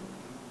group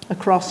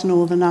across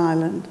Northern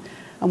Ireland.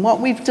 And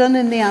what we've done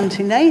in the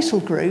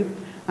antenatal group,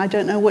 I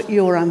don't know what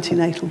your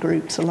antenatal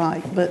groups are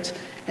like, but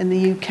in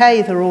the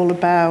UK they're all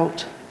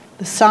about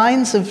the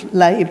signs of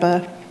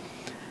labour,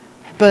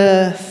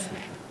 birth,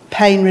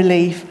 pain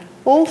relief,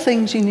 all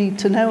things you need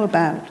to know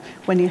about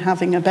when you're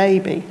having a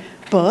baby.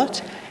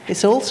 But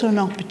it's also an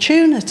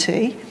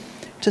opportunity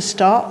to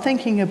start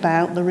thinking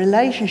about the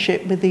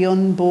relationship with the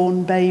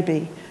unborn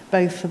baby,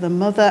 both for the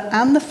mother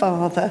and the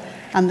father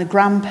and the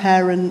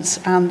grandparents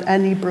and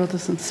any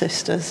brothers and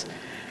sisters.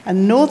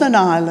 And Northern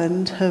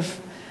Ireland have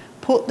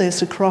put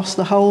this across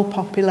the whole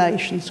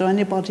population, so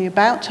anybody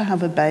about to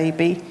have a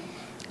baby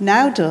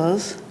now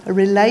does a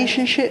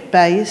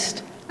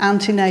relationship-based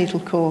antenatal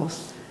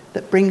course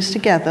that brings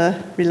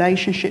together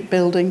relationship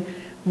building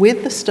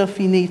with the stuff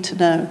you need to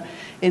know.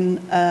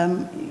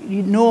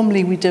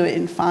 Normally we do it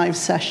in 5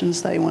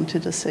 sessions, they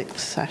wanted a 6th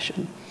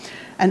session.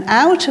 And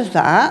out of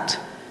that,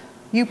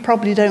 you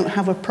probably don't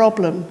have a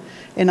problem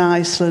in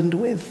Iceland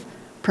with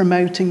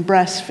promoting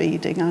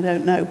breastfeeding, I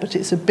don't know, but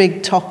it's a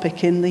big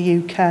topic in the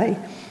UK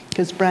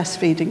because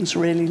breastfeeding's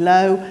really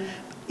low,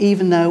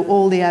 even though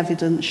all the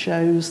evidence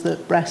shows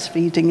that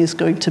breastfeeding is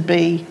going to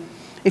be,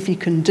 if you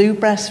can do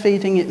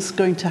breastfeeding, it's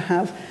going to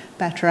have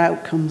better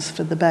outcomes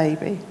for the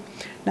baby.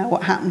 Now,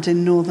 what happened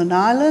in Northern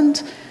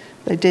Ireland,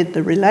 they did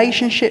the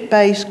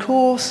relationship-based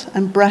course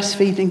and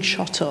breastfeeding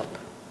shot up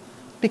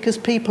because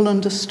people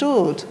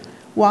understood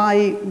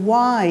why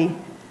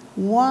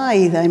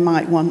they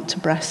might want to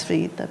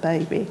breastfeed their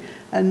baby.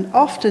 And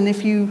often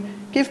if you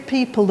give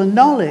people the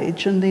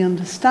knowledge and the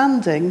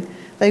understanding,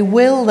 they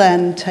will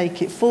then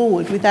take it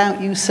forward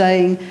without you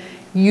saying,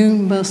 you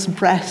must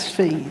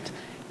breastfeed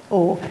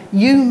or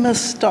you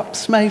must stop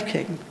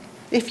smoking.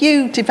 If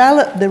you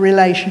develop the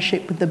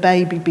relationship with the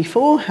baby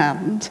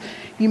beforehand,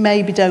 you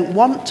maybe don't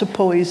want to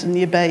poison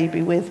your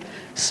baby with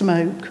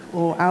smoke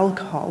or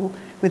alcohol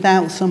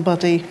without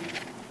somebody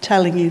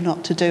telling you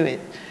not to do it.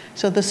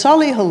 So the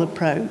Solihull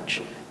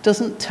approach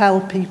doesn't tell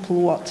people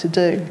what to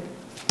do.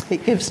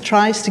 It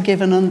tries to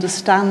give an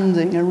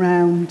understanding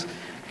around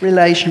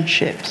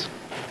relationships.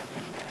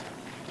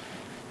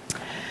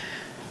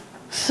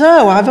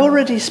 So I've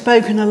already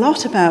spoken a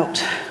lot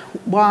about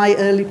why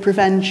early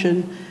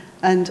prevention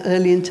and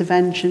early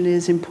intervention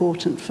is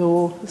important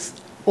for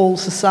all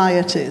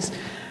societies.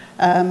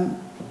 But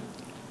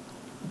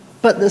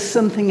there's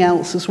something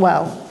else as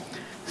well.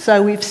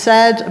 So we've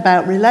said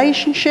about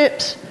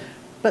relationships,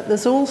 but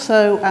there's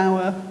also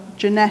our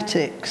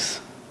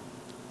genetics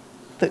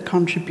that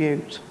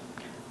contribute.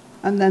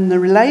 And then the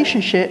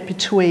relationship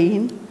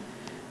between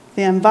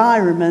the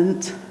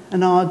environment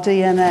and our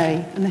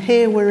DNA. And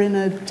here we're in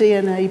a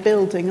DNA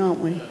building, aren't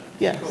we?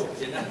 Yes.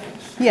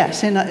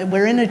 Yes,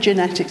 we're in a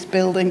genetics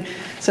building,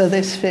 so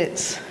this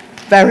fits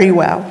very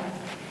well.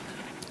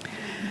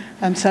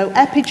 So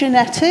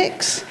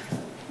epigenetics,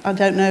 I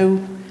don't know,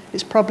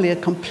 it's probably a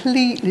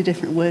completely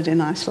different word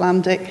in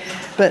Icelandic,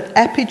 but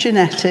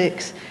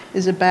epigenetics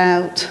is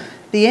about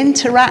the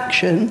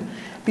interaction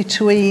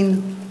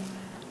between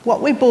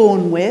what we're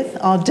born with,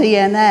 our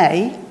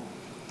DNA,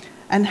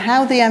 and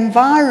how the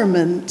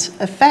environment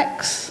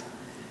affects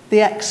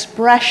the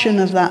expression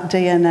of that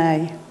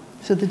DNA.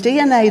 So the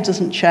DNA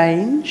doesn't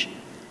change,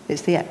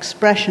 it's the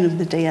expression of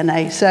the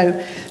DNA. So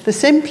the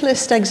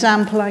simplest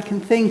example I can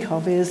think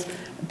of is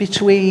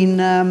between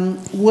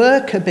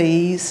worker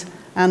bees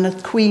and a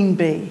queen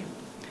bee.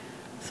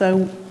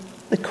 So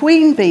the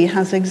queen bee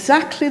has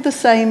exactly the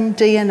same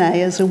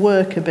DNA as a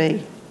worker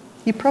bee.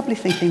 You're probably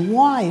thinking,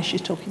 why is she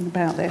talking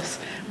about this?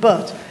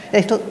 But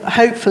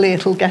hopefully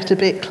it'll get a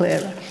bit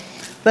clearer.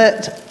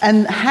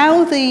 And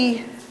how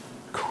the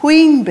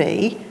queen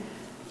bee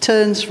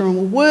turns from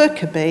a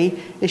worker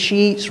bee is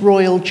she eats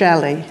royal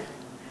jelly,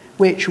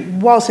 which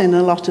was in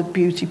a lot of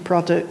beauty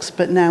products,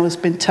 but now has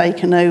been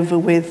taken over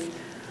with,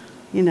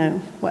 you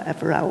know,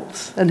 whatever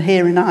else. And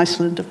here in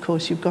Iceland, of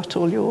course, you've got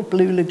all your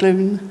Blue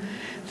Lagoon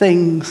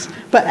things.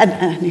 But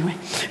anyway,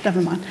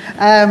 never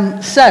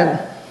mind.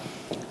 So,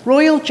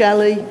 royal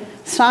jelly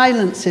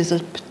silences a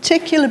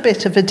particular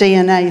bit of a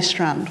DNA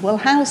strand. Well,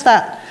 how's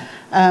that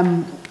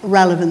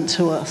relevant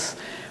to us?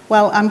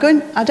 Well,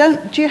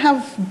 do you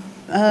have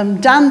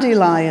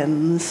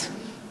dandelions?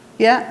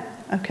 Yeah?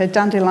 Okay,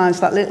 dandelions,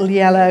 that little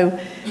yellow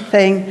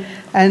thing.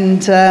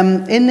 And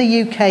in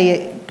the UK,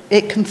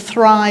 it can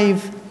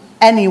thrive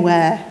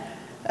anywhere.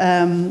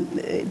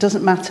 It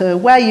doesn't matter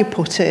where you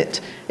put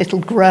it, it'll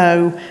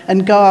grow.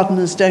 And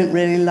gardeners don't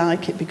really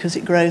like it because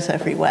it grows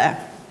everywhere.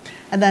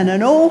 And then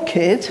an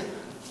orchid,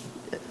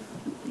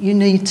 you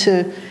need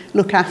to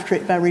look after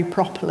it very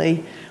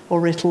properly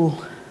or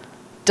it'll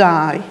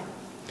die.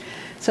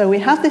 So we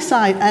have this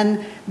side,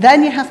 and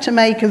then you have to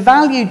make a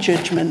value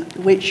judgment,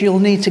 which you'll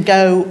need to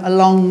go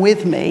along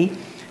with me,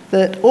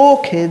 that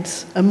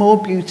orchids are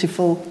more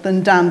beautiful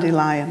than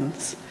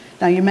dandelions.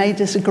 Now you may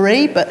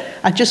disagree, but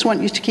I just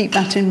want you to keep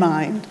that in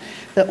mind,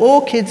 that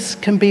orchids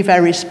can be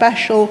very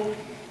special,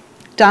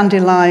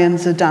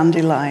 dandelions are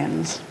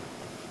dandelions.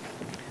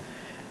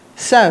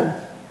 So,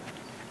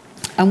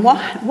 and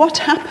what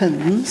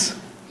happens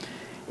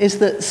is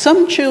that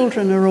some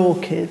children are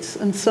orchids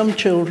and some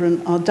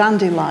children are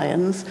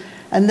dandelions,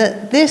 and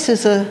that this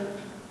is a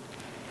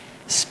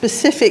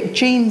specific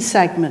gene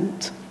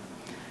segment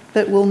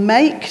that will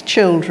make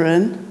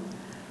children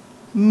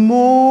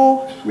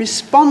more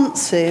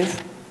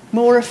responsive,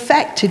 more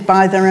affected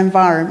by their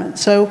environment.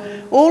 So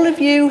all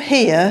of you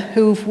here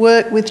who've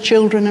worked with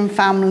children and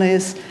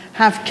families,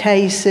 have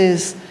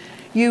cases,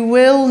 you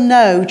will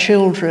know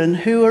children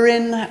who are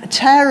in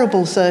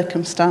terrible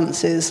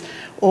circumstances,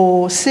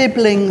 or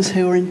siblings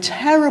who are in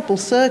terrible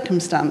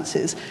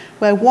circumstances,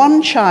 where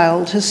one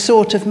child has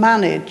sort of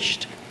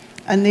managed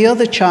and the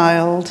other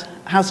child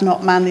has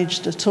not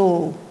managed at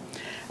all.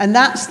 And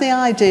that's the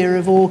idea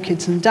of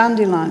orchids and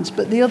dandelions.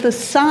 But the other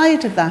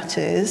side of that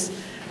is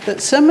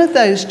that some of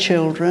those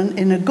children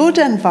in a good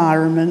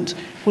environment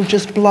will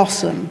just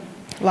blossom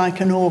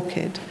like an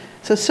orchid.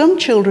 So some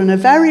children are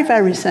very,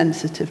 very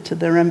sensitive to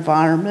their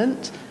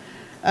environment.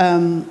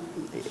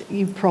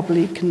 You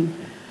probably can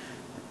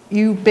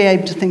be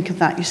able to think of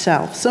that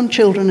yourself. Some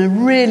children are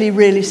really,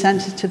 really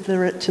sensitive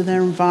to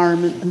their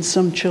environment, and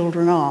some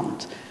children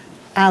aren't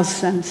as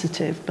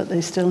sensitive, but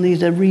they still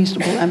need a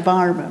reasonable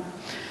environment.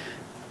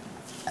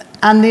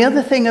 And the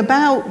other thing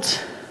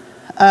about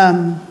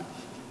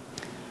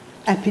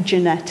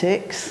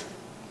epigenetics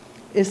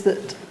is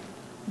that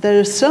there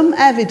is some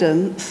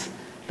evidence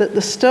that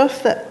the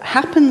stuff that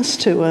happens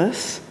to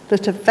us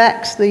that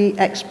affects the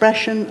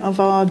expression of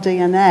our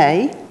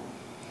DNA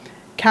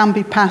can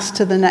be passed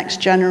to the next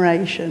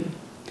generation.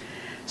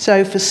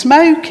 So for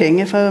smoking,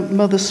 if a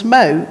mother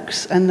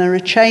smokes and there are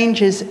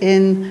changes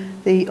in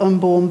the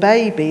unborn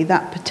baby,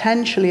 that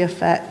potentially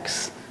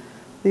affects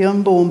the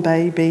unborn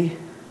baby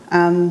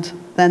and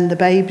then the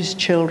baby's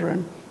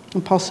children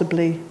and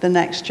possibly the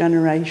next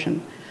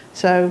generation.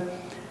 So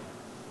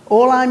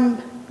all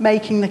I'm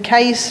making the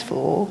case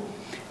for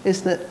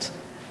is that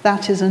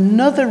that is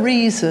another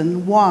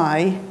reason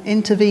why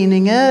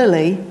intervening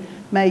early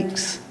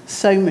makes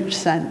so much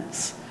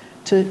sense,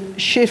 to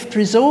shift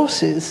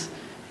resources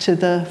to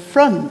the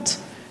front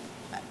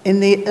in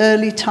the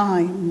early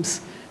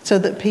times so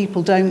that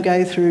people don't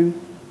go through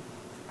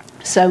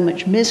so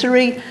much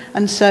misery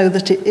and so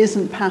that it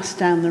isn't passed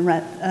down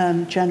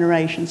the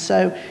generation.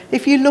 So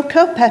if you look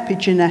up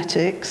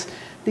epigenetics,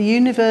 the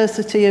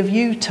University of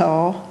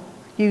Utah,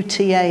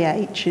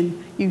 UTAH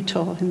in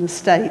Utah in the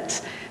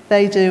States,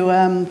 they do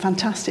a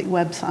fantastic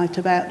website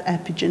about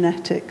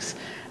epigenetics.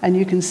 And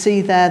you can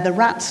see there the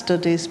rat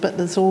studies, but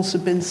there's also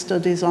been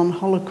studies on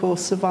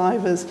Holocaust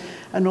survivors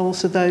and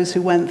also those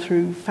who went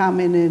through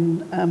famine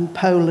in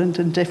Poland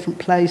and different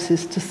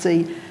places to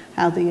see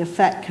how the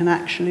effect can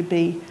actually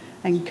be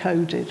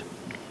encoded.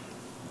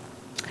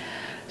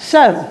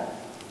 So,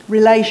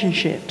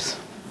 relationships.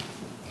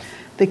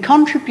 They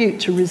contribute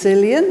to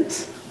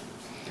resilience,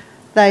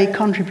 they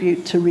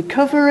contribute to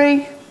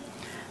recovery,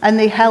 and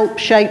they help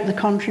shape the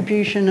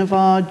contribution of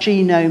our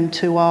genome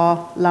to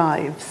our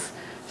lives.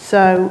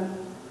 So,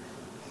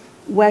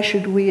 where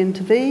should we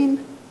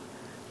intervene?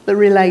 The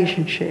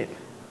relationship.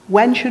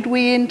 When should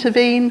we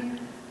intervene?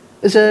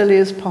 As early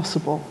as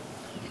possible.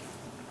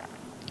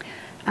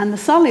 And the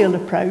Solihull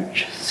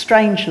Approach,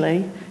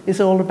 strangely,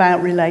 is all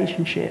about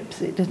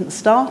relationships. It didn't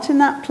start in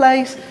that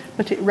place,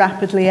 but it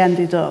rapidly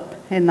ended up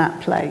in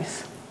that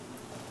place.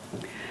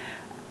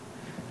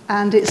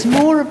 And it's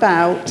more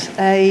about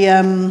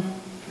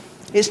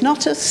it's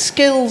not a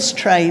skills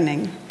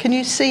training. Can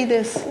you see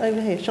this over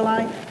here? Shall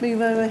I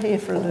move over here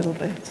for a little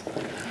bit?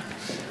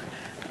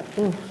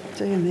 Oh,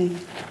 dear me.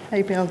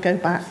 Maybe I'll go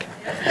back.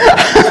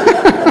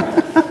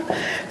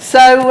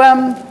 So,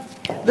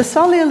 the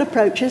Solihull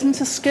Approach isn't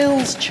a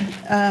skills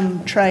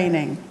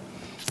training.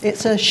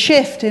 It's a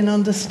shift in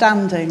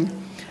understanding.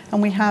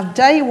 And we have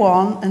day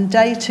 1 and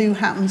day 2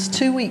 happens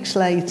 2 weeks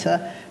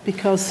later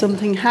because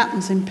something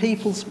happens in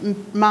people's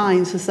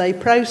minds as they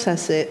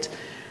process it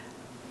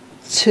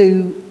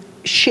to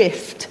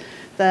shift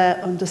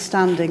their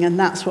understanding, and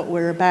that's what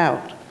we're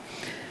about.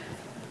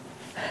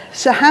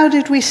 So how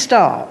did we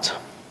start?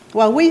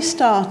 Well, we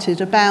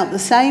started about the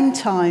same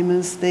time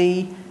as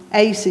the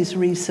ACEs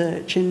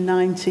research in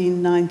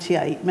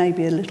 1998,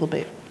 maybe a little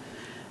bit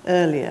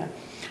earlier.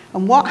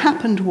 And what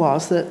happened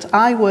was that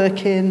I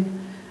work in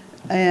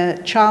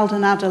child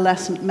and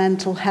adolescent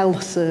mental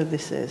health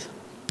services.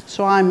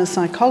 So I'm a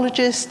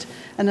psychologist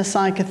and a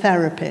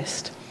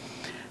psychotherapist.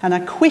 And I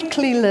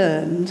quickly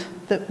learned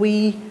that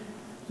we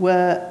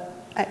were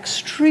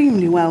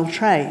extremely well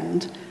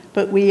trained,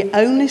 but we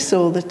only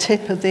saw the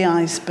tip of the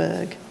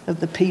iceberg of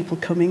the people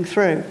coming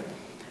through.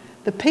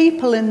 The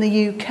people in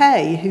the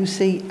UK who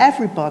see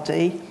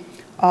everybody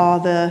are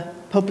the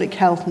public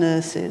health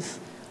nurses,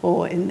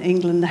 or in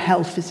England, the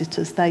health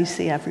visitors. They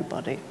see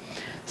everybody.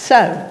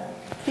 So,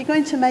 if you're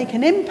going to make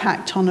an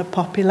impact on a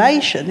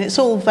population, it's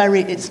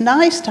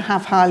nice to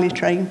have highly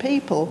trained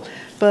people,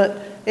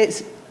 but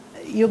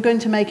you're going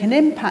to make an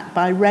impact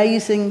by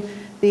raising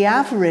the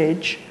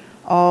average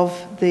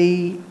of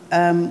the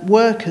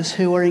workers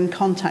who are in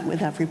contact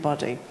with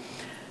everybody.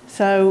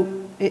 So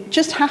it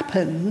just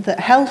happened that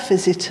health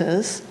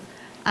visitors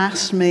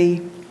asked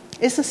me,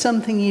 is there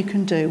something you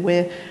can do?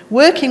 We're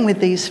working with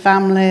these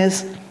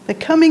families, they're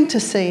coming to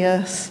see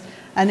us,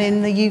 and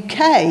in the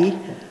UK,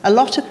 a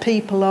lot of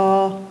people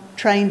are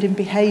trained in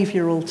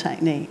behavioural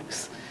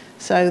techniques.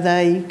 So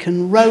they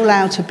can roll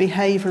out a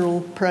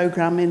behavioural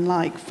programme in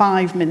like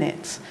 5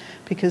 minutes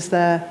because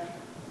they've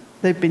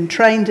been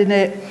trained in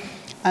it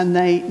and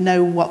they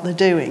know what they're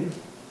doing.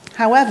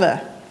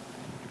 However,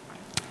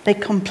 the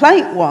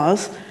complaint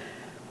was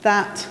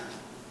that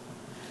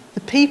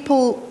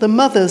the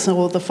mothers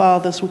or the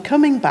fathers were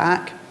coming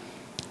back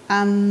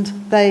and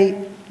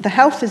the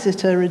health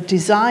visitor had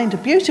designed a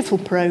beautiful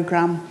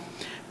programme,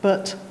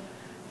 but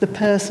the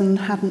person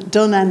hadn't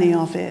done any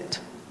of it.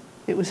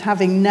 It was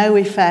having no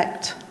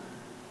effect.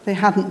 They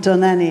hadn't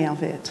done any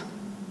of it.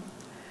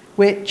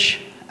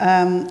 Which,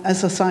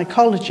 as a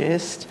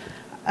psychologist,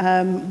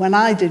 when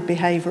I did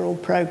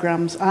behavioural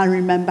programmes, I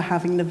remember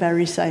having the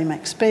very same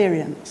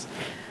experience.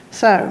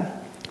 So,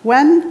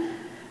 when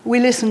we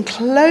listened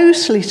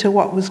closely to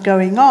what was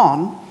going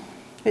on,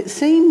 it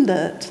seemed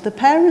that the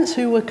parents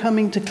who were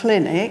coming to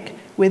clinic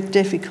with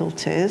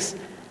difficulties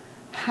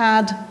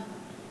had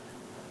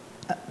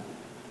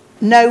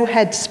no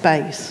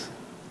headspace.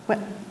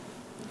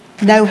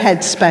 No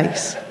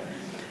headspace.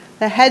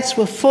 Their heads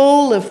were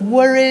full of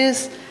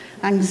worries,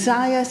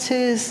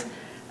 anxieties.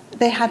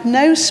 They had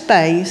no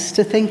space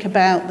to think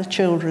about the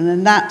children,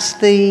 and that's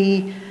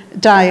the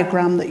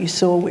diagram that you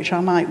saw, which I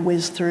might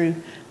whiz through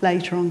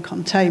later on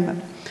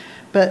containment.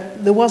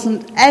 But there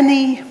wasn't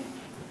any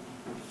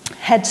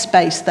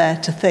headspace there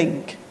to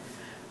think.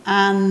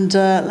 And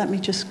let me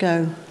just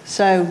go.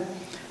 So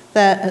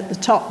there at the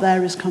top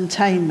there is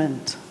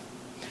containment.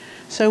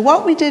 So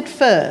what we did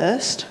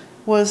first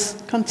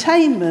was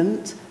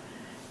containment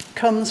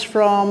comes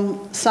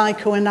from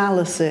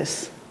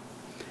psychoanalysis.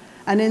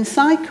 And in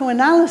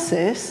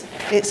psychoanalysis,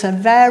 it's a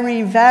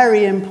very,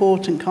 very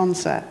important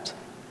concept.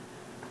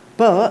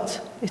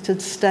 But it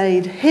had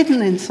stayed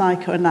hidden in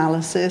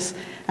psychoanalysis,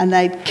 and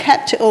they'd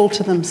kept it all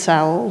to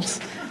themselves.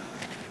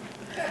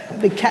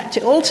 They kept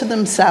it all to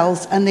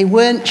themselves, and they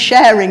weren't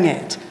sharing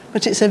it.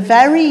 But it's a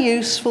very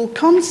useful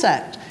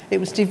concept. It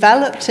was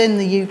developed in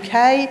the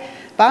UK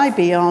by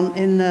Bion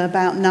in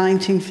about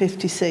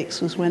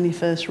 1956 was when he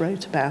first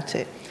wrote about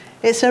it.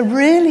 It's a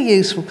really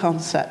useful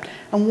concept.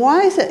 And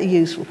why is it a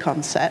useful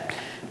concept?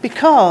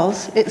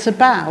 Because it's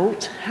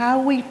about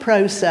how we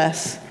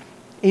process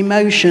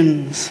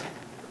emotions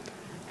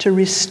to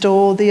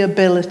restore the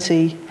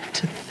ability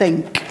to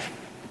think.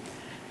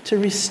 To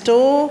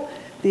restore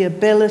the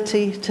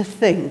ability to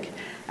think.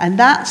 And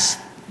that's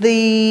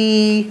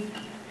the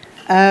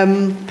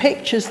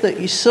pictures that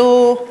you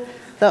saw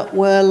that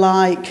were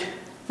like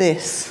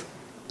this.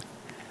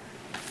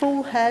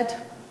 Full head,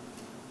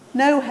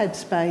 no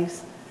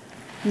headspace,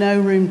 no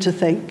room to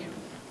think.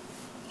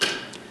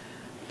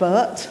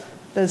 But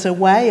there's a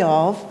way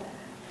of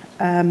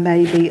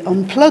maybe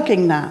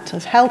unplugging that,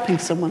 of helping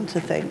someone to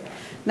think.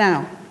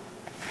 Now,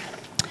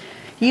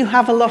 you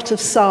have a lot of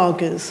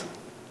sagas,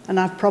 and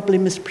I've probably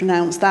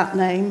mispronounced that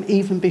name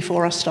even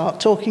before I start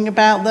talking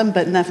about them,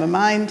 but never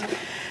mind.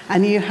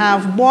 And you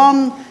have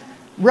one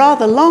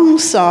rather long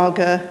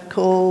saga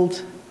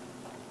called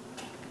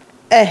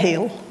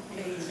Ehil.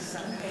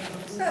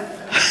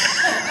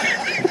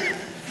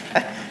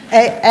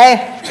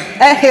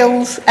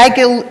 Ehil's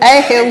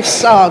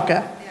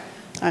saga.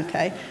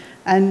 Okay,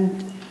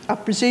 and I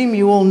presume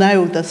you all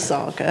know the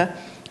saga,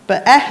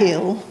 but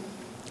Ehil,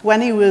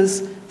 when he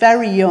was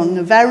very young,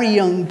 a very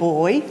young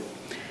boy,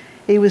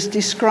 he was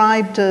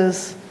described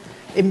as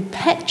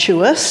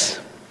impetuous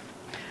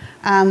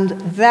and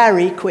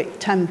very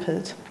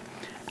quick-tempered.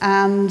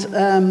 And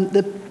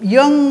the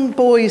young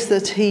boys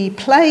that he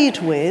played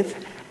with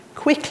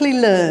quickly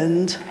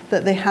learned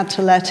that they had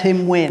to let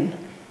him win,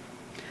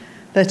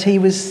 that he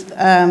was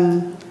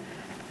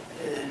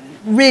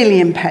really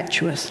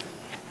impetuous.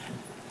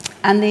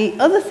 And the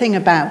other thing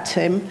about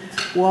him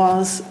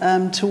was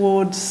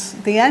towards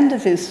the end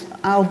of his,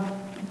 I'll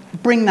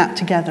bring that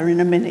together in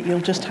a minute,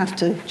 you'll just have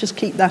to just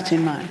keep that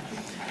in mind.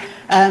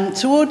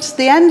 Towards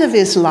the end of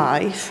his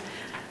life,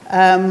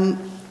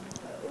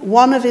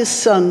 one of his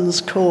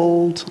sons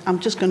called, I'm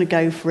just going to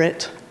go for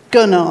it,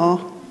 Gunnar,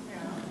 all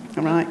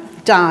right,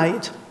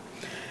 died.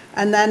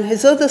 And then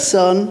his other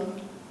son,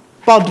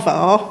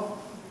 Bodvar,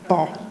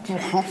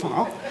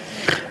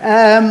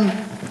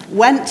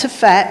 went to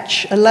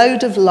fetch a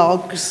load of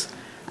logs,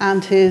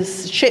 and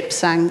his ship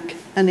sank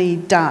and he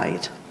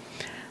died.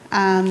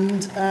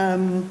 And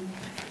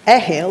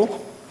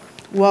Ehil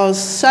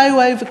was so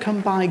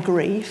overcome by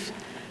grief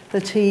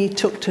that he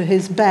took to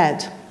his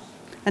bed,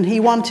 and he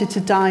wanted to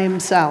die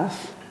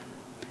himself.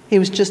 He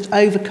was just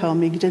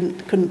overcome. He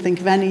couldn't think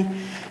of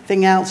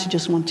anything else. He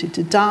just wanted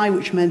to die,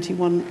 which meant he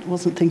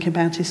wasn't thinking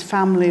about his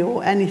family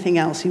or anything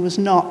else. He was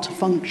not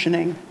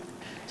functioning.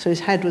 So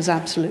his head was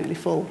absolutely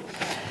full.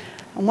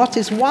 And what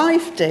his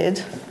wife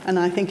did, and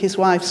I think his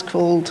wife's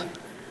called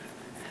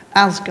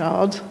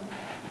Asgard.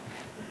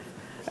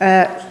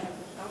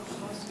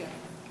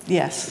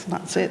 Yes,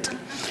 that's it.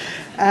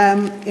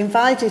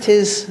 Invited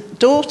his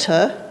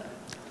daughter,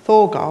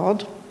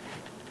 Thorgard,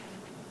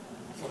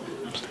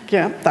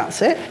 yeah,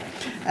 that's it,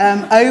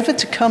 over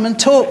to come and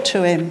talk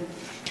to him.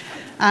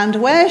 And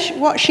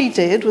what she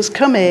did was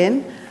come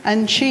in,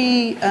 and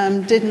she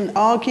didn't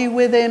argue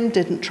with him,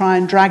 didn't try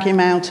and drag him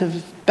out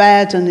of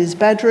bed and his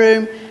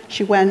bedroom.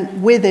 She went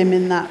with him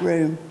in that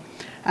room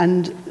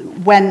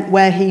and went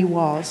where he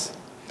was.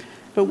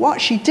 But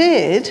what she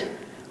did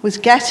was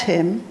get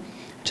him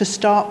to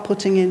start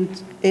putting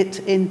it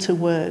into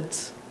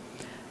words.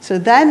 So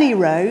then he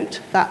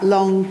wrote that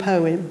long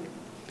poem,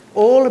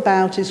 all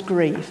about his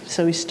grief.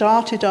 So he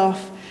started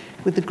off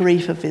with the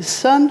grief of his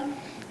son,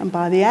 and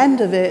by the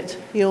end of it,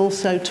 he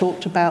also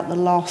talked about the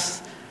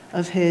loss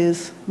of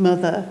his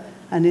mother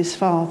and his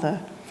father.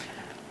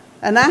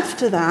 And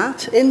after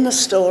that, in the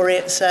story,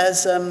 it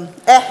says,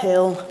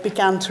 Ehil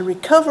began to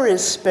recover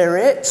his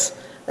spirits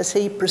as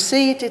he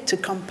proceeded to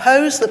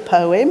compose the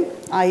poem,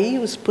 i.e. he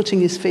was putting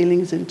his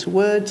feelings into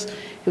words,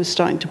 he was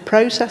starting to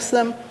process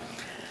them,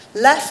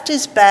 left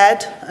his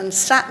bed and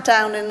sat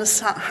down in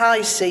the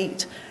high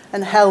seat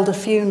and held a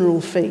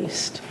funeral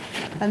feast.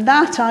 And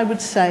that, I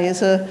would say,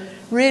 is a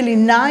really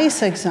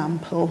nice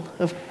example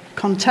of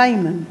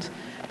containment,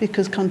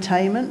 because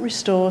containment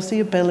restores the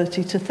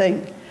ability to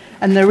think.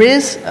 And there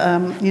is,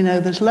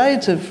 there's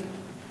loads of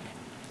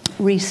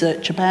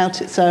research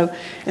about it. So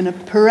in a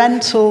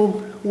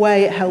parental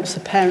way, it helps the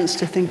parents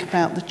to think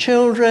about the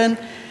children.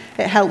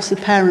 It helps the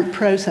parent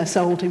process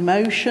old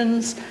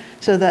emotions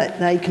so that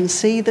they can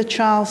see the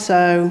child.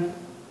 So,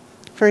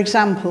 for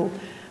example,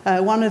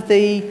 one of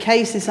the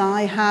cases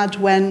I had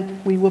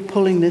when we were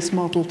pulling this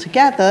model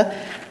together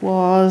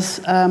was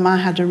I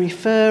had a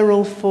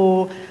referral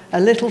for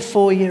a little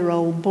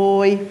 4-year-old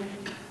boy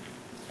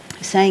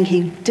saying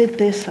he did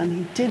this and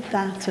he did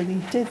that and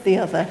he did the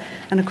other.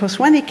 And of course,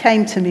 when he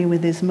came to me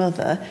with his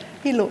mother,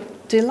 he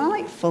looked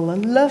delightful, a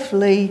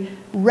lovely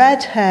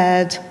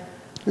red-haired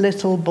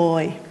little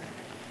boy.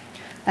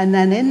 And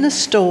then in the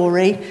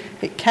story,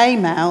 it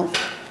came out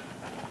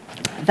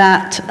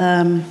that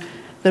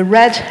the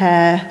red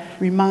hair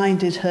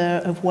reminded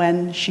her of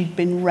when she'd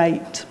been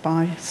raped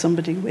by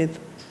somebody with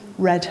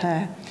red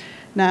hair.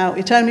 Now,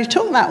 it only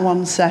took that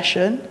one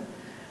session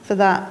for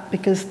that,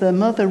 because the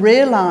mother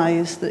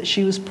realised that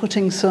she was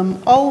putting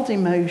some old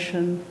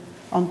emotion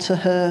onto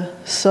her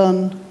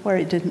son where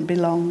it didn't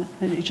belong,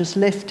 and it just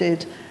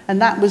lifted.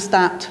 And that was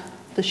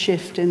the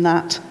shift in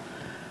that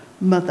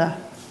mother.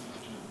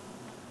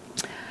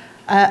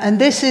 And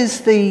this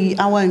is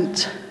I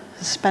won't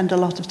spend a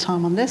lot of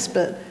time on this,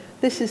 but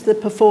this is the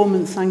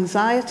performance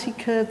anxiety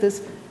curve.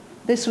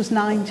 This was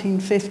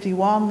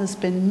 1951. There's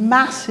been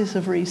masses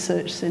of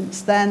research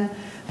since then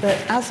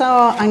that as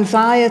our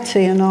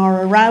anxiety and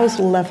our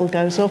arousal level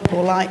goes up,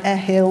 or like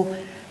Ehil,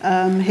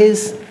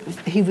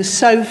 he was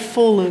so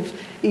full of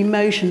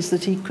emotions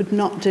that he could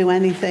not do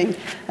anything.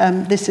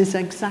 This is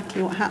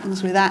exactly what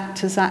happens with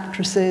actors,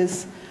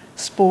 actresses,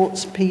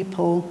 sports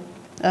people,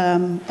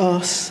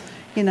 us.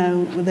 We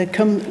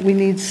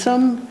need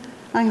some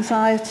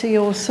anxiety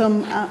or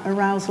some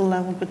arousal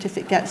level, but if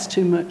it gets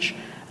too much,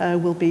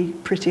 we'll be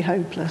pretty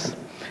hopeless.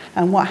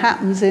 And what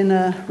happens in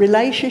a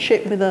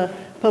relationship with a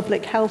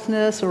public health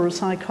nurse or a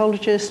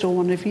psychologist or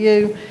one of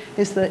you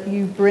is that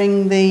you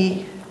bring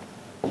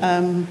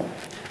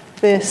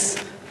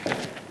this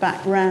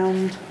back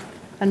round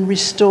and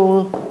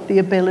restore the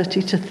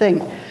ability to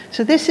think.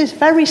 So this is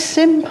very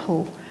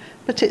simple,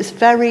 but it's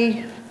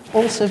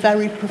also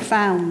very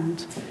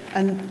profound,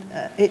 and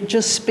it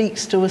just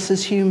speaks to us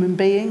as human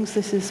beings.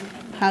 This is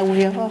how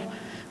we are.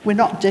 We're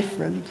not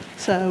different.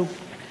 So,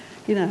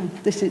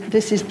 this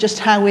is just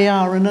how we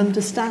are, and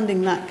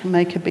understanding that can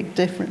make a big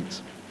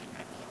difference.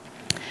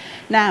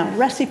 Now,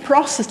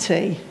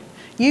 reciprocity.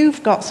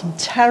 You've got some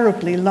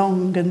terribly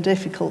long and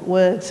difficult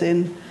words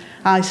in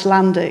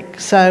Icelandic.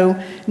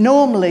 So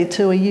normally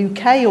to a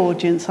UK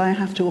audience, I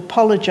have to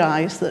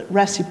apologise that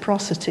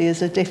reciprocity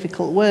is a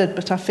difficult word,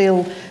 but I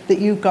feel that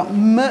you've got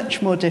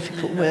much more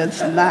difficult words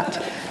than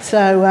that,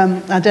 so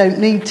I don't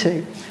need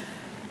to.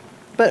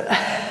 But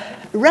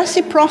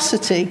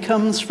reciprocity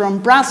comes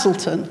from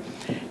Brazelton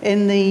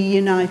in the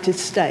United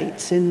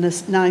States in the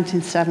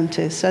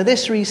 1970s. So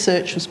this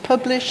research was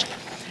published.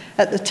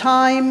 At the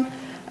time,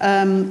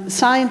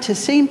 scientists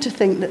seemed to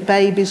think that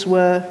babies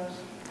were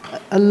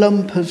a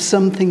lump of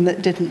something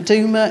that didn't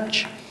do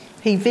much.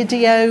 He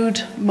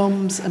videoed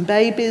mums and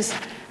babies,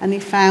 and he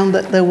found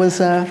that there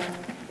was a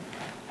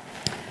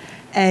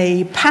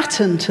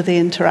pattern to the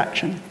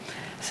interaction.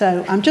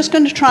 So I'm just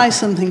going to try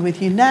something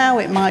with you now.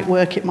 It might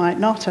work, it might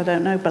not, I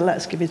don't know, but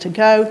let's give it a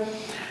go.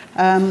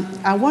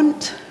 I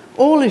want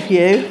all of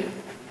you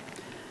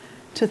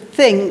to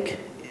think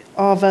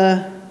of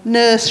a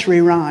nursery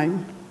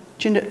rhyme.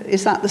 Do you know,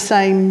 is that the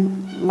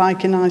same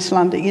like in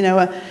Icelandic? You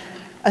know,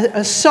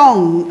 a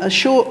song,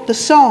 the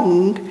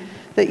song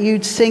that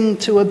you'd sing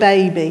to a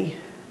baby,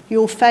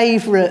 your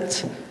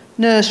favourite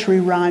nursery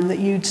rhyme that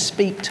you'd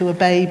speak to a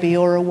baby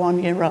or a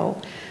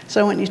 1-year-old. So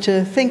I want you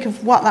to think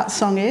of what that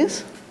song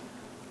is.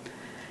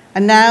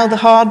 And now the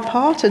hard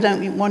part, I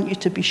don't want you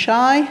to be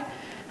shy,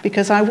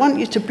 because I want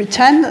you to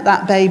pretend that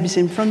that baby's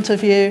in front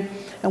of you.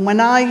 And when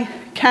I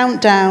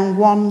count down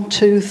 1,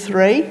 2,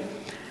 3,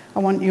 I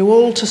want you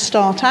all to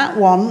start at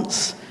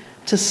once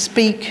to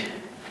speak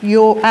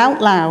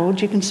out loud.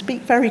 You can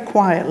speak very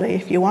quietly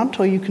if you want,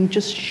 or you can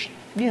just,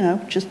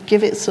 just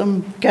give it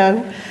some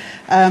go.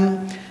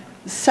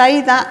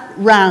 Say that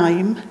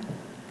rhyme.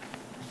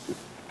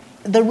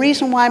 The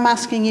reason why I'm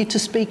asking you to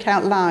speak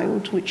out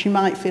loud, which you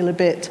might feel a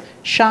bit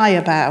shy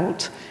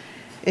about,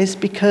 is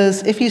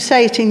because if you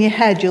say it in your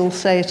head, you'll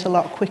say it a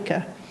lot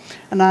quicker.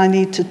 And I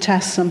need to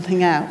test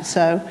something out.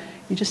 So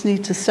you just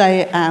need to say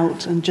it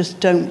out and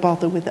just don't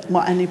bother with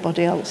what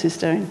anybody else is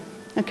doing.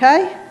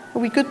 Okay? Are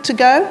we good to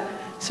go?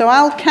 So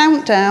I'll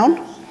count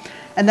down,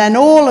 and then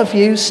all of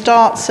you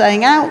start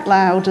saying out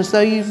loud, as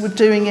though you were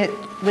doing it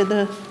with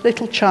a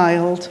little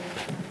child,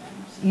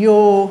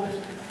 your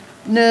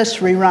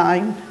nursery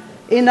rhyme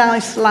in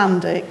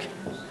Icelandic.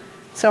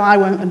 So I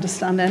won't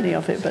understand any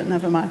of it, but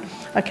never mind.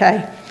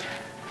 Okay.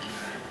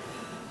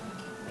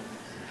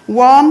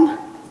 1,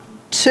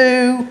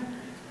 2,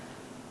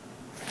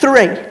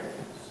 3.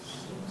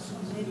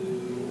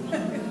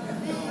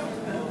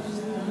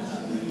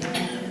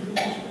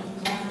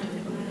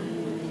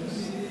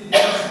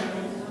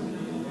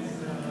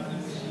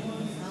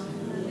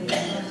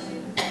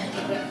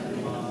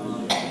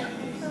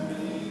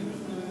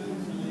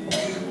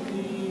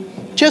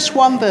 Just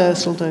one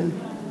verse will do.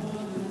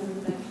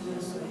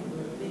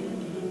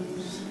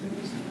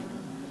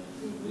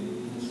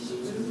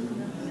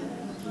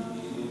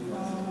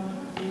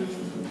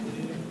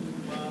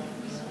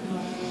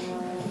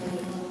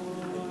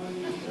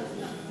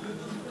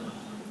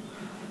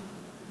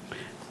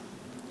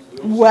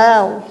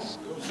 Well,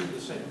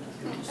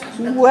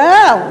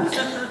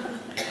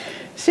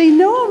 see,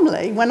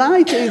 normally when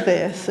I do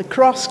this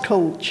across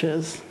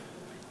cultures,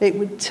 it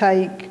would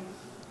take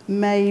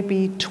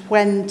maybe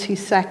 20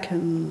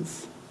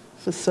 seconds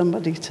for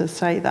somebody to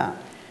say that.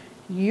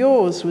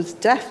 Yours was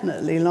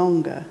definitely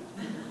longer,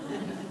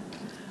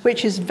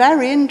 which is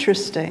very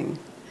interesting,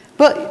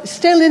 but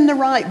still in the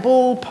right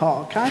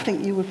ballpark. I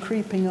think you were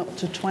creeping up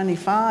to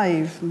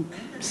 25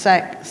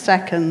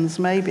 seconds,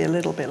 maybe a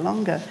little bit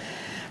longer.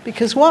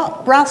 Because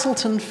what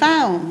Brazelton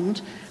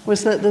found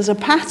was that there's a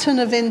pattern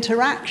of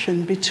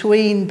interaction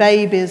between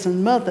babies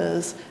and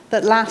mothers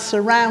that lasts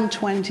around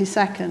 20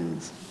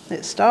 seconds.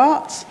 It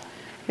starts,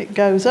 it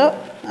goes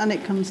up, and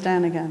it comes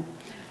down again.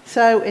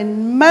 So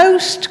in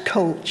most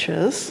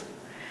cultures,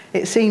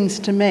 it seems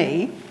to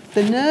me,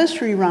 the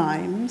nursery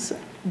rhymes,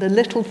 the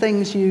little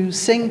things you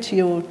sing to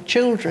your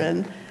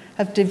children,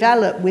 have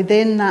developed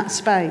within that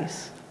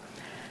space.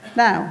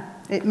 Now,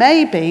 it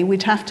may be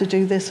we'd have to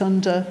do this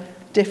under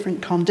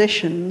different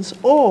conditions,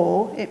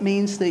 or it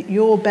means that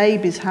your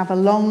babies have a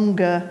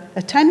longer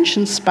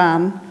attention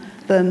span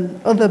than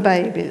other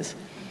babies.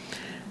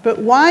 But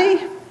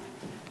why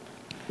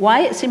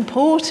it's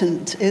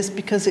important is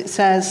because it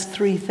says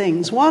 3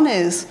 things. One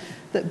is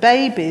that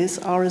babies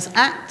are as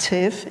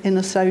active in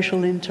a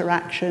social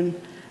interaction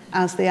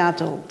as the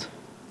adult.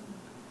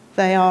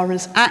 They are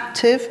as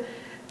active.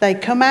 They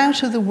come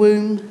out of the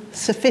womb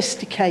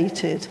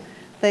sophisticated.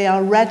 They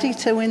are ready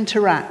to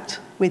interact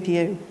with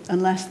you,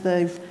 unless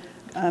they've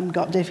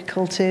got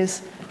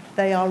difficulties.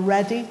 They are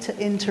ready to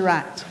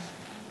interact.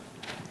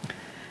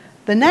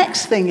 The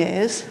next thing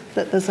is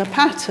that there's a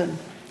pattern,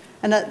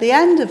 and at the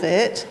end of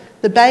it,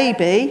 the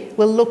baby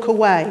will look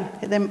away.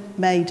 They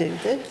may do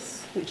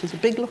this, which is a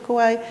big look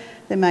away.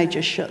 They may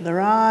just shut their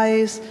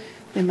eyes.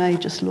 They may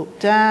just look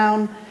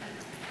down,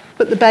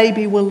 but the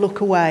baby will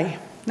look away.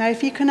 Now,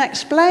 if you can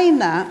explain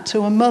that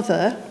to a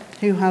mother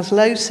who has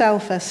low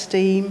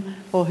self-esteem,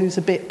 or who's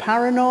a bit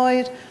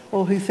paranoid,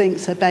 or who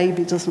thinks her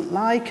baby doesn't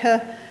like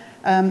her,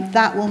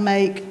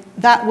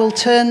 that will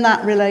turn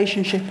that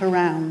relationship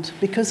around.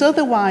 Because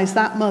otherwise,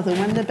 that mother,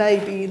 when the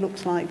baby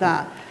looks like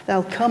that,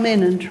 they'll come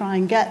in and try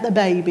and get the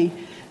baby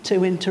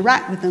to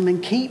interact with them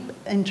and keep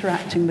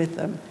interacting with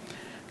them.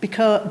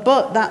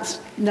 But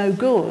that's no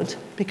good,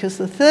 because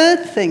the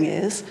third thing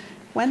is,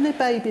 when the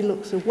baby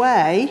looks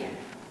away,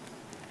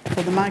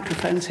 for the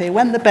microphones here,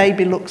 when the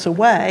baby looks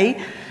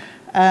away,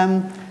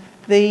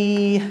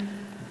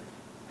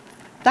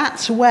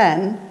 that's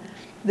when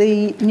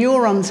the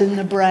neurons in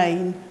the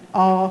brain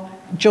are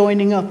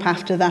joining up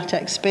after that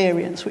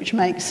experience, which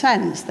makes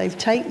sense. They've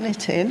taken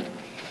it in,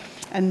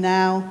 and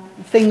now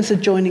things are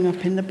joining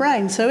up in the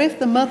brain. So if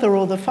the mother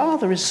or the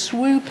father is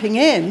swooping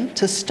in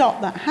to stop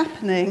that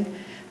happening,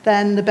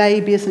 then the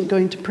baby isn't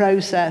going to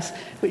process,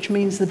 which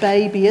means the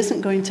baby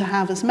isn't going to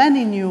have as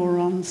many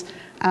neurons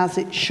as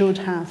it should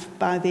have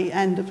by the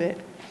end of it.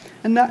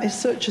 And that is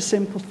such a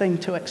simple thing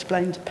to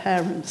explain to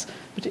parents,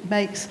 but it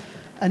makes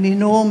an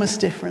enormous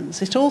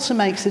difference. It also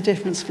makes a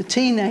difference for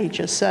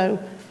teenagers. So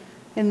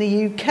in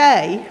the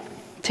UK,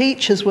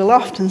 teachers will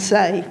often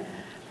say,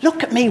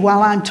 look at me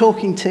while I'm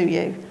talking to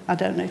you. I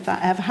don't know if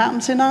that ever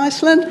happens in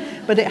Iceland,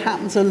 but it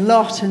happens a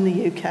lot in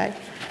the UK.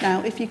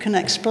 Now, if you can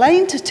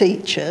explain to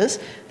teachers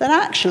that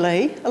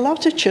actually a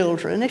lot of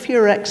children, if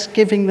you're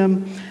giving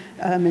them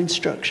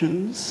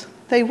instructions,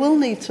 they will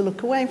need to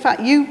look away. In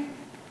fact, you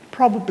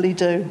probably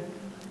do.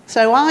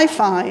 So I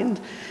find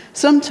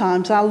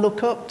sometimes I'll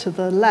look up to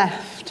the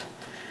left,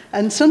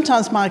 and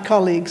sometimes my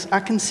colleagues, I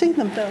can see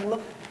them, they'll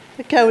look,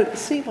 they go,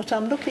 see what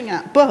I'm looking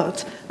at,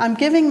 but I'm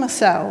giving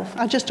myself,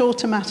 I just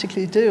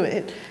automatically do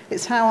it.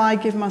 It's how I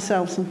give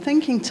myself some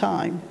thinking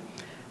time.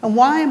 And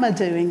why am I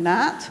doing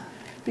that?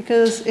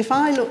 Because if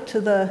I look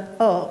to the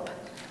up,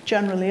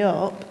 generally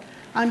up,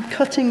 I'm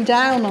cutting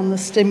down on the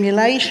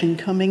stimulation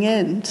coming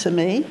in to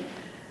me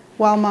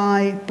while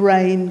my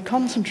brain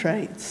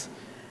concentrates.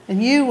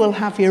 And you will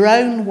have your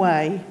own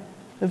way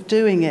of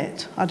doing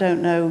it. I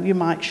don't know, you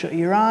might shut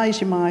your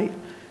eyes, you might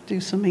do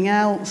something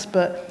else,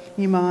 but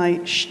you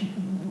might,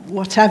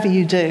 whatever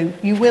you do,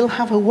 you will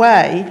have a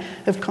way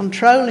of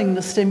controlling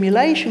the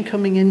stimulation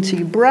coming into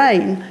your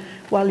brain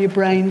while your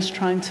brain's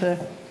trying to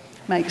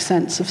make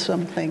sense of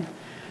something.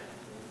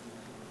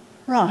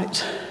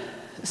 Right,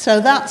 so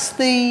that's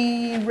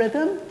the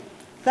rhythm.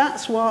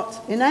 That's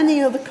what, in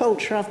any other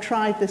culture I've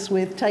tried this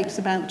with, takes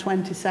about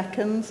 20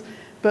 seconds,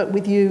 but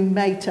with you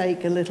may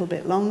take a little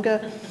bit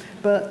longer.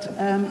 But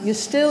you're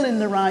still in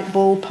the right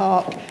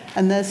ballpark,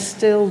 and there's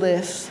still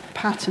this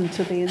pattern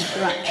to the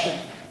interaction.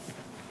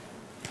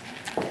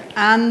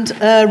 And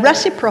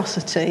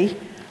reciprocity,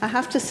 I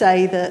have to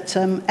say that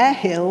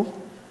Ehil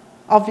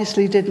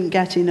obviously didn't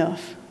get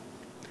enough.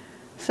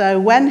 So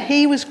when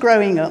he was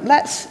growing up,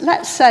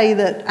 let's say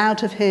that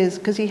out of his,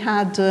 because he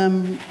had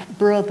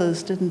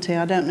brothers, didn't he?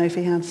 I don't know if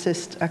he had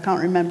sisters. I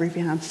can't remember if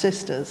he had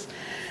sisters.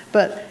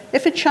 But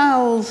if a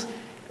child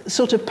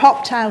sort of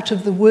popped out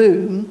of the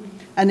womb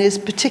and is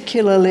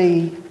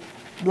particularly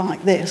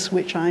like this,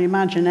 which I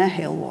imagine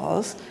Ehil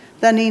was,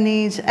 then he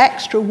needs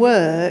extra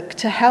work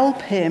to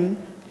help him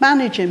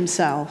manage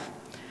himself.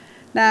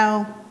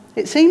 Now,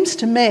 it seems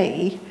to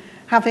me,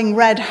 having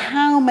read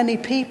how many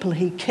people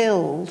he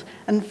killed,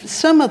 and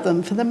some of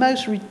them for the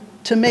most,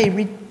 to me,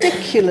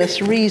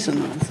 ridiculous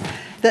reasons,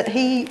 that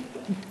he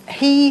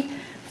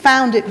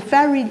found it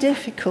very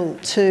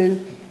difficult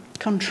to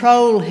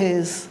control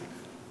his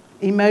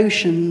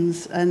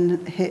emotions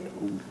and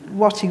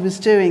what he was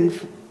doing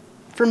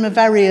from a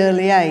very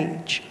early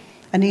age.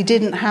 And he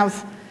didn't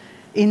have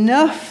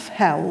enough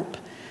help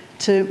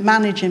to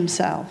manage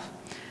himself.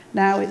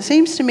 Now, it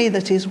seems to me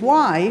that his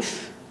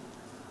wife,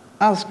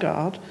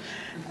 Asgard,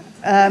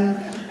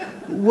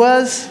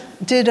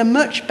 did a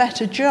much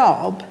better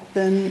job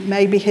than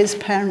maybe his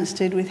parents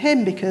did with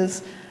him,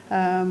 because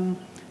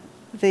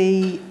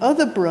the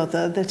other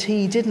brother that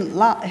he didn't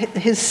like,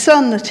 his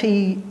son that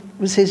he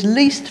was his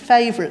least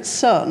favourite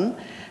son,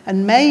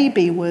 and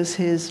maybe was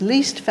his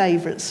least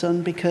favourite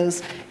son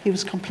because he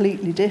was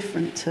completely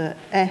different to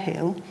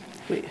Ehil,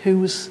 who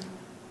was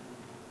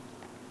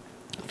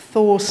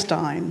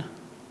Thorstein,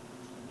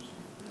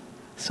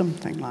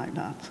 something like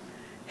that.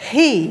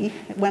 He,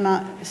 when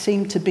I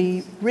seemed to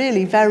be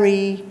really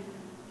very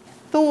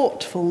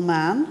thoughtful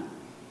man,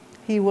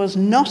 he was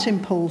not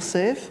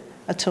impulsive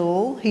at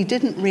all. He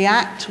didn't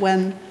react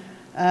when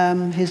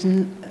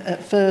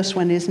at first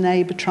when his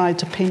neighbour tried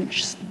to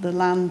pinch the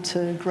land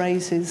to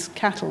graze his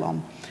cattle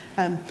on.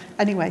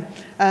 Anyway,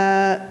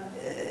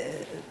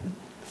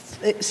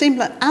 it seemed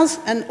like,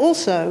 and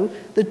also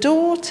the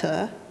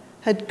daughter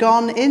had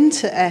gone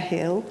into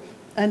Ehil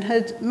and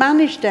had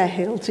managed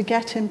Ehil to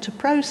get him to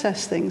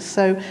process things.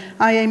 So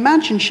I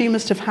imagine she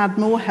must have had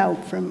more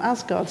help from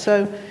Asgard.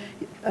 So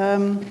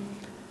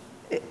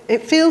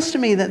it feels to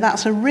me that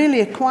that's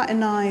really quite a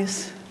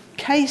nice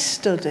case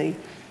study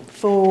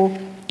for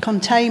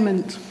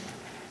containment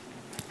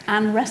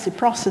and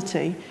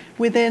reciprocity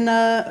within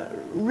a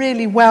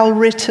really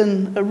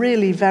well-written, a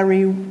really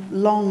very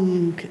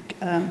long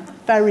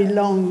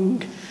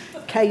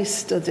case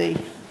study.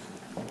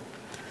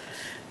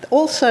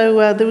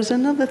 Also, there was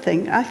another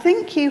thing. I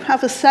think you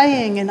have a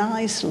saying in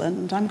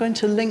Iceland. I'm going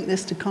to link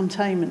this to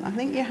containment. I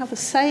think you have a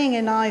saying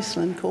in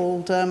Iceland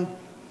called,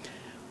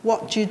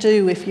 what do you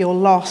do if you're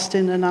lost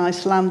in an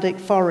Icelandic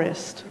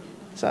forest?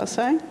 Is that a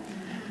saying?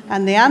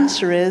 And the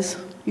answer is,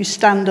 you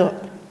stand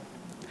up.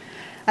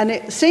 And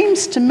it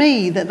seems to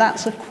me that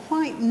that's a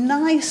quite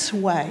nice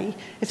way,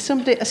 if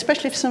somebody,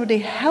 especially if somebody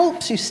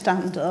helps you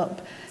stand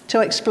up, to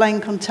explain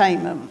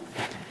containment.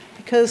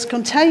 Because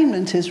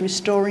containment is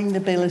restoring the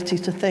ability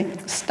to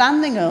think.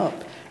 Standing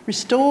up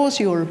restores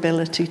your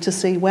ability to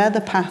see where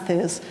the path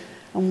is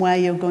and where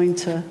you're going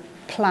to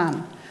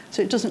plan.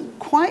 So it doesn't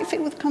quite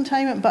fit with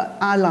containment, but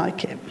I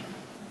like it.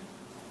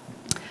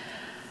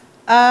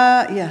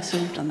 So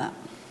we've done that.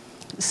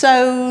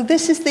 So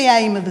this is the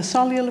aim of the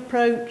Solihull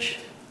Approach.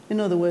 In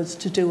other words,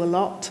 to do a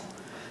lot.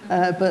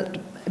 But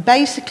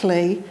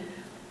basically,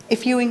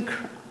 if you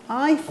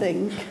I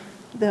think,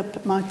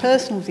 my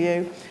personal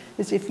view,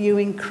 is if you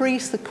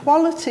increase the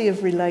quality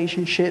of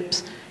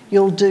relationships,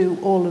 you'll do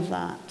all of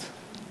that.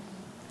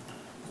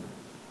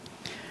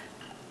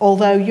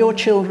 Although your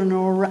children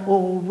are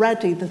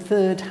already the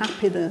third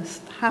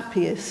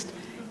happiest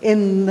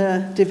in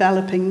the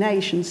developing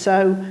nation,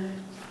 so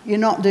you're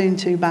not doing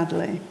too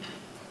badly.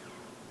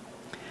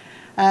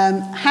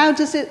 How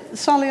does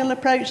Solihull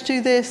Approach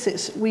do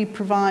this? We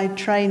provide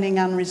training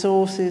and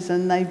resources,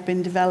 and they've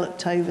been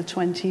developed over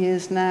 20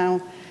 years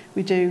now.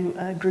 We do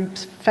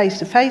groups,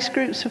 face-to-face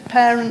groups of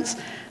parents,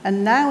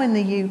 and now in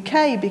the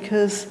UK,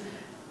 because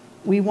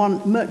we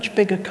want much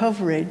bigger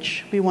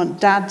coverage, we want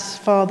dads,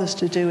 fathers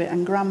to do it,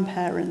 and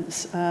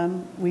grandparents.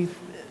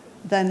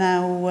 They're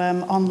now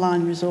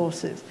online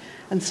resources.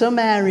 And some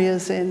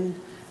areas in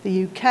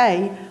the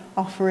UK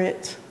offer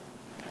it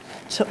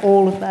to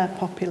all of their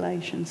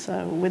population.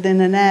 So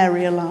within an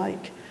area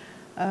like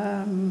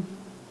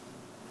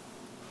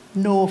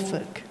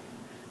Norfolk,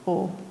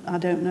 or I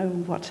don't know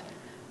what,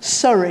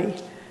 Surrey,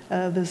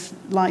 there's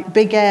like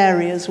big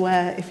areas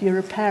where if you're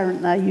a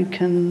parent there, you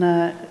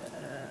can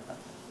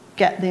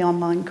get the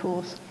online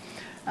course.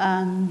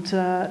 And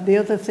the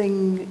other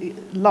thing,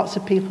 lots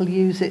of people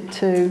use it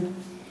to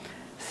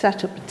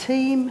set up a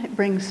team. It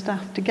brings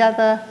staff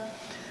together.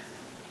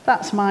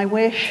 That's my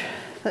wish,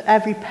 that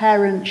every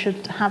parent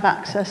should have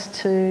access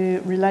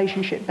to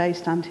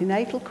relationship-based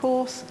antenatal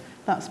course.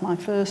 That's my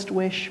first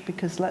wish,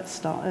 because let's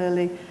start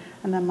early.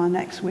 And then my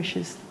next wish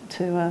is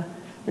to a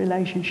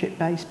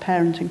relationship-based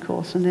parenting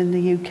course. And in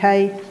the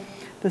UK,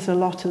 there's a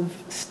lot of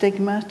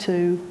stigma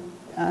to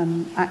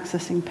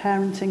accessing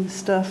parenting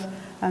stuff,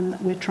 and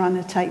we're trying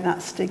to take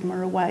that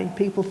stigma away.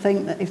 People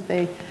think that if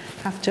they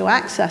have to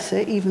access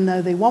it, even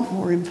though they want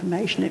more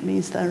information, it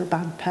means they're a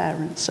bad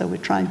parent. So we're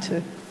trying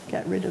to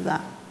get rid of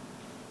that.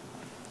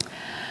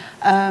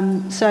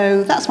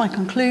 So that's my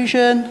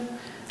conclusion.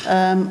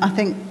 I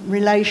think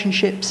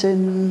relationships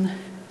in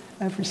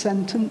every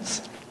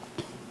sentence.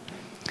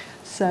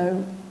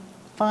 So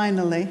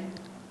finally,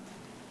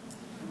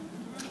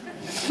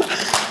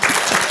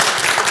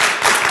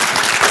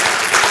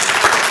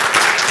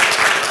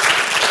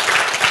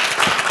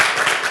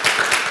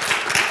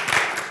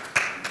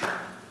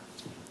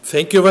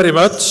 thank you very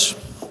much.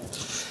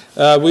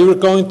 We were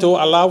going to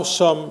allow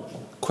some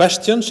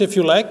questions, if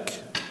you like.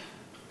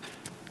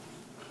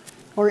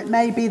 Or it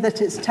may be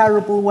that it's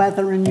terrible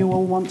weather and you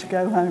all want to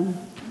go home.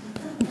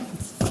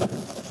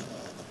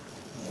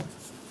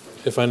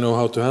 If I know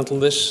how to handle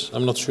this,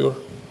 I'm not sure.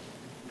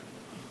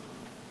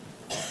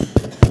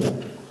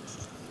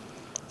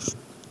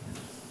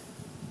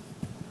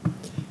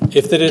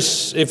 If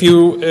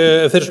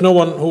there's no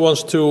one who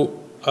wants to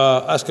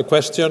ask a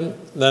question,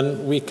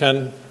 then we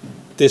can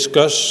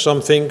discuss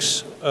some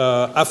things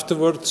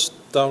afterwards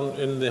down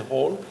in the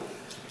hall.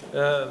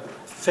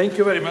 Thank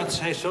you very much,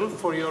 Hazel,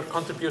 for your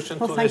contribution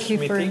to this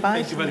meeting.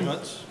 Thank you very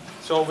much.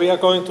 So we are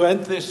going to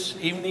end this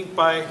evening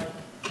by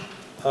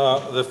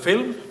the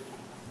film.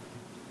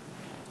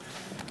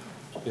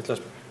 Við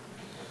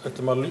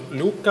ætlum að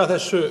ljúka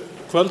þessu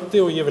kvöldi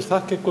og ég vil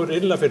þakka ykkur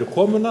innilega fyrir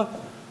komuna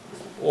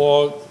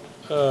og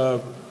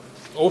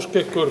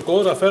óska ykkur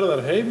góðra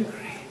ferðar heim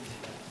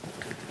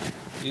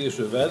í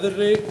þessu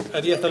veðri.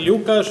 En ég ætla að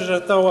ljúka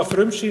þessu á að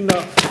frumsýna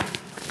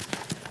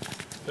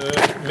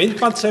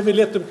myndband sem við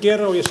létum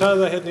gera, og ég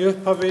sagði það hérna í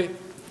upphafi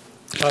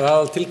að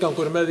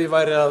aðaltilgangur með því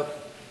væri að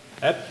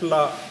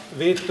efla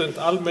vitund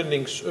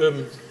almennings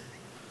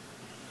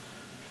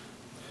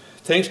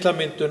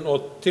tengslamyndun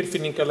og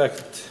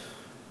tilfinningalegt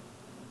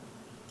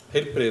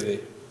heilbrigði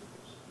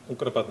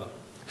ungra barna.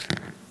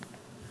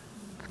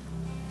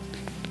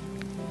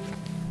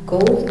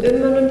 Góð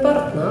umönnun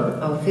barna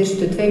á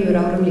fyrstu 2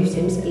 árum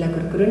lífsins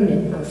leggur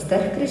grunninn að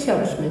sterkri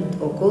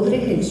sjálfsmynd og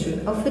góðri heilsu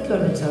á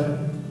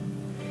fullorðinsárum.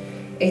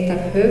 Eitt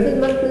af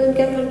höfuðmarkmiðum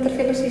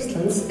Geðverndarfélags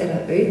Íslands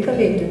að auka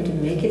vitund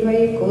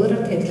mikilvægi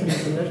góðrar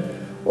tengslamyndunar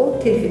og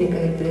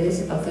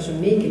tilfinningaheilbrigðis á þessum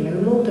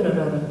mikilvægu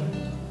mótunarárum.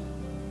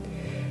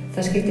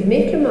 Það skiptir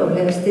miklu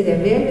máli að styðja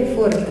vel við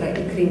foreldra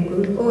í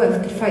kringum og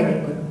eftir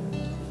fæðingu.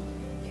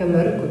 Hjá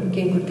mörgum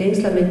gengur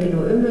tengslamyndun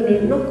og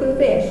umönnun nokkuð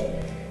vel,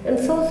 en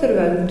þó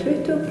þurfa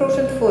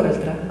 20%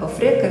 foreldra á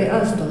frekari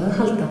aðstoð að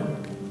halda.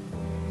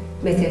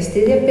 Með því að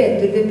styðja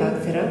betur við bak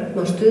þeirra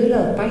má stuðla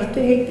að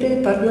bættu heilbrigði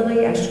barnanna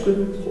í æsku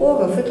og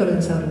á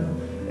fullorðinsárum,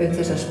 auk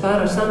þess að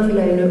spara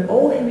samfélaginu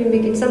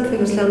óhemjumikinn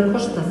samfélagslegan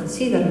kostnað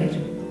síðar meir.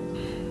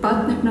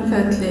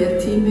 Barneignarferli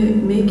tími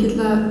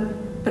mikilla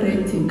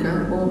breytinga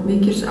og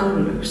mikils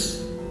álags,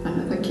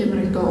 þannig að það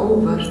kemur ekkert á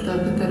óvart að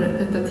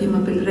þetta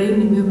tímabil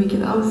reynir mjög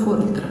mikið á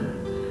foreldra.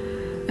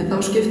 En þá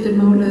skiptir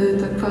máli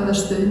auðvitað hvaða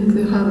stuðning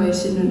þau hafa í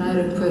sínu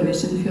nærumhverfi,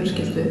 sinni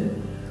fjölskyldu,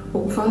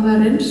 og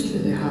hvaða reynslu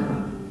þau hafa.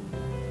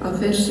 Að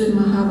þeir sem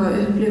hafa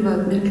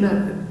upplifað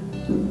miklar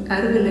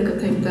erfiðleika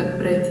tengdar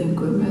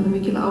breytingum eða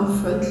mikil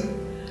áföll,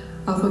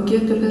 að þá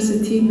getur þessi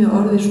tími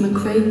orðið svona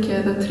kveikja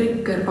eða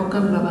trigger á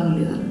gamla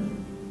vanlíðan.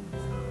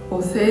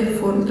 Og þeir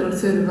foreldrar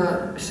þurfa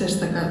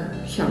sérstaka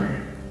hjálp.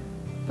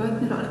 Börn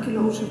eru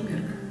algjörlega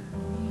ósjálfbjarga.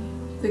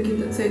 þau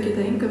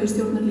geta enga við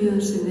stjórna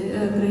líðan sinni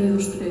eða dregið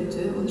úr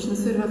streitu og þess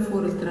vegna þurfa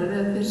foreldrar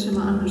eða þeir sem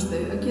annast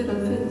þau að gera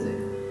það fyrir þau.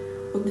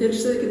 Og til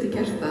þess að þau geti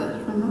gert það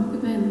svona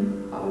nokkurn veginn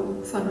á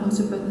þann hátt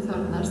sem börnin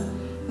þarfnast,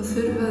 þá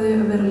þurfa þau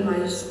að vera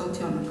læs á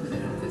tjáningu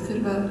þeirra. Þau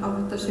þurfa að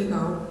átta sig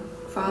á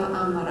hvað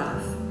amar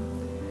að.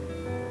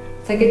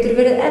 Það getur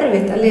verið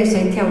erfitt að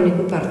lesa í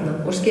tjáningu barna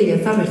og skilja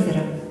þarfir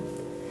þeirra.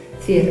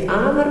 Því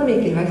afar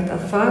mikilvægt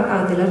að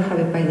fagaðilar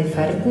hafi bæði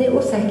færni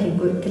og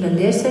þekkingu til að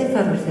lesa í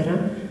þarfir þeirra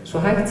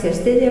svo hægt sé að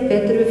styðja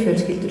betur við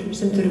fjölskyldur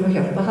sem þurfa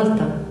hjálp að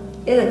halda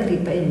eða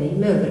grípa inn í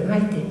með öðrum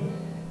hætti.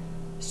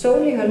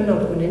 Solihull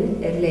nálgunin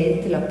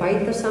leið til að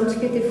bæta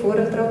samskipti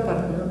foreldra og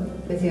barna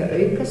með því að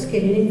auka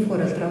skilning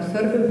foreldra á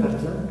þörfum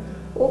barna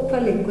og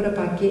hvað liggur að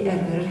baki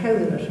erfiðrar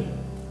hegðunar.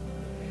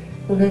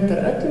 Hún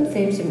hentar öllum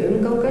þeim sem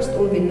umgangast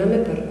og vinna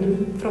með börnum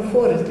frá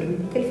foreldrum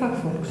til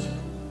fagfólks.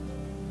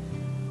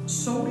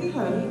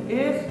 Solihull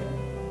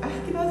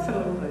ekki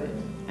meðferðarúrræði,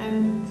 en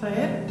það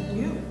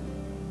mjög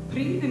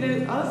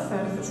prýðileg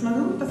aðferð og svona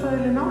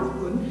hugmyndafræðileg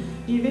nálgun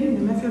í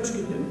vinnu með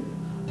fjölskyldum.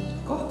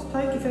 Gott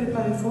tækifæri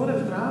bæði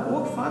foreldra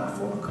og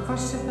fagfólk hvar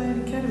sem það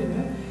í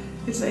kerfinu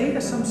til þess að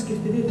eiga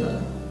samskipti við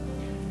börn.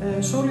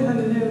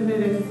 Solihull hefur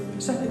verið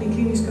sett inn í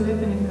klínískar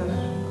leiðbeiningar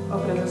á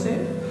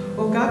Bergsins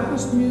og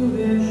gagnast mjög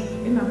vel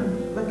innan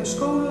veggja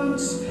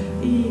skólans,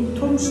 í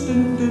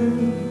tómstundum,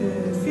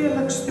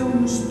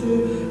 félagsþjónustu,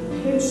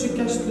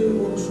 heilsugæslu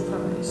og svo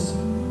framvegis.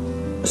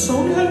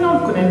 Solihull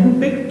nálgunin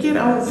byggir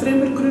á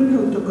 3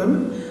 grunnhugtökum.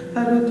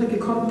 Það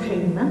hugtakið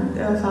containment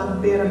eða það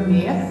að bera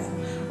með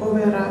og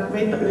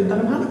veita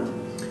utanumhald,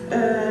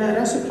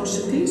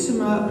 reciprocity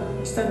sem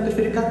stendur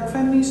fyrir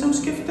gagnkvæmni í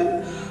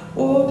samskiptum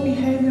og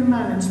behavior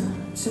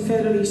management sem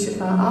felur í sér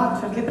það að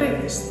atferli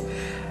breytist.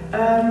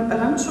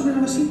 Rannsóknir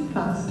hafa sýnt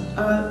það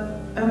að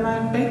ef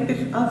maður beitir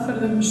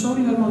aðferðum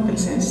Solihull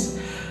módelsins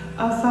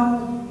að þá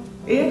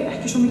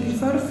ekki svo mikil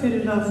þörf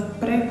fyrir að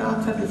breyta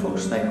atferli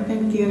fólks, það einhvern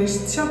veginn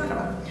gerist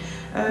sjálfkrafa.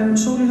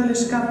 Solihull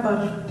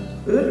skapar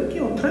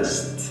öryggi og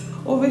traust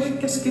og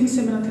virkja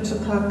skynsemina til þess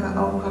að taka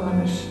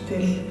ákvarðanir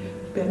til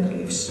betra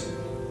lífs.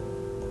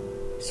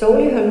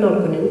 Solihull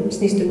nálgunin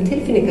snýst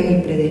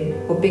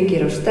tilfinningaheilbrigði og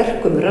byggir á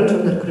sterkum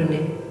rannsóknargrunni.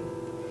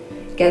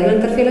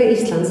 Geðverndarfélag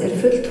Íslands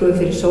fulltrúi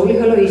fyrir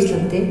Solihull á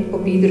Íslandi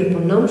og býður upp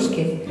á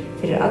námskeið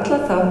fyrir alla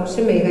þá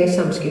sem eiga í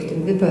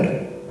samskiptum við börn.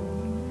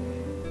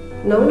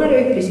 Nánari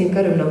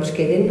upplýsingar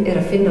námskeiðin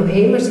að finna á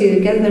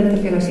heimasíðu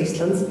Geðverndarfélags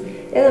Íslands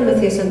eða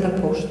með því að senda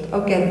póst á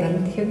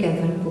geðvernd hjá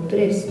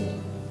geðvernd.is.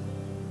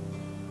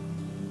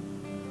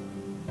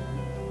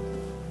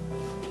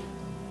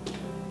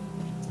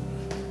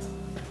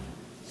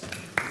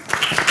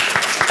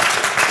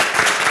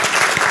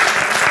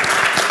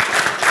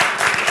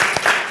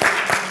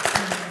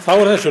 Þá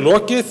þessu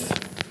lokið,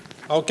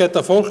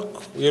 ágæta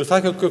fólk, og ég vil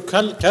þakka ykkur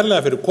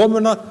kærlega fyrir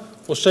komuna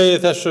og segi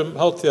þessum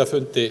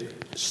hátíðarfundi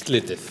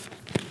slitið.